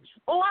chimed in.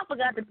 Oh, I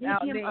forgot to pick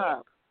him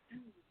up.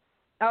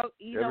 Oh,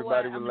 you know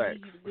Everybody what? relax. I'm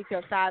going to get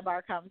your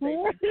sidebar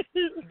conversation.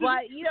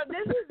 But,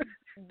 this has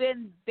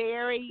been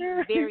very,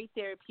 very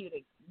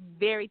therapeutic.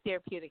 Very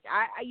therapeutic.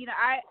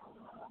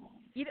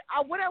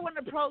 What I want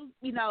to pose,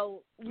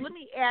 let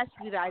me ask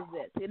you guys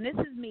this, and this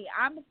is me.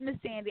 I'm Miss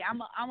Sandy.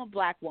 I'm a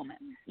black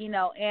woman, and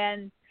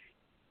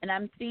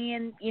I'm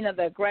seeing,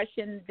 the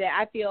aggression that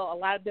I feel a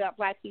lot of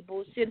black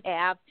people should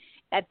have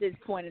at this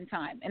point in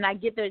time. And I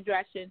get the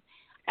aggression.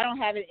 I don't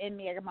have it in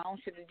me. I got my own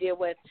shit to deal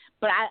with.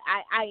 But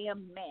I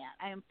am mad.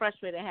 I am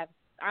frustrated.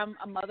 I'm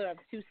a mother of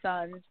 2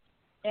 sons,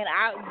 and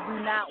I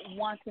do not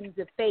want them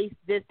to face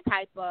this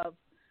type of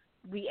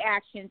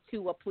reaction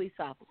to a police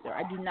officer.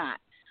 I do not.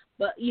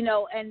 But,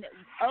 and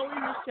early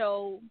in the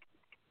show,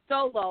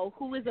 Solo,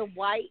 who is a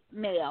white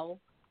male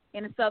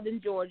in southern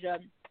Georgia,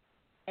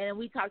 and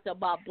we talked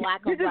about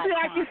black on black crime. Did you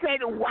actually say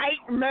the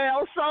white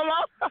male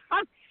Solo?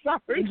 I'm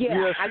sorry.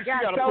 Yeah, I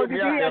got you. Put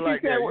me out there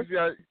like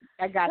that.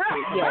 I got you.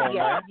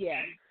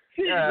 Yeah.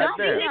 God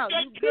damn.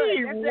 You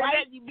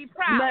good. You be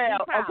proud. Male.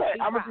 Be proud. Okay,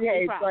 I'm going to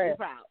behave. Be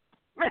proud.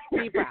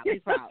 Be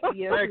proud.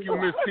 Thank you,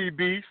 Miss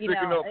TB, sticking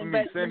up for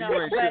me. Sandy,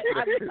 you ain't shit for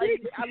that.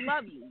 I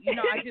love you. I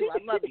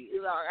love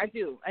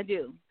you. I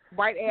do.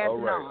 White ass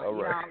and all.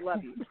 Right. I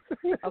love you.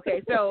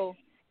 Okay, so,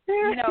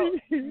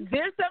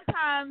 there's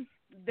sometimes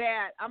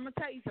that, I'm going to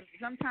tell you something.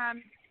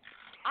 Sometimes,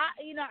 I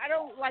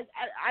don't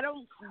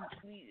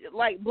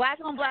like black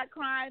on black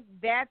crime.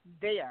 That's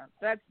there.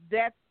 That's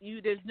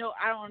you. There's no,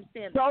 I don't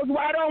understand. So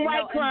white on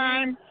white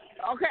crime.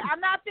 Okay,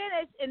 I'm not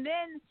finished. And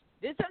then,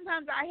 there's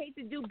sometimes I hate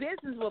to do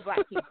business with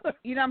black people.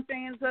 You know what I'm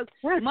saying? Because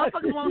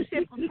motherfuckers won't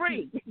shit for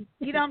free.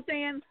 You know what I'm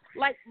saying?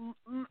 Like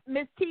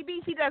Miss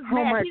TB, she does math.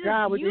 Oh my She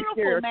God, does with these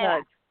beautiful math.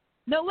 stereotypes.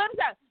 No, let me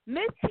tell you.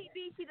 Miss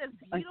TB, she does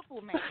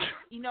beautiful math.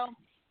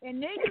 And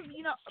niggas,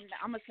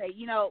 I'm going to say,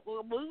 we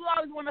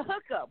always want to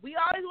hook up. We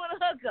always want to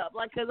hook up.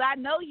 Like, because I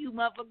know you,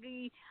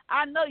 motherfucker.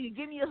 I know you.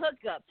 Give me a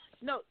hookup.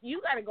 No,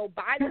 you got to go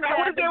buy the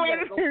stuff. You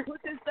got to go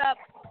put this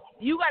up.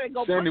 You got to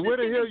go Sandy, put this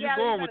where the hell together.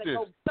 you going with this?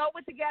 Go sew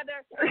it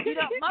together.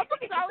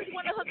 Motherfuckers always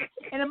want to hook up.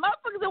 And the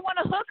motherfuckers that want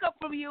to hook up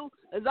from you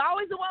is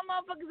always the one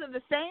motherfuckers of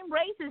the same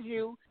race as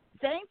you,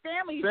 same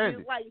family as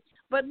you. Like,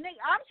 but, nigga,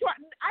 I'm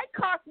trying. It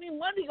cost me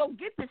money to go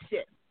get this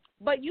shit.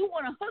 But you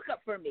want to hook up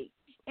for me.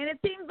 And it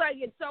seems like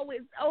it's always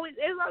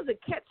a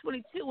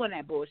catch-22 on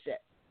that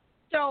bullshit.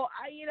 So,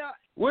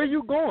 where are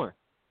you going?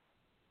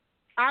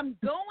 I'm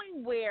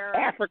going where...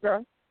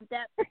 Africa.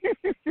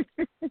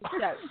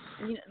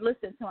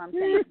 Listen to what I'm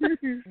saying.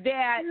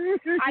 That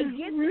I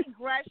get the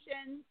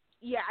aggression.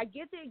 Yeah, I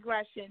get the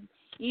aggression.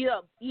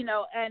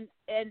 And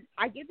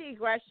I get the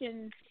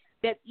aggression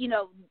that,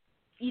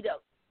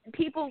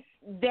 people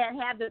that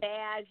have the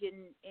badge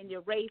and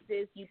your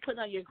races, you put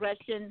on your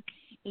aggression,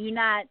 and you're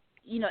not,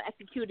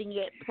 executing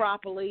it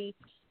properly.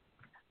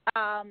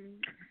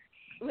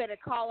 We had a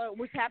caller,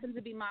 which happens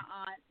to be my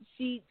aunt.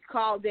 She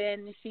called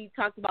in and she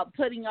talked about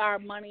putting our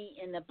money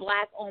in the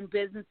black-owned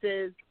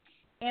businesses.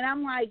 And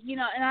I'm like,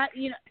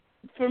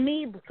 for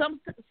me,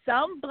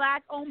 some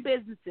black-owned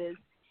businesses,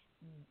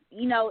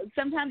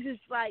 sometimes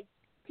it's like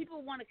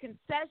people want a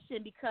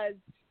concession because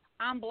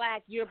I'm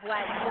black, you're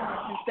black, give me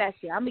a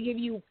concession. I'm going to give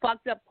you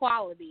fucked up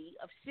quality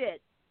of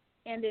shit,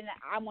 and then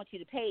I want you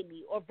to pay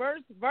me. Or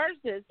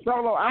versus,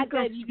 Solo, I'm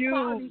I give you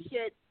quality confused.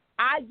 shit.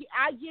 I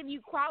give you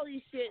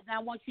quality shit, and I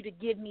want you to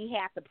give me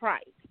half the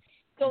price.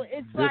 So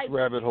it's this like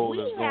rabbit hole we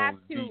is have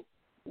going to. deep.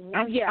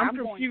 I'm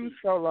confused,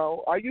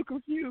 Solo. Are you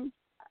confused?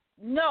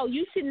 No,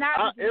 you should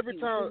not be every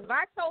confused. time. If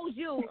I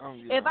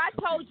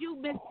told you,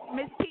 Miss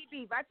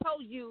TV, if I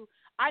told you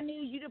I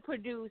need you to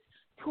produce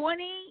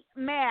 20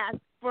 masks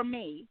for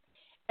me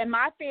and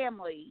my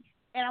family,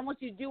 and I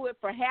want you to do it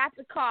for half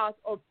the cost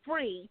or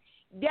free,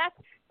 that's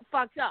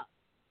fucked up.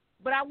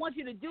 But I want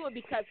you to do it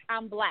because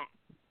I'm black,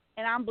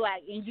 and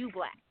you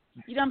black.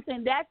 You know what I'm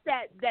saying? That's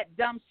that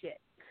dumb shit,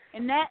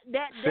 and that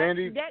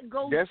Sandy, that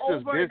goes that's just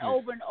over and business.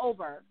 over and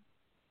over.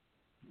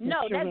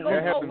 No, that That goes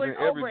happens over in and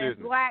every over as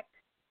business. black.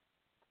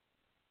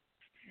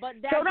 But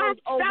that So goes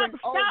over and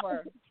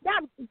over.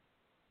 Stop.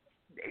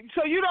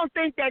 So you don't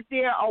think that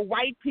there are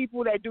white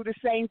people that do the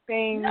same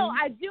thing? No,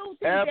 I do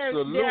think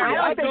Absolutely. there I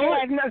are. don't think it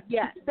has nothing.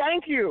 Yes.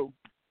 Thank you.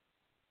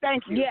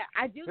 Yeah,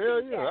 I do Hell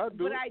think yeah, that. I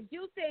do. But I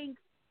do think,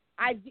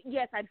 I do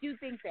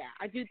think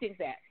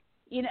that.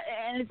 You know,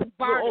 and it's Oh,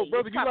 bartering.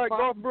 brother, It's you called like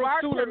golf brooks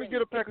too? Let me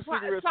get a pack of It's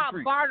cigarettes It's for called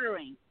free.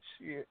 bartering.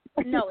 Shit.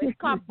 No, it's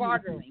called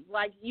bartering.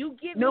 Like, you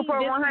give me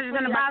Newport this 100 for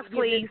in the you, box, I give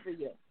please. this for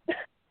you.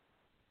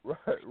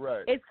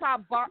 Right. It's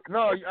called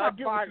No, it's I called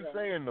get what bartering. you're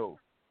saying though.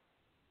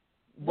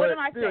 What But am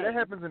I still, saying? that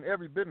happens in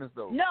every business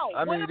though. No,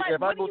 I what mean, am I-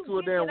 if I what go do to you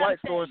a get damn what I'm white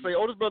store and saying?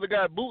 say, "Oh, this brother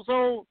got boots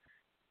on,"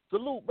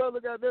 salute, brother,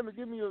 goddamn it,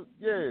 give me a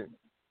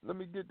let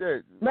me get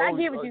that. But I Oh,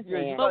 get what you're yeah,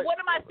 saying. But what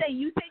am I saying?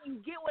 You say you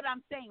get what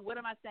I'm saying. What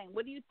am I saying?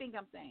 What do you think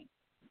I'm saying?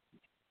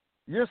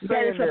 You're That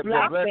saying it's a that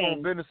black black-owned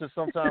thing. businesses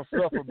sometimes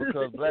suffer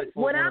because black folks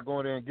What want to up? go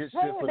in there and get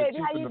Hey, shit for the baby,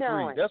 cheap how and you the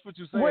free. doing? That's what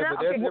you're saying, What but up?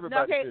 that's Okay,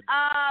 everybody's Okay, shit.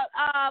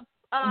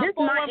 This is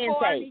my 414,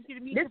 I intake. need you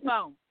to mute your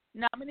phone.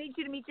 No, I'm going to need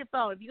you to mute your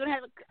phone. If you're going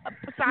to have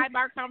a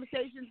sidebar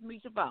conversations,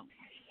 mute your phone.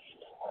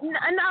 No,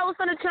 I was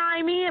going to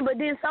chime in, but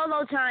then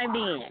Solo chimed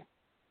in.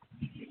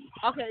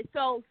 Okay,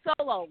 so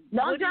Solo.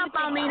 Don't jump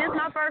on me. This is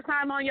my first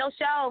time on your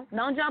show.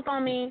 Don't jump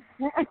on me.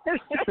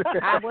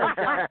 I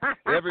was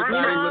Everybody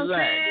You know what I'm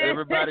relax. saying?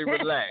 Everybody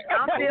relax. I'm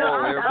Come still,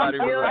 on, I'm everybody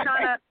still relax.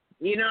 trying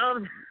to, you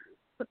know.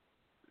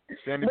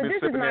 Sandy But been this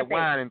is sipping my that thing.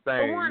 wine and For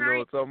thing. one, You know what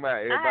I'm talking about? I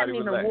Everybody haven't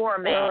even relax. wore a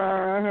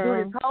mask.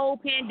 Through this whole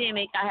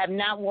pandemic, I have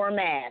not worn a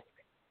mask.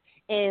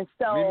 And Me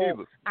so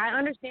neither. I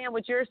understand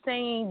what you're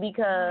saying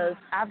because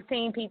I've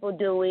seen people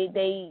do it.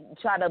 They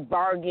try to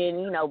bargain,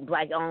 you know,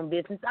 black-owned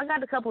business. I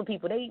got a couple of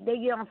people. They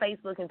get on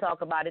Facebook and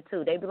talk about it,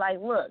 too. They be like,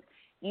 look,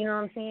 you know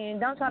what I'm saying?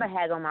 Don't try to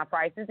haggle on my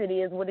prices. It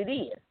is what it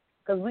is.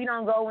 Because we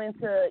don't go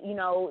into, you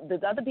know, the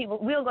other people.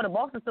 We don't go to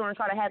Boston store and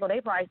try to haggle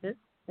their prices.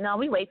 No,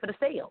 we wait for the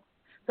sale.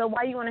 So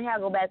why you want to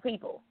haggle black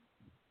people?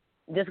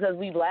 Just because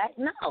we black?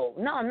 No,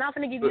 I'm not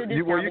going to give you a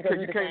discount Well, because you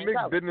we're the can't same mix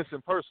color. business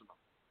and personal.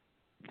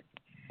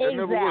 That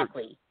never works.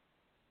 Exactly.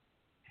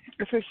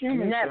 It's a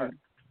human Never. thing.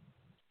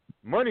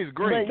 Money's But,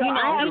 great. you know,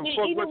 I don't give a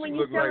fuck even what when you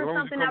you're look like, as selling long as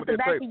you something come out with the that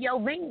back paper. of your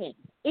van,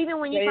 even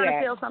when you're Say trying that.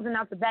 to sell something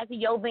out the back of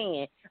your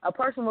van, a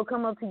person will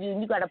come up to you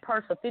and you got a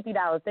purse for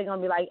 $50. They're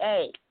gonna be like,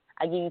 "Hey,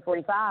 I give you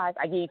 45,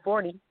 I give you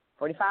 40,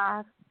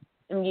 45,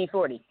 let me give you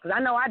 40," because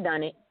I know I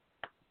done it.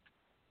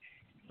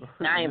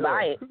 And I ain't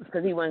buy it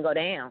because he wouldn't go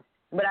down,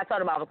 but I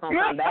told him I was gonna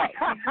come back.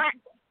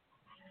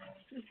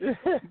 But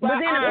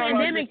then the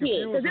pandemic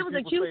hit because it was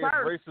a cute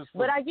purse.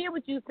 But I get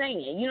what you're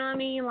saying. You know what I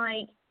mean?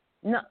 Like,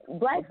 no,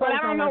 black But folks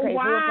I don't know wanna pay full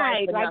why.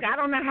 price for Like, nothing. I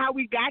don't know how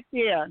we got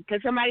there. Can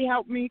somebody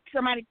help me?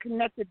 Somebody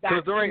connect the dots.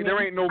 Because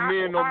there ain't no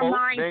men no our more.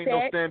 There ain't no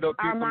mindset- stand-up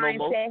Our people no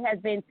more. mindset has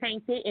been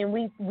tainted, and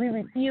we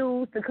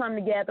refuse to come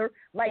together.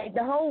 Like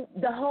the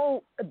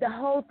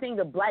whole thing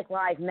of Black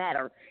Lives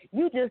Matter.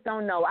 You just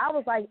don't know. I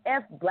was like,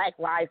 F Black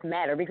Lives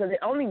Matter because it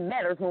only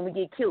matters when we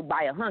get killed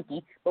by a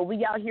hunky, but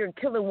we out here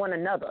killing one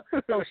another.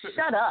 So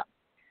shut up.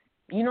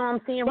 You know what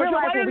I'm saying? But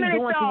Realize wait a what we're minute,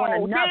 doing to one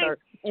though. another.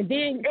 And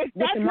then That's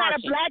listen, not a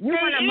marching. black You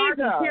thing want to march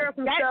and either. tear up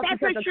some stuff That's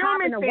because a the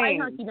cop and human the white thing.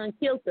 hunky done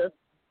killed us.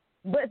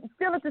 But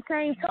still at the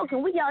same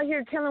token, we out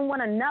here killing one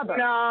another.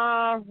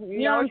 No,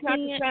 You know it's what not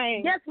I'm the saying?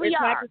 same. Yes, we it's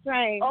are. not the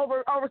same.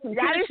 Over some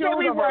I didn't say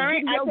we over a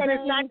weren't. I video said it's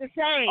game, not the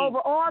same. over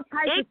all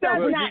types of It stuff.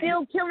 does We're not.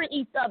 still killing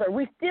each other.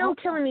 We're still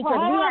killing each Hold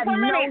other. We on have for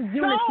a no minute.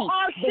 unity. So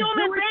are The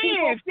human Jewish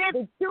beings. people,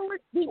 the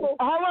Jewish people,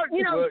 Hold on.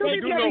 you know, Well, two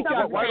you people do can't know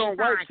talk at white the on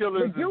same white time.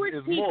 killings The Jewish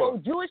is people, more.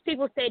 Jewish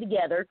people stay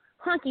together.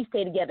 Hunkies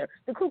stay together.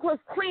 The Ku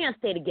Klux Klan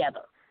stay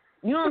together.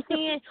 You know what I'm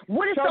saying?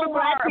 What is So so the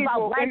black hard about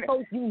people black and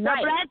folks The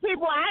unite? black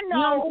people I You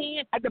know know, what I'm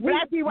saying? the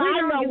black people I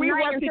know, we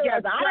work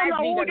together. I don't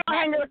know who y'all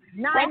hang with.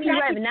 That's not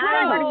 9/11. the Now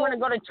everybody truth. want to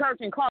go to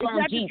church and call It's on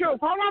not the Jesus. truth.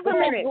 Hold on for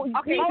a minute.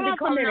 Okay, Hold on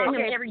for a minute. on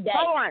him every day.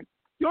 Hold on.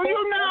 Do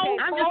you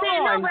know? I'm just hold saying,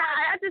 on. no, but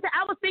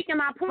I was speaking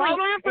my point, Hold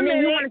on for and a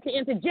then you minute. wanted to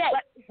interject.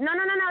 No,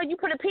 you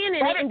put a pin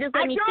in it and just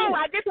let me I finish.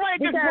 I just wanted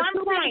just Because one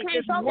two point. people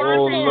can't Just talk one at the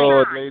Oh, same point.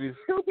 Lord, time. ladies.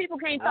 Two people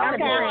can't talk at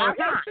the Okay, same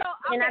okay, time. so,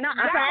 And I don't,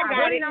 okay, I I got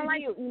really it. don't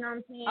like, you know what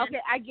I'm saying?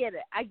 Okay, I get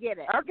it.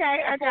 Okay,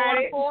 I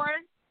got it.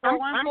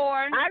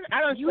 414.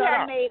 I don't You shut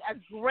have up. made a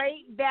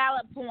great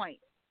valid point.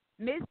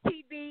 Miss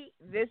TV,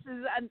 this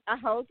is a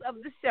host of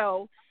the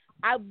show.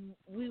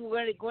 We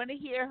were going to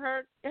hear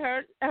her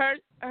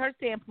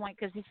standpoint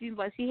because it seems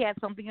like she had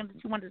something that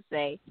she wanted to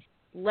say.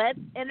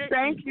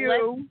 Thank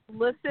you.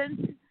 Let's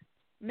listen.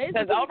 Miss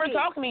Because TV, over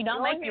talking me don't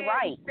go make you ahead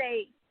right. and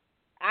say,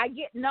 I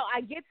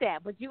get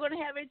that, but you're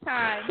gonna have a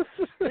time.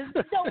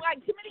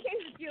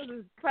 Communication skills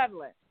is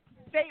prevalent.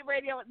 State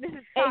radio. This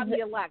has taught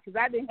me a lot because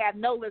I didn't have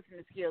no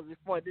listening skills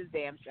before this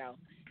damn show.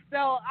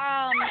 So,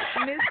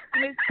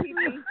 Miss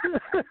TV.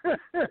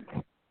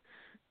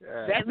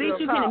 At least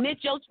you can admit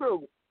your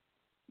truth.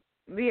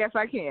 Yes,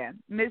 I can.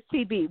 Miss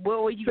TB,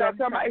 what were you going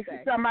to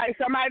say? Somebody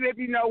let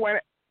me know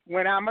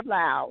when I'm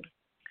allowed.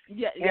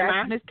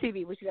 Yeah, Miss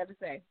TB, what you got to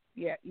say?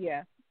 Yeah.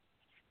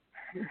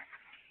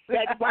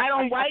 That white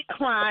on white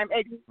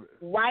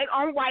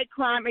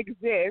crime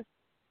exists,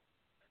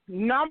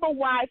 number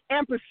wise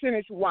and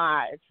percentage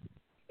wise,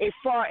 it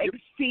far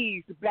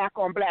exceeds black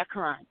on black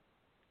crime.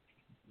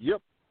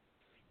 Yep.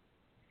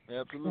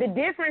 Absolutely. The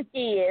difference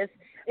is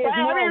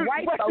more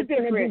white folks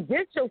in the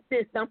judicial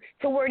system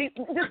to where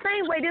the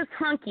same way this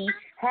hunky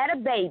had a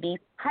baby,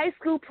 high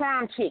school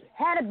prom chick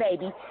had a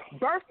baby,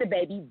 birthed the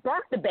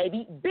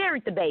baby,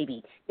 buried the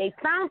baby. They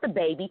found the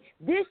baby.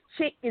 This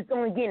chick is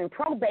only getting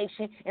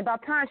probation, and by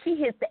the time she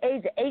hits the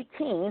age of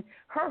 18,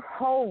 her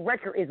whole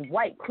record is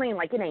white clean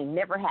like it ain't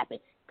never happened.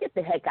 Get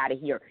the heck out of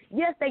here.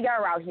 Yes, they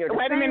are out here. The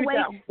same way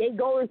they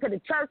go into the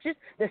churches,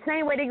 the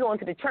same way they go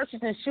into the churches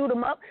and shoot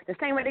them up, the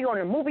same way they go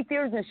into movie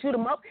theaters and shoot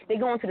them up, they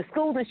go into the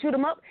schools and shoot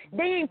them up.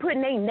 They ain't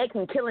putting their neck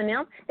and killing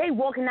them. They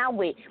walking out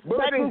with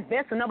bulletproof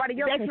vests so nobody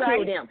else can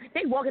kill them.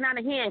 They walking out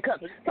in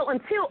handcuffs. So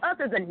until us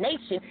as a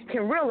nation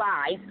can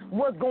realize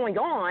what's going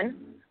on,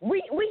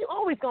 we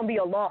always going to be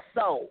a lost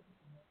soul.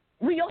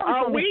 We always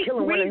going to be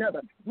killing one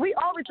another. We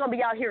always going to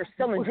be out here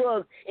selling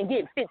drugs and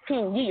getting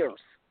 15 years.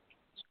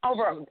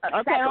 Over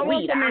a sack of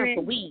weed, an ounce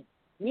of weed.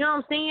 You know what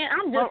I'm saying?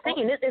 I'm just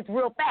saying it's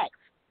real facts.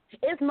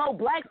 It's more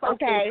black folks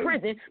in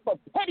prison for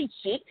petty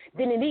shit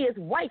than it is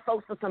white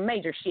folks for some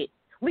major shit.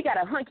 We got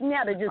a hunky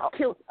now that just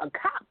killed a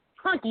cop.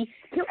 Hunky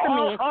killed a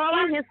man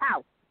in his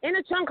house, in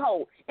a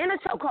chokehold.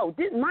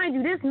 Mind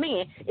you, this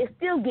man is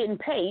still getting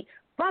paid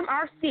from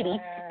our city,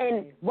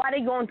 and why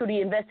they going through the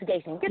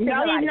investigation? Get the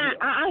hell out of here.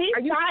 Are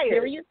you fired.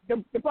 Serious?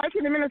 The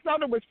person in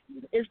Minnesota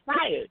is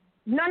fired.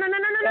 No.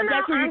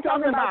 That's what you're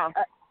talking about.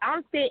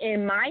 I'm saying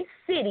in my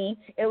city,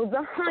 it was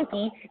a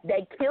hunky that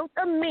killed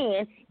a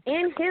man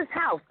in his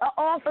house. An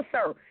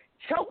officer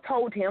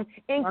chokehold him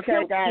and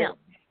killed him.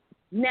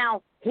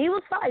 Now, he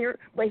was fired,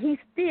 but he's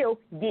still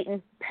getting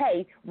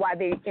paid while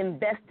they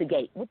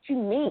investigate. What you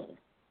mean?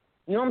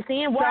 You know what I'm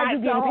saying? Why are you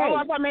getting paid?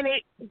 Hold on a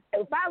minute.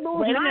 If I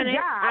lose my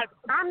job,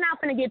 I'm not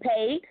going to get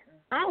paid.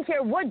 I don't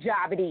care what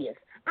job it is.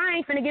 I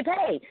ain't finna get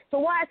paid. So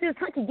why is this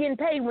hunky getting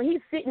paid when he's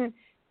sitting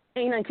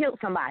and done killed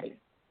somebody?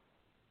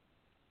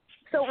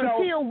 So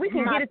until we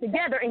can get it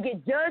together and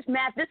get Judge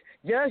Mathis,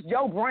 Judge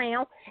Joe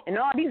Brown, and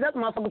all these other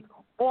motherfuckers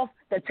off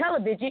the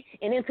television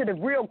and into the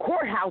real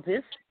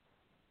courthouses,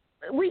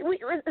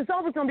 it's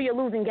always going to be a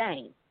losing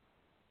game.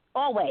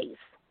 Always.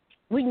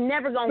 We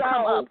never going to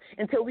come up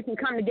until we can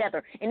come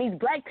together. And these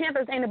Black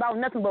Panthers ain't about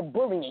nothing but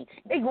bullying.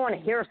 They going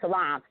to hair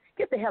salons.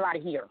 Get the hell out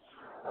of here.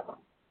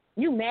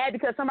 You mad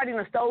because somebody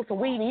done stole some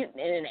weed and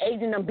an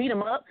agent done beat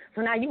them up,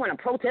 so now you want to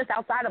protest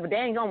outside of a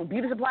dang on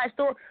beauty supply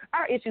store?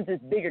 Our issues is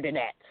bigger than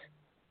that.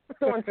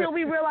 So until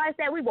we realize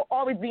that, we will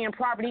always be in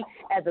poverty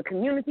as a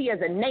community, as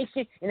a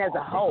nation, and as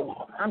a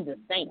whole. I'm just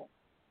saying.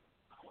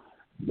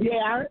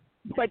 Yeah,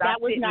 but that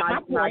was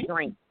not my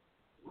point.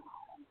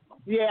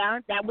 Yeah,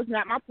 that was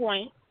not my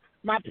point.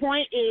 My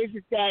point is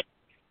that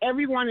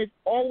everyone is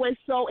always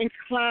so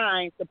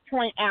inclined to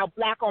point out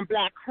black on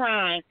black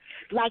crime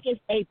like it's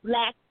a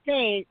black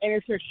thing and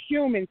it's a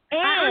human thing.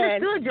 I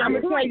understood your I'm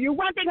point. going to tell you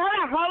one thing.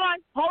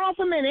 Hold on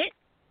for a minute.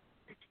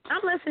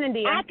 I'm listening,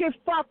 dear. I can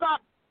fuck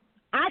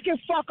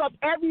up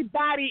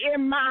everybody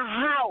in my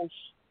house,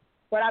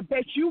 but I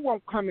bet you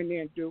won't come in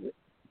there and do it.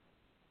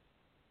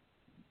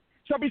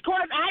 So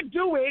because I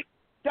do it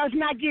does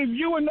not give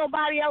you and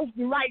nobody else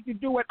the right to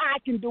do what I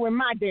can do in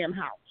my damn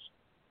house.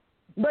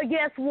 But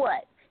guess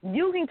what?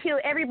 You can kill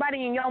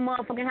everybody in your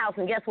motherfucking house,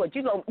 and guess what?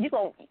 You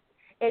go.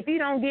 If you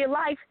don't get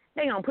life,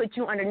 they gonna put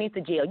you underneath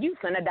the jail. You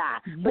finna die.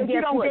 But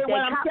guess what?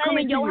 That cop come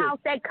in your house.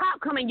 That cop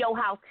come in your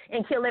house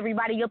and kill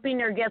everybody up in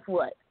there. Guess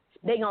what?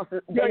 They gonna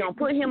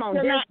put him on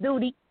death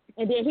duty,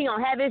 and then he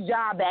gonna have his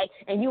job back,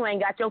 and you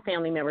ain't got your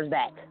family members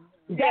back.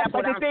 That's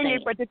what I'm saying.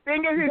 But the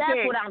thing is,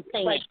 that's what I'm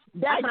saying.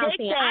 That's what I'm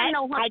saying. I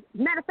know.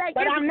 Matter of fact,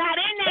 but I'm not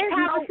in that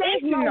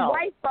conversation. There's no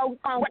white folks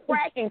on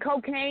crack and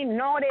cocaine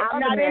and all that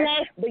other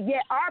mess, but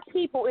yet our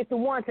people is the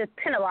ones that's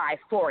penalized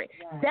for it.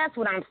 That's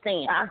what I'm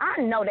saying.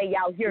 I know they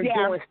out here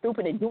doing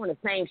stupid and doing the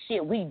same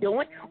shit we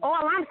doing. All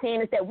I'm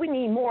saying is that we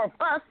need more of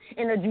us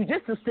in the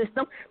judicial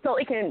system so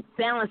it can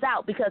balance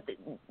out, because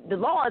the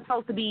law is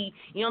supposed to be,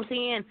 you know what I'm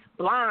saying,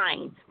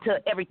 blind to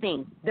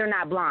everything. They're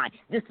not blind.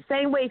 Just the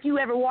same way if you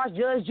ever watch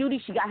Judge Judy,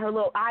 she got her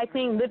little eye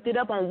thing lifted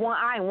up on one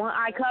eye and one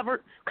eye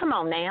covered. Come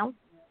on now.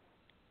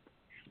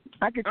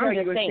 I can tell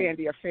you and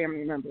Sandy are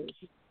family members.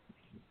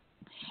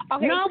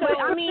 Okay, no, but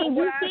I mean,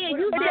 you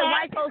said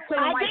white folks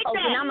killing white folks,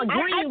 and I'm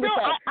agreeing with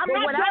that.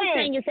 But what I'm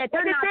saying is that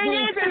they're not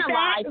being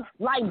penalized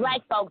like black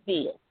folks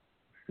did.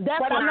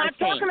 That's what I'm saying. But I'm not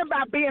talking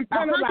about being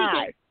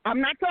penalized. I'm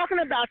not talking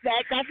about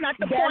that. That's not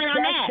the point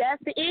I'm at.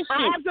 That's the issue.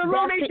 I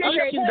absolutely that's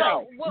the issue,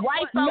 though.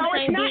 White folks no,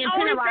 ain't being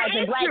penalized,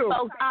 and black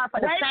folks are for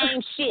the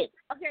same shit.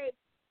 Okay.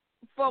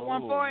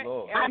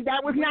 414.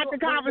 That was not the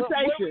conversation.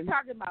 What are we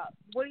talking about?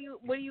 What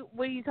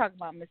are you talking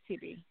about, Miss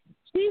TB?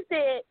 She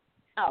said,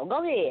 "Oh,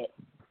 go ahead."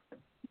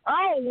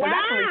 Oh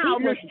wow,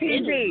 Miss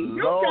TB,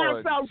 you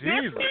sound so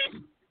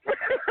different.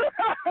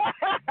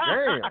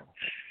 Damn.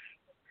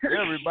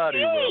 Everybody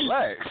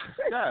relax.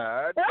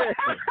 God damn.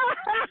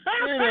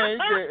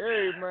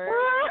 Hey, man.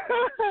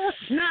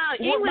 No,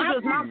 English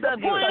was my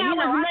subject, so I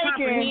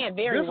comprehend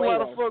very well.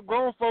 This why the fuck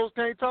grown folks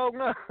can't talk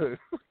now. What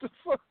the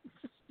fuck?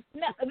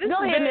 No,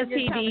 go ahead, Miss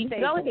TB.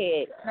 Go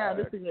ahead. No,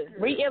 this is good.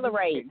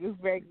 Reiterate. This is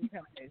very good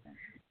conversation.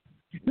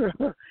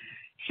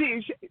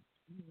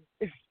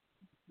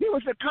 There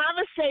was a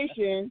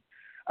conversation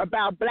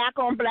about black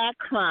on black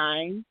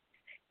crime,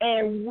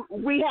 and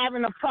we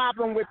having a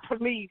problem with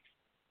police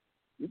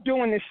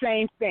doing the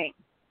same thing.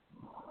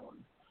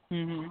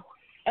 Mm-hmm.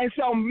 And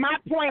so my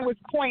point was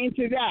pointing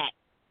to that,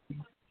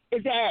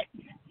 is that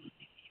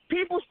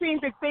people seem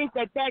to think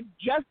that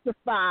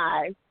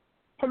justifies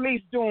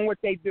police doing what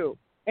they do.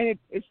 And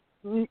it's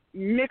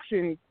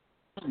mixing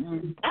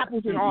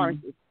apples and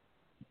oranges.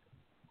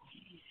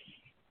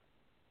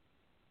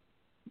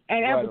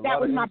 And that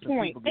was my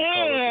point.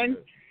 And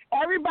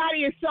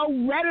everybody is so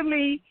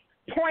readily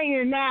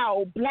pointing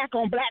out black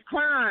on black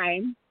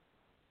crime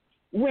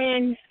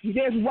when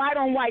there's white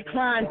on white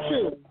crime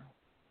too.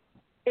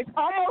 It's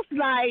almost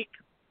like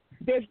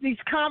there's these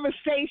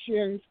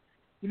conversations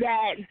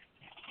that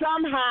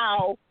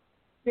somehow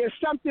there's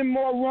something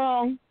more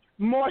wrong,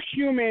 more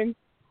human,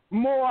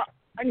 more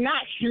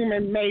not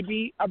human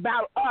maybe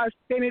about us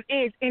than it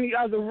is any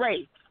other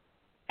race.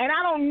 And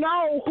I don't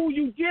know who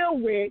you deal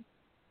with,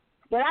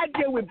 but I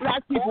deal with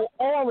black people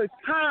all the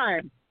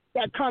time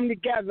that come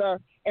together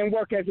and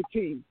work as a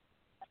team.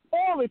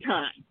 All the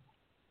time.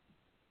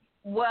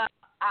 Well,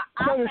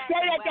 so to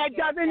say that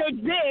doesn't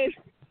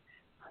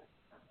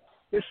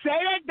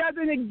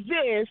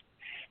exist,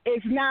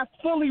 is not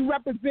fully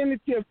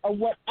representative of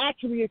what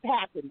actually is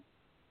happening.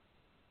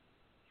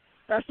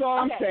 That's all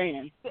I'm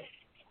saying.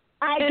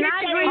 I get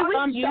that it's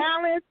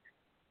unbalanced,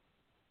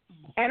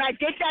 and I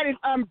get that it's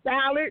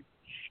unbalanced,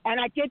 and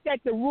I get that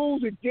the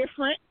rules are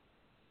different.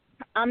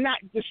 I'm not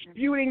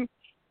disputing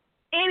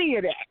any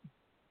of that.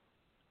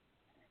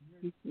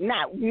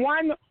 Not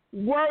one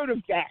word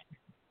of that.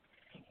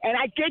 And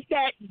I get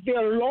that there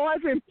are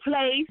laws in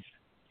place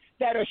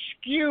that are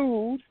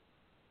skewed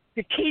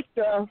to keep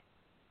the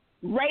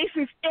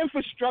racist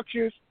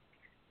infrastructures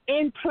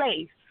in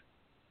place.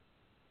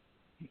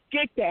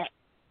 Get that.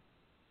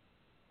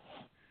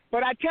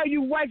 But I tell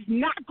you what's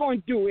not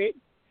going to do it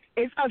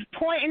is us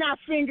pointing our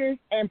fingers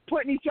and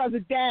putting each other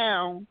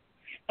down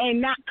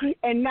and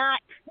not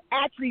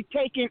actually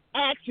taking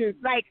actions.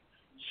 Like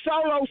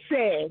Solo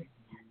said,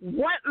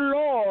 what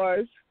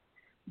laws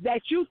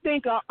that you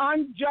think are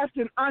unjust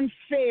and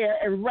unfair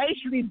and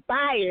racially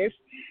biased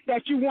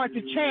that you want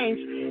to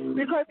change?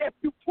 Because if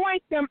you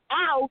point them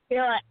out,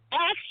 there are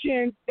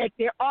actions that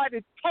there are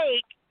to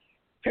take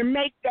to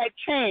make that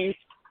change,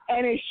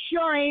 and it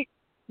sure ain't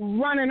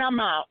running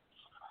them out.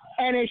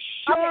 And it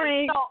sure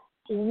ain't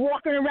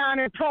walking around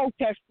and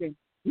protesting.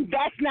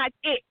 That's not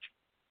it.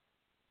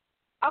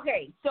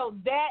 Okay, so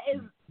that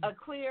is a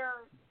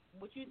clear,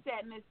 what you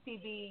said, Miss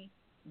TV,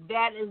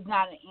 that is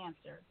not an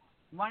answer.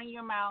 Running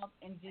your mouth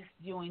and just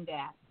doing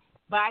that.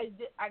 But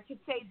I could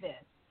say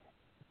this,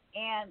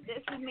 and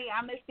this is me,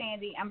 I'm Miss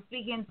Sandy, I'm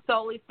speaking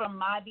solely from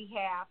my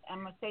behalf.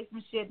 I'm going to say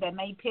some shit that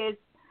may piss,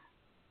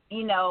 why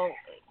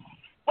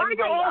do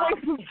you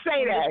always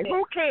say that?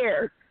 Who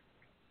cares?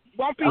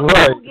 I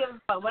don't give a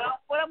fuck. What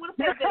I'm going to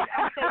say this.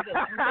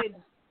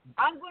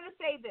 I'm going to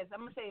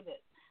say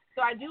this.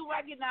 So I do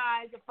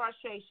recognize the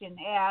frustration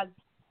as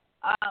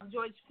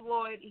George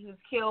Floyd, he was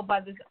killed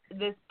by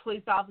this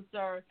police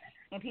officer,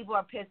 and people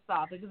are pissed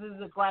off because of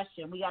his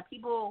aggression. We got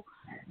people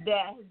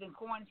that have been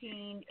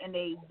quarantined and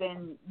they've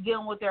been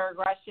dealing with their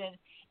aggression.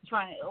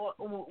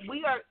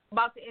 We are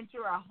about to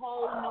enter a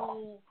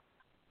whole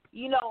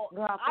new,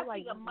 I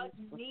think a much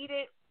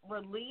needed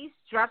release,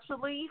 stress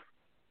relief.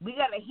 We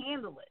got to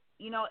handle it,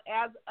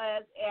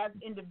 as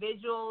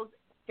individuals,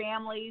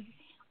 families,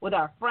 with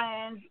our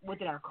friends,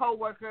 with our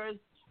coworkers.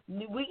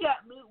 We're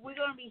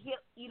going to be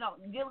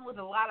dealing with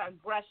a lot of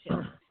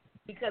aggression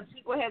because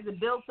people have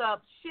built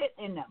up shit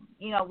in them.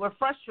 We're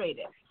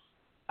frustrated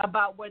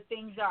about where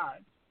things are,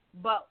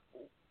 but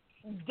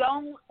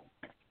don't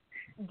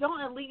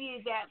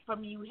alleviate that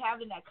from you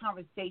having that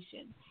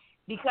conversation,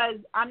 because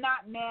I'm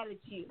not mad at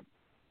you.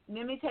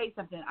 Let me tell you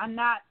something. I'm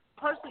not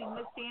personally,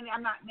 Miss Sandy,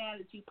 I'm not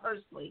mad at you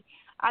personally.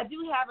 I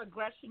do have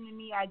aggression in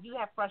me. I do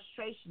have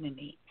frustration in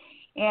me.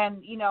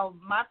 And,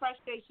 my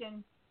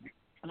frustration,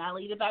 and I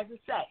lead it back to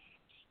sex.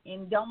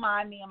 And don't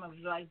mind me, I'm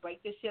going to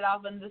break this shit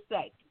off into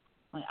sex.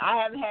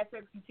 I haven't had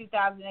sex in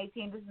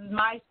 2018. This is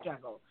my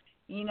struggle,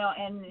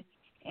 and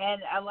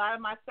a lot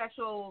of my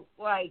sexual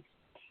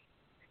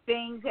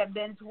things have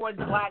been towards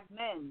black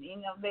men. They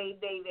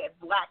have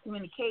black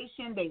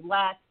communication. They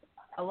lack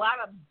a lot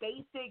of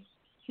basic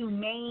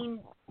humane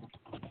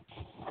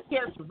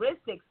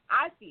characteristics,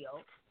 I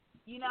feel.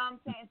 You know what I'm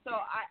saying? So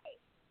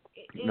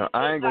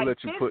I ain't gonna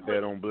let you put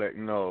that on black.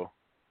 No,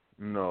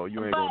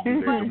 you ain't gonna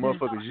do that. The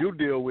motherfuckers you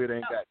deal with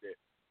ain't got that.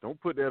 Don't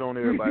put that on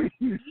everybody.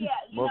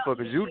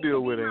 Motherfuckers you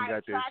deal with ain't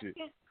got that shit.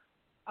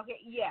 Okay,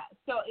 yeah.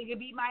 So it could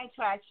be my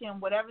attraction,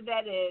 whatever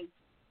that is.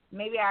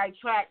 Maybe I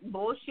attract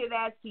bullshit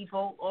ass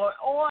people, or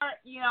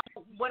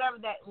whatever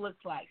that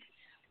looks like.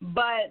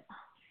 But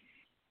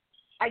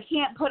I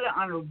can't put it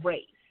on a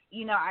race.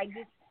 I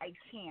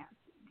can't,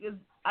 because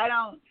I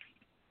don't.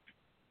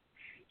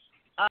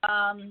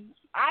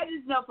 I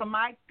just know from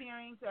my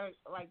experience,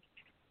 like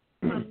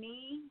for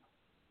me,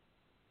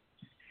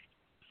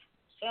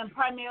 and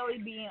primarily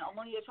being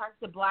only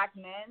attracted to black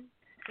men,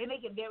 they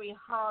make it very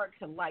hard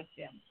to like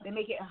them. They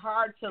make it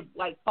hard to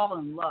fall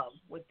in love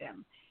with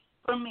them.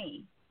 For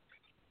me,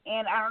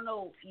 and I don't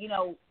know,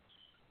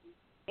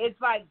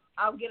 it's like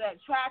I'll get an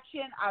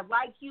attraction, I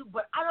like you,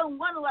 but I don't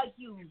want to like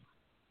you.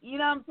 You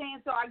know what I'm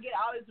saying? So I get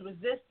all this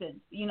resistance.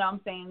 You know what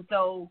I'm saying?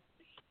 So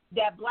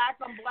that black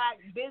on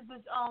black,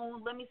 business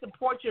owned, let me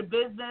support your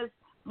business.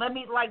 Let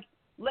me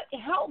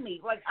help me.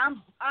 Like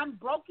I'm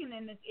broken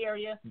in this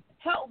area.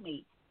 Help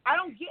me. I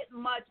don't get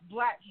much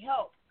black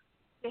help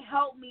to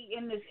help me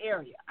in this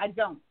area. I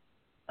don't.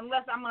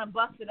 Unless I'm gonna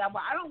bust it out.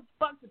 But I don't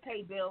fuck to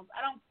pay bills.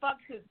 I don't fuck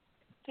to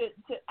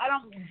I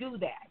don't do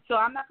that. So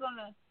I'm not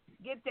gonna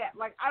get that.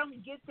 Like I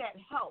don't get that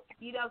help.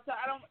 So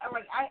I don't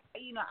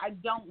I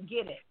don't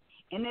get it.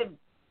 And if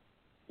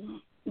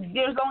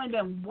there's only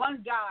been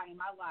one guy in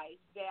my life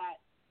that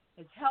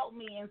has helped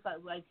me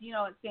inside, like,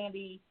 what,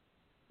 Sandy,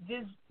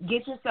 just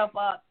get yourself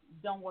up.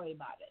 Don't worry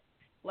about it.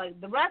 Like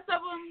the rest of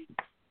them,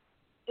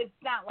 it's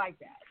not like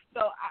that.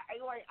 So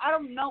I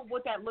don't know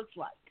what that looks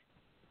like.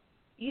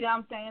 You know what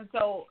I'm saying?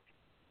 So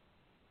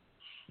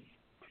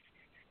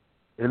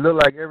it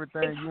look like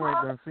everything you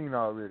ain't done seen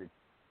already.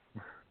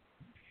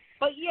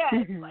 But yeah,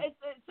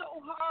 it's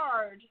so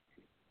hard.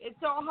 It's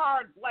so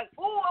hard. Like,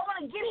 oh, I want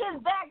to get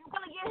his back. I'm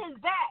gonna get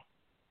his back.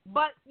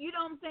 But you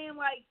know what I'm saying?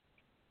 Like,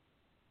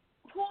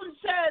 who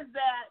says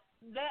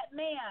that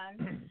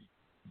man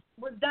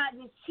was not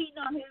just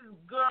cheating on his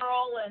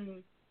girl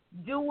and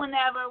doing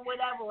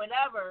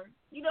whatever?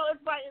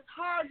 It's like it's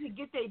hard to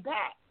get their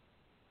back.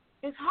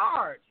 It's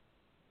hard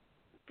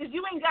because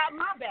you ain't got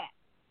my back.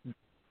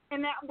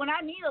 And that when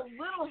I need a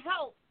little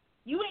help,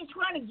 you ain't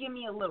trying to give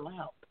me a little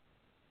help.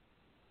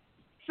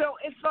 So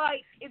it's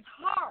like it's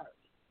hard.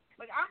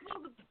 Like I'm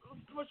supposed to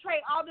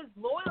portray all this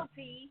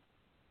loyalty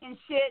and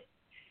shit.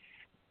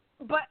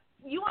 But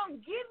you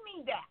won't give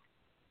me that.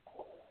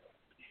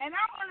 And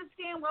I don't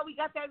understand why we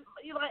got that.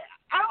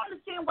 I don't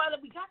understand why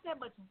we got that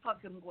much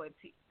fucking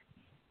loyalty.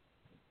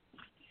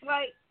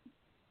 Like,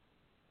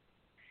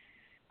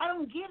 I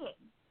don't get it.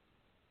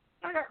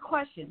 I got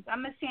questions.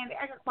 I'm Miss Sandy.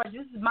 I got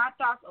questions. This is my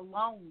thoughts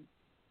alone.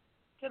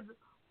 Because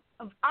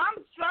if I'm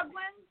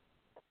struggling,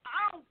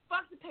 I don't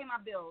fuck to pay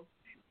my bills.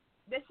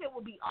 That shit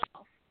will be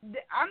off.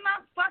 I'm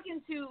not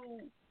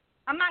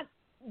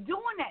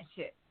doing that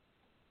shit.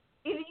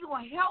 Either you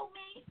going to help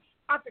me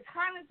out the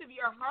kindness of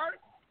your heart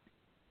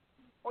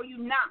or you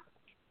not.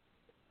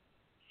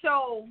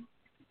 So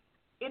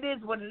it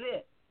is what it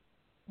is.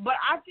 But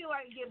I feel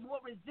like I get more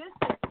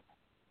resistance.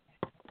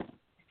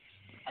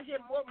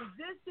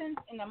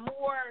 And the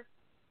more,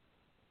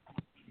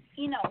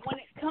 when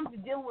it comes to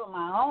dealing with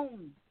my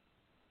own.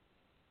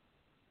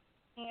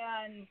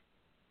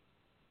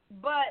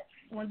 But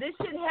when this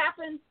shit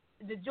happens,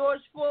 the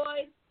George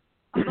Floyd,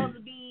 I'm supposed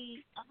to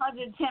be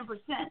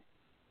 110%.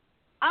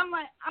 I'm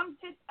like, I don't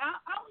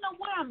know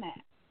where I'm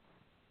at.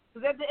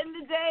 Because at the end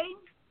of the day,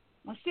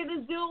 when shit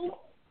is due,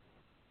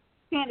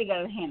 Sandy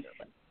got to handle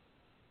it.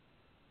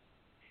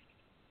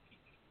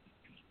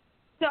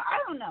 So I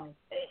don't know.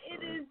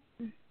 It is.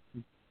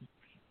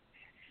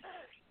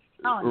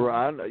 I don't know.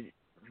 Right.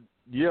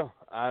 Yeah,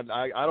 I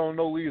don't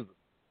know either.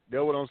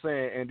 That's what I'm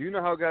saying. And do you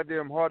know how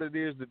goddamn hard it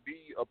is to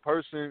be a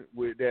person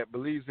that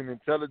believes in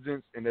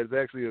intelligence and that's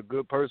actually a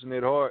good person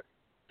at heart?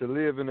 To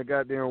live in a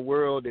goddamn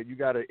world that you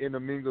got to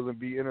intermingle and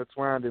be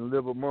intertwined and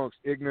live amongst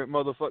ignorant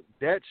motherfuckers.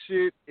 That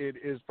shit, it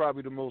is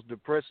probably the most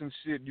depressing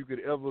shit you could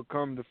ever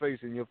come to face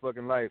in your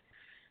fucking life.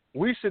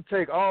 We should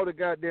take all the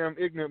goddamn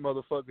ignorant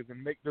motherfuckers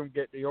and make them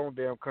get their own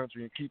damn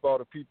country and keep all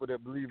the people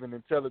that believe in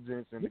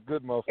intelligence and the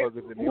good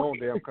motherfuckers in their own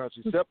damn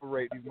country.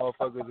 Separate these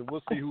motherfuckers and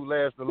we'll see who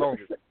lasts the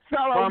longest. So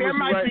there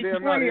might be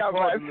 20 of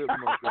us.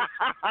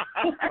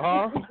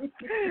 Huh?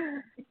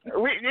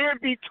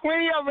 There'd be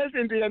 20 of us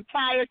in the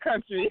entire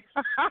country.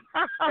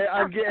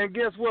 And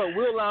guess what?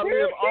 We'll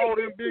outlive all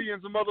them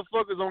billions of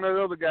motherfuckers on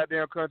that other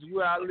goddamn country.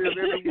 We'll outlive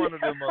every one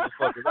of them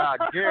motherfuckers. I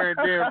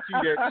guarantee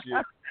that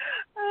shit.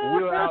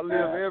 We'll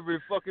outlive every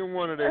fucking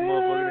one of them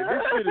motherfuckers.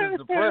 This shit is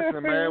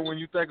depressing, man, when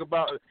you think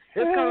about it.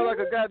 It's kind of like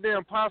a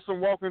goddamn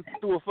possum walking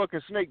through a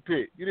fucking snake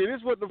pit. This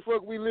is what the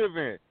fuck we live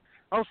in.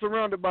 I'm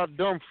surrounded by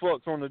dumb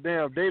fucks on a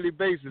damn daily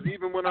basis.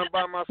 Even when I'm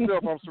by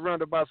myself, I'm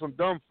surrounded by some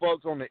dumb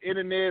fucks on the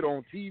internet,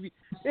 on TV.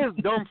 There's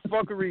dumb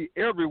fuckery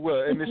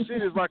everywhere, and the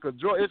shit is like a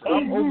drug.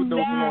 I'm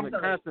overdosing on it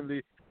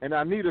constantly, and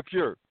I need a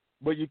cure.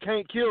 But you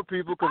can't kill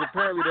people because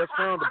apparently that's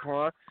frowned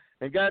upon.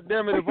 And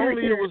goddamn it, if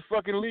only it was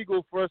fucking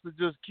legal for us to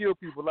just kill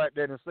people like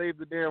that and save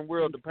the damn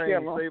world the pain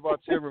and save our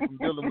children from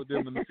dealing with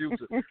them in the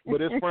future.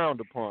 But it's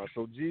frowned upon.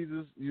 So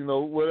Jesus,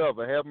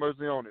 whatever, have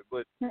mercy on it.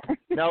 But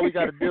now we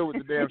got to deal with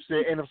the damn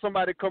shit. And if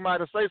somebody come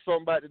out and say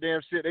something about the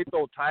damn shit, they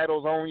throw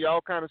titles on you, all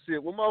kind of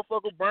shit. Well,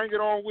 motherfucker, bring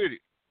it on with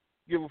it.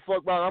 Give a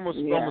fuck about it. I'm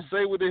gonna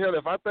say what the hell.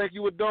 If I think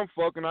you a dumb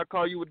fuck and I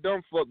call you a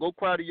dumb fuck, go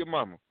cry to your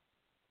mama.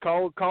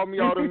 Call me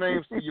all the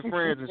names to your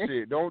friends and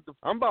shit.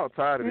 I'm about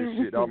tired of this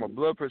shit. My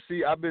blood pressure.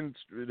 See,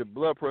 the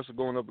blood pressure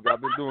going up.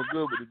 I've been doing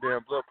good with the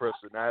damn blood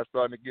pressure. Now it's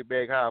starting to get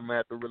back high. I'm gonna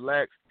have to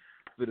relax.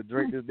 To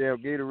drink this damn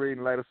Gatorade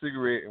and light a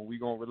cigarette, and we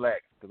gonna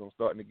relax because I'm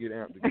starting to get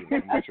amped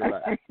again.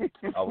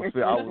 I was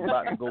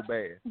about to go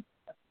bad.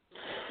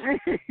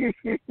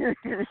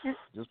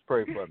 Just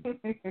pray for me.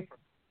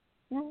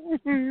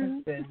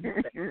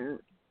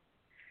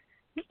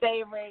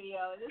 Stay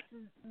Radio. This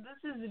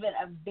has been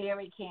a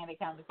very candid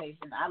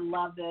conversation. I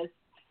love this.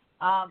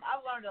 I've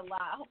learned a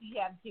lot. I hope you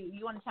have too.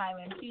 You want to chime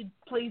in?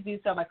 Please do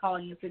so by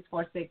calling in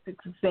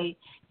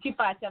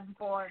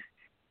 646-668-2574. Or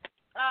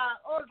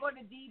go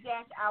to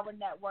D-Hour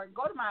Network.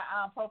 Go to my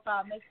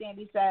profile. Miss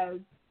Sandy Says.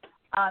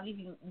 You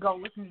can go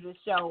listen to the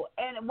show.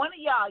 And one of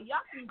y'all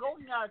can go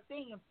in our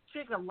thing and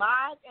trigger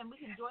live, and we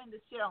can join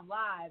this shit on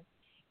live.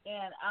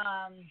 And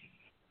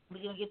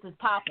we're going to get this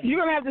popping. You're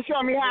going to have to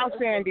show me how,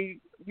 Sandy.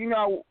 You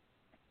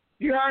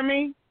heard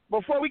me?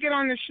 Before we get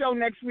on the show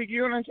next week,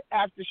 you're going to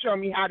have to show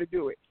me how to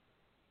do it.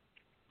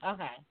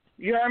 Okay.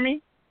 You heard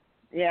me?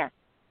 Yeah.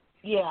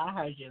 Yeah, I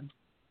heard you.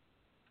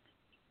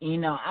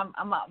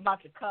 I'm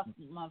about to cuff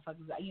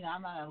motherfuckers.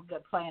 I'm not a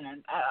good planner.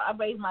 I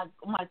raised my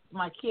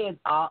kids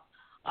off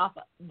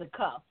the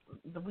cuff.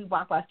 We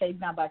walk by faith,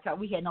 not by cuff.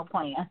 We had no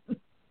plan.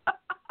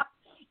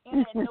 And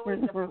it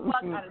annoys the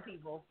fuck out of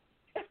people.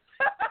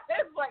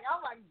 It's like, oh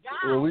my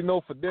God. Well, we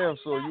know for damn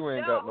sure you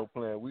ain't got no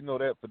plan. We know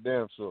that for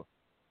damn sure.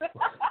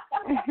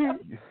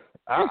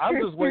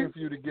 I'm just waiting for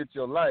you to get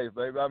your life,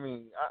 baby. I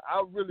mean,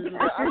 I really do.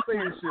 I say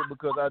this shit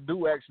because I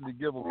do actually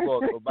give a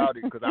fuck about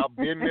it because I've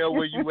been there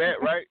where you at,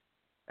 right?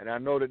 And I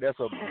know that that's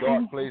a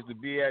dark place to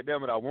be at,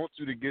 damn it. I want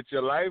you to get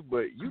your life,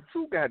 but you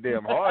too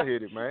goddamn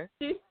hard-headed, man.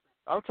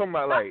 I'm talking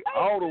about, like,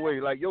 all the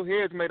way. Like, your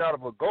head's made out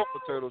of a gopher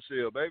turtle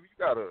shell, baby. You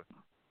gotta,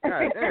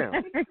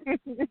 goddamn.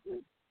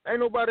 Ain't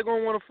nobody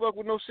gonna want to fuck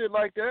with no shit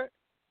like that.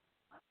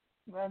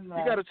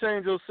 You gotta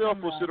change yourself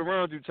for shit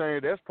around you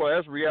change.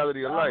 That's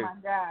reality of life. Oh,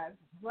 my God.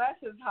 Bless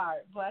his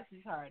heart. Bless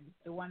his heart.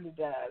 It's the one that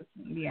does.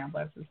 Yeah,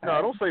 bless his heart.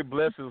 No, don't say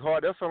bless his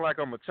heart. That sounds like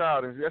I'm a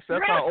child. That's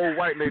how old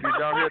white ladies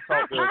down here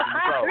talk to us in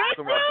the South.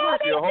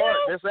 Bless your heart.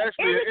 That's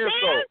actually an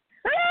insult.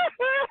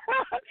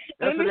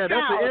 That's an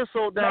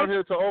insult down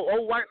here to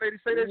old white ladies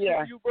say that shit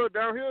to you, bro.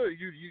 Down here,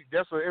 you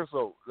that's an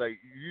insult. Like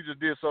you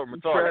just did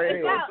something retarded.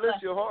 Bless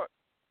your heart.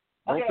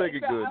 Don't take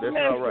it good. That's not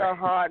right. Bless your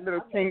heart,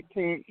 little tink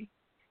tink.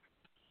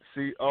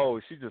 See,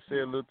 she just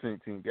said little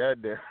tink tink.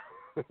 Goddamn.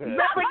 But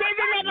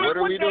what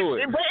are we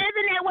doing? But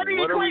isn't that what it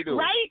equates,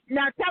 right?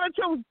 Now tell it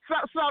to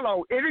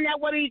Solo. Isn't that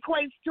what it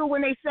equates to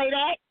when they say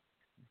that?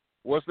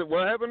 What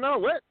happened now?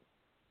 What?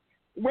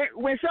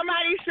 When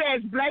somebody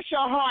says bless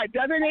your heart,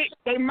 doesn't it?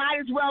 They might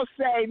as well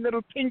say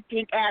little tink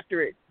tink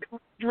after it,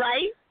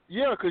 right?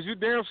 Yeah, because you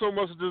damn so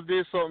much just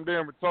did something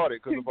damn retarded.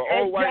 Because if an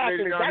old white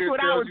lady down here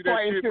tells you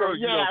that shit, bro,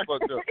 you done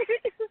fucked up.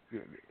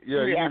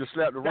 Yeah, you need to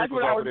slap the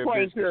wrinkles off of that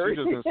bitch. She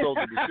just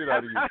insulted the shit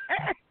out of you.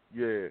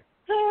 Yeah.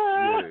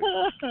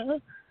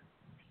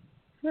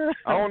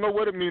 I don't know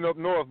what it mean up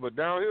north, but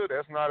down here,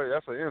 that's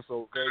an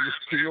insult, okay?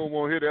 You don't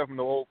want to hear that from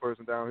no old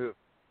person down here.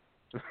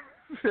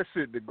 That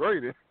shit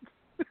degrading.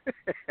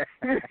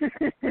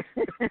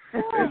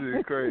 This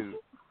is crazy.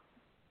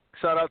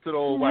 Shout out to the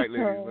old white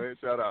ladies, man.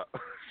 Shout out.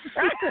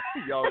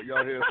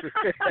 y'all here.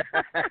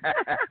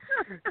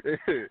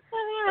 Hey.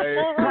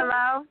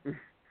 Hello.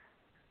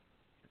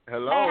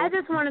 Hello. Hey, I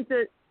just wanted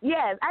to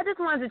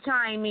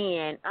chime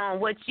in on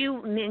what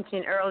you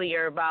mentioned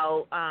earlier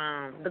about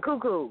the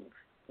cuckoos.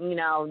 Being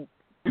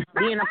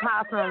a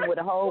possum with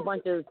a whole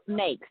bunch of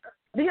snakes.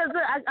 Because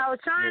I was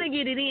trying to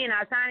get it in.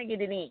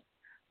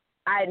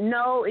 I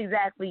know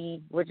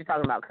exactly what you're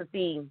talking about. Because,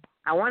 see,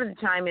 I wanted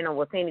to chime in on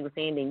what Sandy was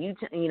saying, and you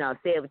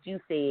said what you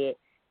said.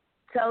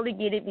 Totally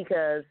get it,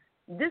 because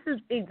this is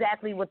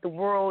exactly what the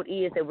world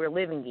is that we're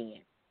living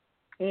in.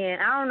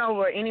 And I don't know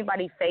where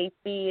anybody's faith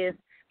is,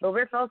 but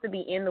we're supposed to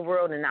be in the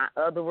world and not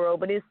of the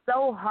world. But it's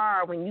so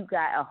hard when you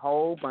got a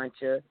whole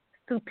bunch of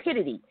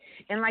stupidity.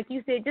 And like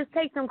you said, just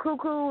take some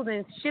cuckoos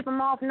and ship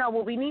them off. No,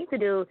 what we need to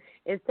do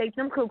is take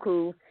them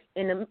cuckoos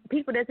and the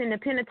people that's in the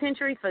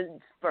penitentiary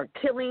for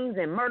killings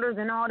and murders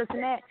and all this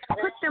and that,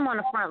 put them on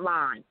the front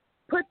line.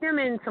 Put them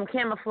in some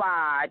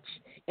camouflage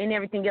and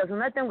everything else and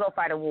let them go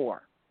fight a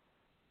war.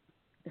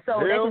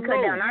 So they can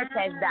cut down our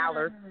tax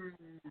dollars.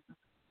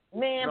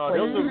 Man, No, please.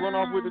 they'll just run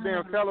off with the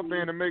damn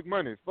Taliban and make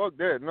money. Fuck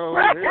that. No,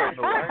 hell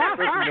no. I ain't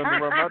touching them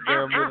to run my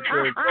damn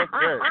military. Fuck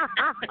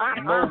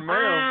that. No,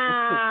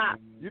 ma'am.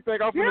 You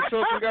think I'm finna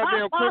tell some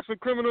goddamn crooks and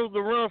criminals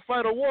to run,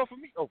 fight a war for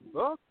me? Oh,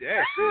 fuck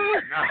that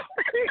shit. Nah.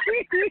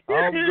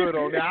 I'm good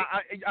on that.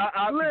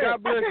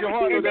 God bless your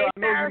heart. Though,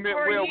 I know you meant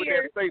well with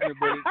that statement,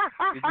 but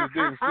it just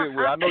didn't sit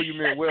well. I know you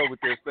meant well with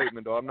that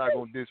statement, though. I'm not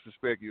gonna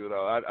disrespect you at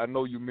all. I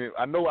know you meant.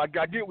 I know. I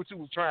get what you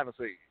was trying to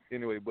say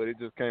anyway, but it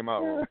just came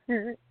out wrong.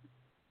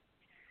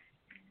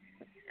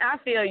 I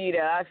feel you, though.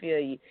 I feel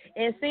you.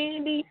 And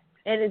Sandy,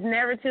 and it's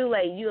never too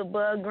late. You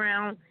above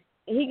ground.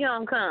 He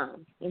gonna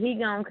come. He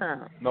gonna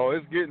come. No,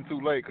 it's getting too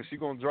late because she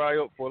gonna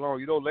dry up for long.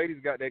 You know, ladies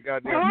got that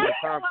goddamn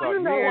time clock.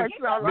 Men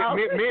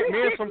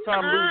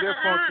sometimes lose their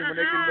function when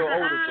they get a little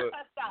older,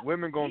 but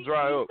women gonna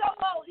dry up.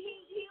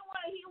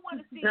 He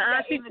want to see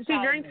that she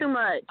drinks too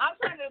much. I'm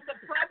trying to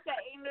suppress that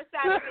English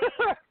side of me.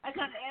 I'm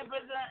trying to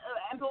implement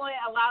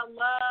a lot of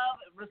love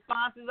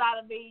responses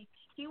out of me.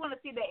 He want to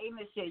see the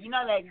English shit. You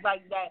know that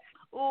like that.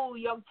 Ooh,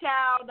 your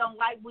child don't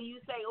like when you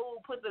say, ooh,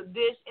 put the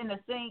dish in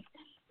the sink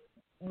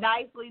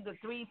nicely the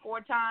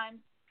 3-4 times,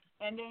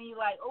 and then you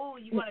like, oh,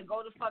 you want to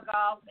go the fuck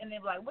off, and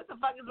then like, what the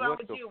fuck is wrong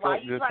with you? Why are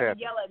you trying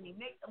to yell at me,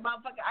 Nick,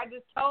 motherfucker? I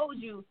just told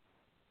you.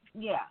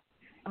 Yeah,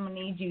 I'm gonna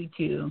need you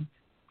to.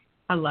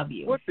 I love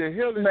you. What the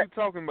hell are you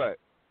talking about?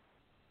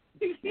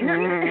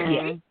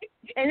 Yeah.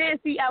 And then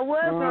see, I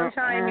was gonna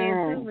chime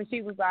in too when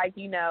she was like,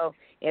 you know,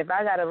 if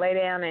I gotta lay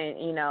down and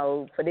you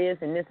know for this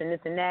and this and this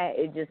and that,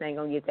 it just ain't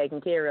gonna get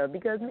taken care of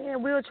because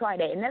man, we'll try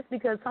that, and that's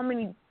because so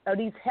many of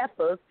these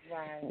heifers,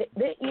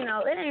 they, you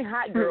know, it ain't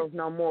hot girls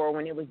no more.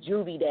 When it was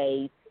juvie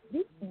days,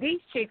 these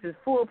chicks is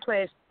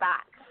full-fledged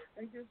thoughts.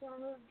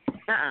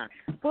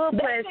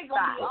 Full-fledged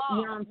thoughts. You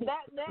know what I'm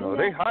saying? No,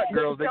 they hot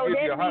girls. They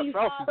give you a hot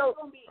sausage.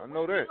 I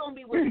know that. No.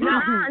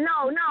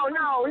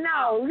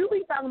 You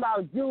be talking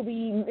about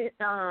juvie.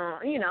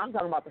 You know, I'm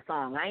talking about the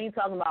song. I ain't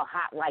talking about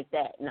hot like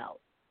that. No.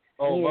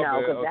 Oh, you my know,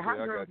 bad. because Okay, the hot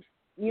I girls. got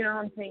you. You know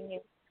what I'm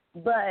saying?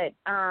 But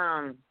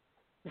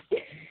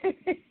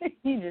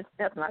you just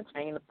stepped my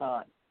train of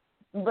thought.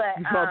 But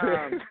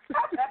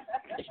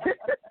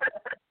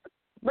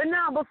but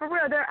no, but for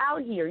real, they're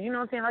out here. You know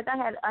what I'm saying? Like I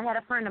had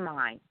a friend of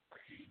mine,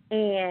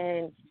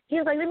 and he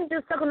was like, "Let me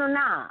just suck on the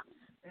knobs."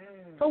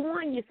 For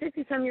one, you're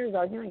 60-some years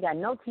old. You ain't got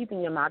no teeth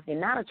in your mouth. You're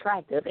not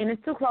attractive, and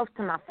it's too close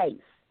to my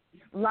face.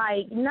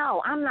 Like,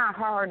 no, I'm not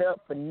hard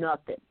up for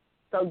nothing.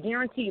 So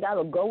guaranteed I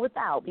will go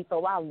without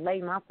before I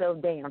lay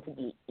myself down to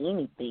get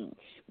anything.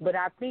 But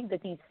I think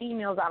that these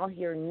females out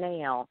here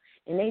now,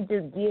 and they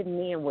just give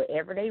men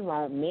whatever they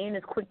want. Men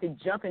is quick to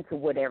jump into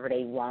whatever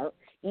they want.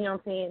 You know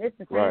what I'm saying? It's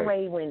the same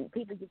way when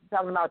people get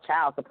talking about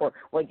child support.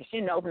 Well, you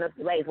shouldn't open up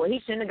the legs. Well, he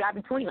shouldn't have got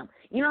between them.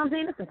 You know what I'm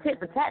saying? It's a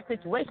tit-for-tat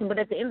situation. But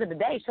at the end of the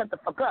day, shut the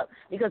fuck up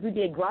because we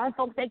did grown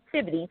folks'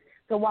 activities.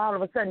 So why all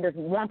of a sudden does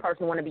one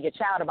person want to be a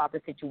child about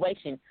the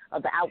situation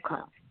of the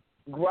outcome?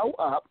 Grow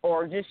up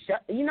or just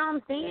shut. You know what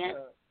I'm saying?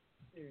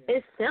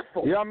 It's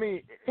simple. Yeah, I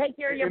mean, take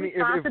care of your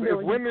responsibilities.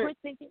 If women, quit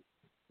thinking.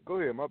 Go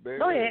ahead, my bad.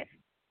 Go ahead.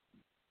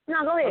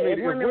 No, go ahead. I mean,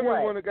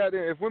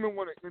 if women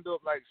want to end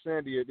up like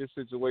Sandy at this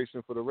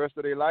situation for the rest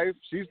of their life,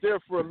 she's there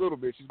for a little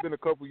bit. She's been a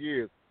couple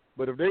years.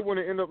 But if they want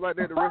to end up like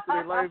that the rest of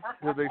their life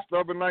because they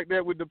stubborn like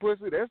that with the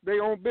pussy, that's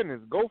their own business.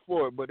 Go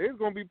for it. But there's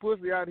going to be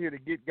pussy out here to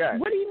get got.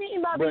 What do you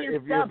mean by being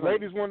stubborn? If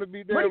ladies want to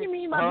be there, what do you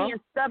mean by being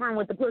stubborn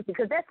with the pussy?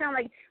 Because that sounds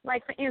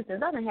like for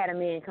instance, I done had a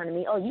man come to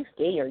me, oh, you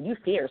scared.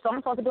 So I'm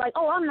supposed to be like,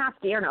 oh, I'm not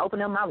scared and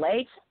open up my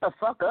legs. Shut the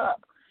fuck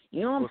up.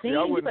 You know what I'm saying?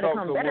 I wouldn't talk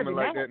to a woman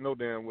like that no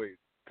damn way.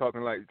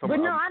 Talking to a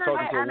woman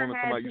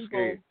somebody you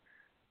scared.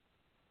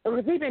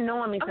 Because he's been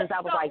knowing me since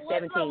I was like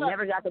 17.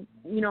 Never got to,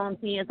 you know what I'm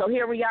saying? So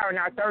here we are in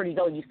our 30s.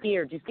 Oh, you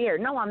scared.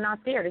 No, I'm not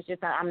scared. It's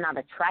just that I'm not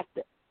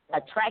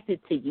attracted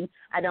to you.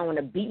 I don't want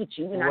to be with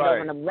you, and I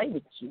don't want to lay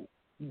with you.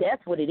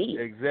 That's what it is.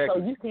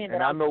 Exactly. So you saying that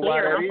and I'm I know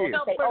scared. why I'm that is.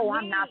 supposed to say, oh,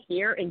 I'm not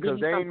scared, and give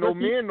you there some ain't no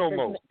pussy men no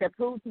more. to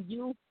prove to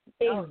you.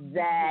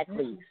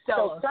 Exactly.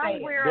 So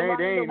somewhere there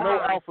along ain't the no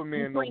line, alpha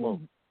men no more.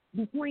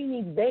 Between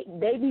these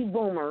baby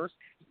boomers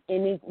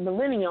and these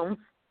millenniums,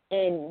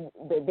 and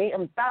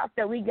the thoughts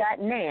that we got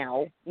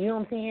now, you know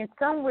what I'm saying?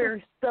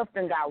 Somewhere stuff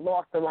done got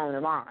lost along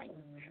the line.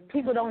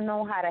 People don't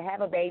know how to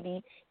have a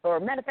baby, or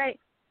matter of fact,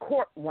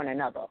 court one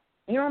another.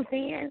 You know what I'm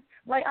saying?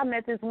 Like I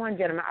met this one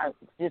gentleman, I was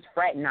just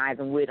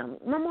fraternizing with him.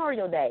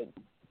 Memorial Day,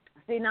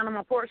 sitting out on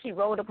my porch, he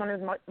rolled up on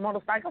his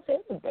motorcycle. I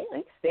said, oh, damn,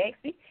 he's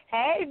sexy.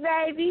 Hey,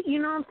 baby,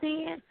 you know what I'm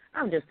saying?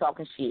 I'm just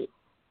talking shit.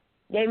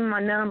 Gave him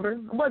my number.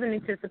 I wasn't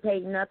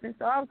anticipating nothing,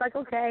 so I was like,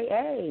 okay,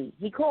 hey.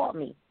 He called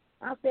me.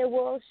 I said,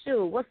 well,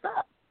 shoot, what's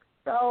up?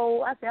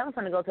 So I said, I'm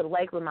trying to go to the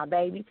lake with my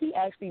babies. He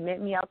actually met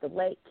me out the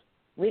lake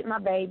with my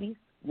babies,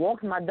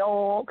 walked my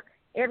dog,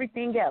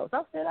 everything else.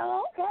 I said,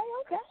 oh,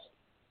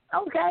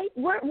 okay.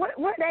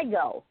 Where'd they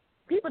go?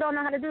 People don't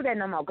know how to do that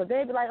no more because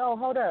they be like, oh,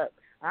 hold up.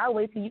 I'll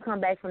wait till you come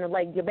back from the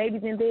lake. Your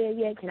baby's in bed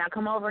yet? Can I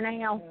come over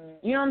now?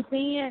 You know what I'm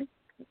saying?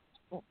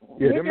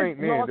 Yeah, them ain't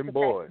men, them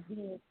boys.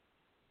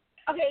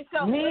 Okay,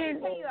 so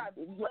men,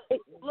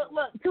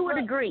 look, to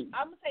a degree.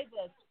 I'm going to say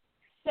this.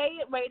 Say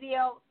It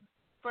Radio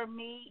for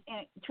me,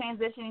 and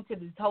transitioning to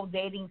this whole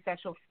dating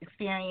sexual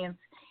experience,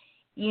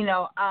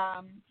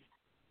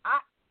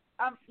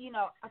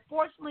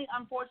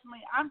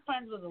 unfortunately, I'm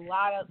friends with a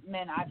lot of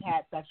men I've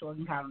had sexual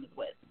encounters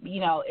with.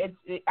 It's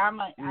a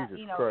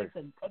curse.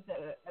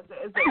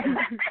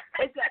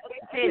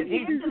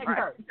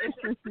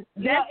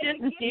 That's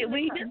just the shit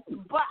we do.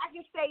 But I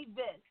can say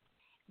this,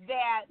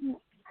 that you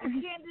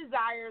can't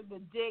desire the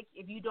dick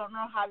if you don't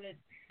know how to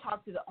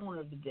talk to the owner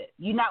of the dick.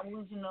 You're not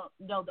willing to know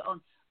the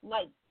owner.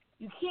 Like,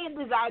 you can't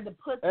desire the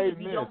pussy if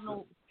you don't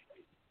know.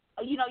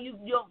 You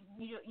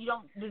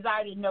don't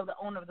desire to know the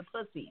owner of the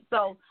pussy.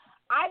 So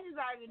I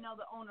desire to know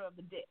the owner of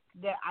the dick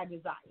that I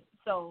desire.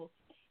 So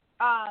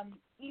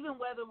even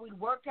whether we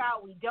work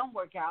out, we don't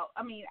work out.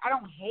 I mean, I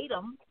don't hate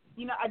them.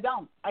 I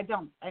don't. And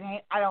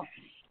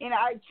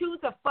I choose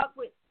to fuck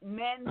with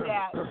men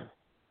that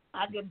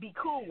I could be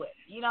cool with.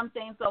 You know what I'm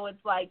saying? So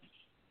it's like,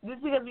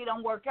 just because we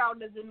don't work out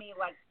doesn't mean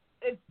like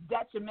it's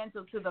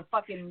detrimental to the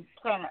fucking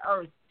planet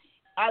Earth.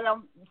 I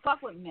don't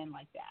fuck with men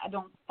like that. I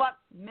don't fuck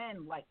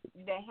men like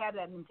that have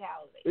that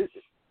mentality. It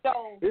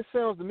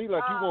sounds to me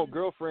like you want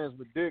girlfriends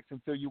with dicks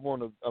until you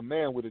want a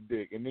man with a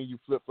dick, and then you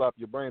flip-flop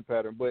your brain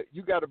pattern. But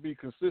you got to be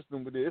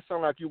consistent with it. It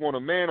sounds like you want a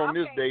man on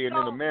this day and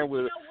then a man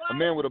with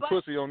a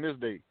pussy on this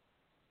day.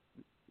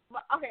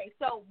 Okay,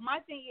 so my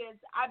thing is,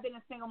 I've been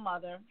a single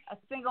mother. I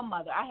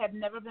have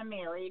never been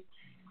married.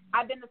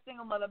 I've been a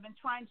single mother. I've been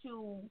trying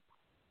to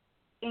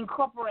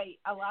incorporate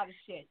a lot of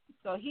shit.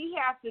 So he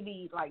has to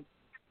be like,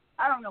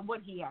 I don't know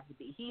what he has to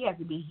be. He has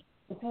to be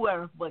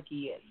whoever the fuck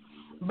he is.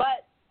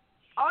 But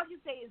all I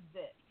can say is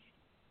this.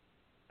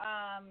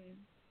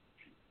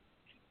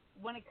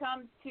 When it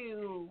comes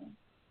to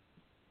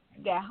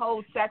that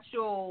whole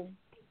sexual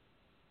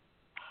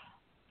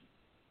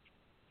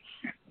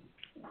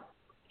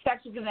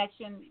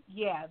connection,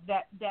 yeah,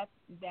 that's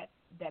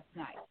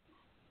nice.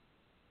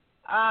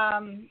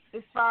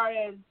 As far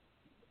as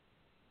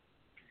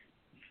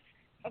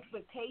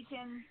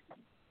expectations,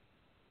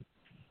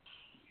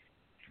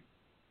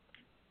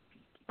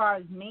 as far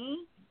as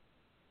me,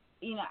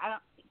 I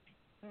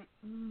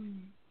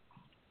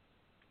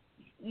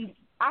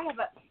have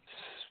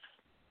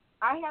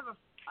a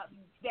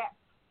that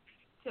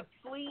to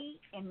flee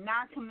and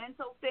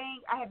non-commensal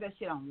thing. I have that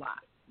shit on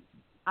lock.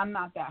 I'm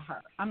not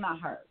her.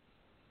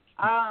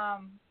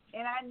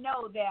 And I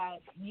know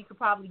that you could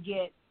probably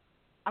get.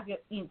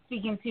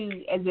 Speaking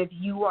to as if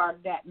you are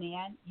that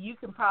man, you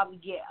can probably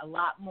get a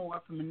lot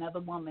more from another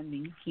woman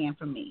than you can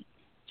from me.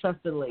 Trust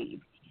and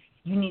believe.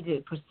 You need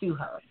to pursue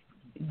her.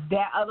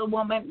 That other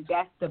woman,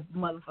 that's the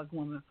motherfucking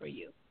woman for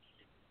you.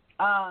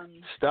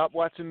 Stop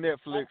watching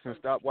Netflix and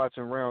stop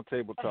watching Round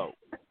Table Talk.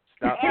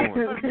 Stop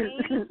doing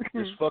it.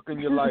 It's fucking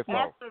your life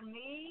off. As for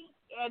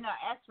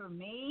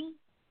me,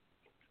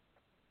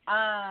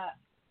 I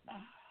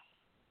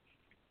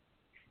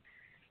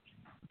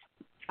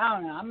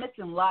don't know. I'm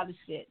missing a lot of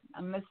shit.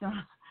 I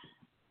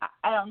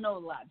don't know a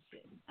lot of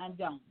shit. I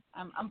don't.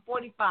 I'm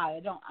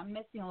 45. I'm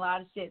missing a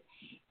lot of shit.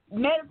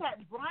 Matter of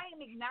fact, Brian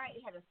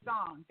McKnight had a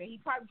song that he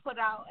probably put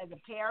out as a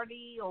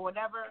parody or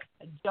whatever,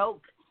 a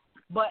joke,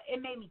 but it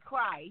made me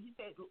cry. He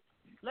said,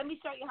 "Let me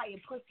show you how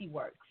your pussy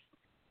works."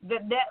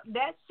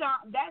 That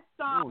song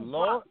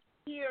brought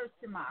tears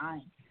to my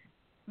eyes.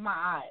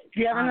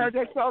 You haven't heard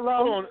that song?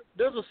 Hold on,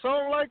 there's a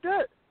song like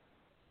that?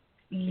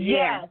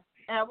 Yes.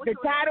 The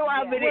title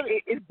of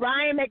it is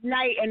Brian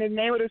McKnight, and the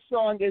name of the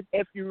song is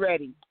 "If You're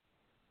Ready."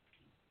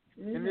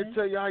 Mm-hmm. And they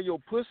tell you how your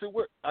pussy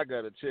work. I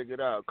gotta check it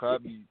out,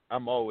 cause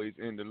I'm always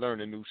into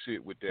learning new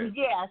shit with that.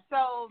 Yeah,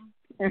 so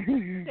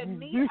to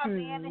me, a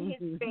man in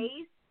his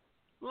face,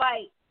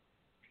 like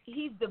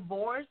he's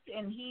divorced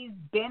and he's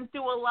been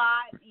through a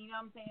lot. You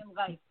know what I'm saying?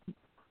 Like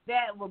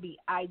that will be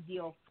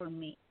ideal for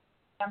me.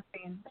 You know what I'm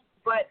saying,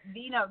 but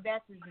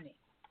that's just me.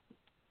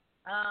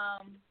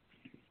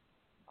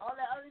 All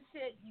that other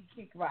shit, you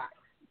kick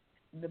rocks.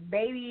 The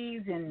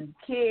babies and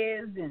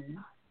kids and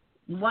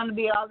you want to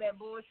be all that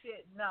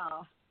bullshit?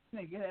 No,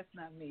 nigga, that's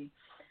not me.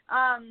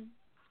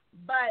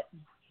 But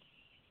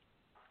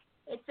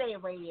it's a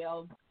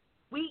radio.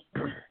 We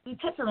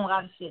touched on a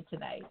lot of shit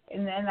today,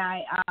 and then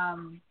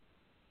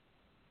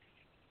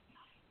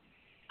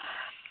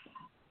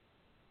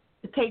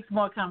it takes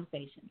more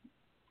conversation.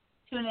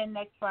 Tune in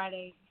next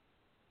Friday,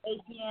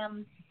 8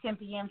 p.m. to 10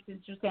 p.m.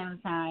 Central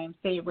Standard Time.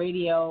 Say it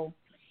radio.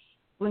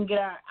 I'm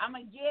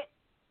gonna get,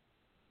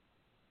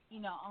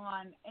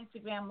 on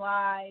Instagram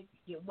Live,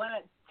 get one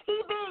at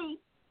TV.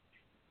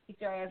 Get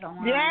your ass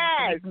online.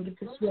 Yes. So get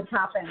this shit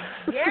popping.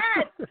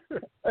 Yes.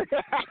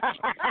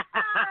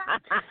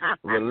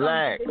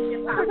 Relax.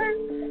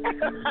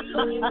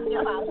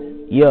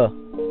 Yeah.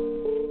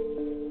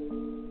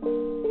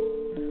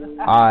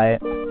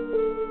 Alright.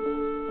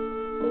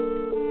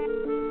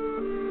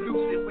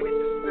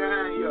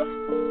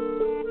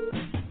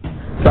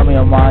 Tell me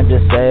your mind,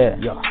 just say it.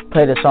 Yeah.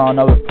 Play the song,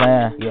 no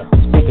replaying. Yeah.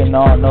 Speaking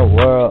on the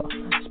world,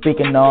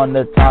 speaking on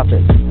the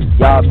topic.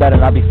 Y'all better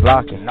not be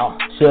flocking. No.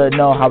 Should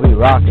know how we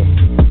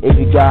rockin'. If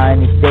you got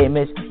any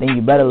statements, then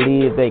you better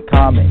leave a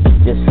comment.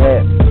 Just say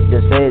it,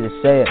 just say it,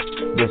 just say it,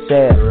 just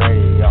say it.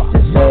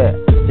 Just say it. say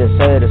it. Just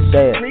say it to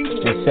say it.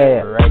 Just say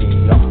it.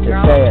 Radio. Just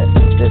say it.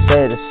 Just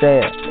say it to say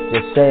it.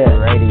 Just say it.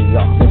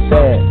 Radio. Just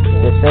say it.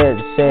 Just say it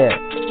to say it.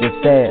 Just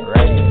say it.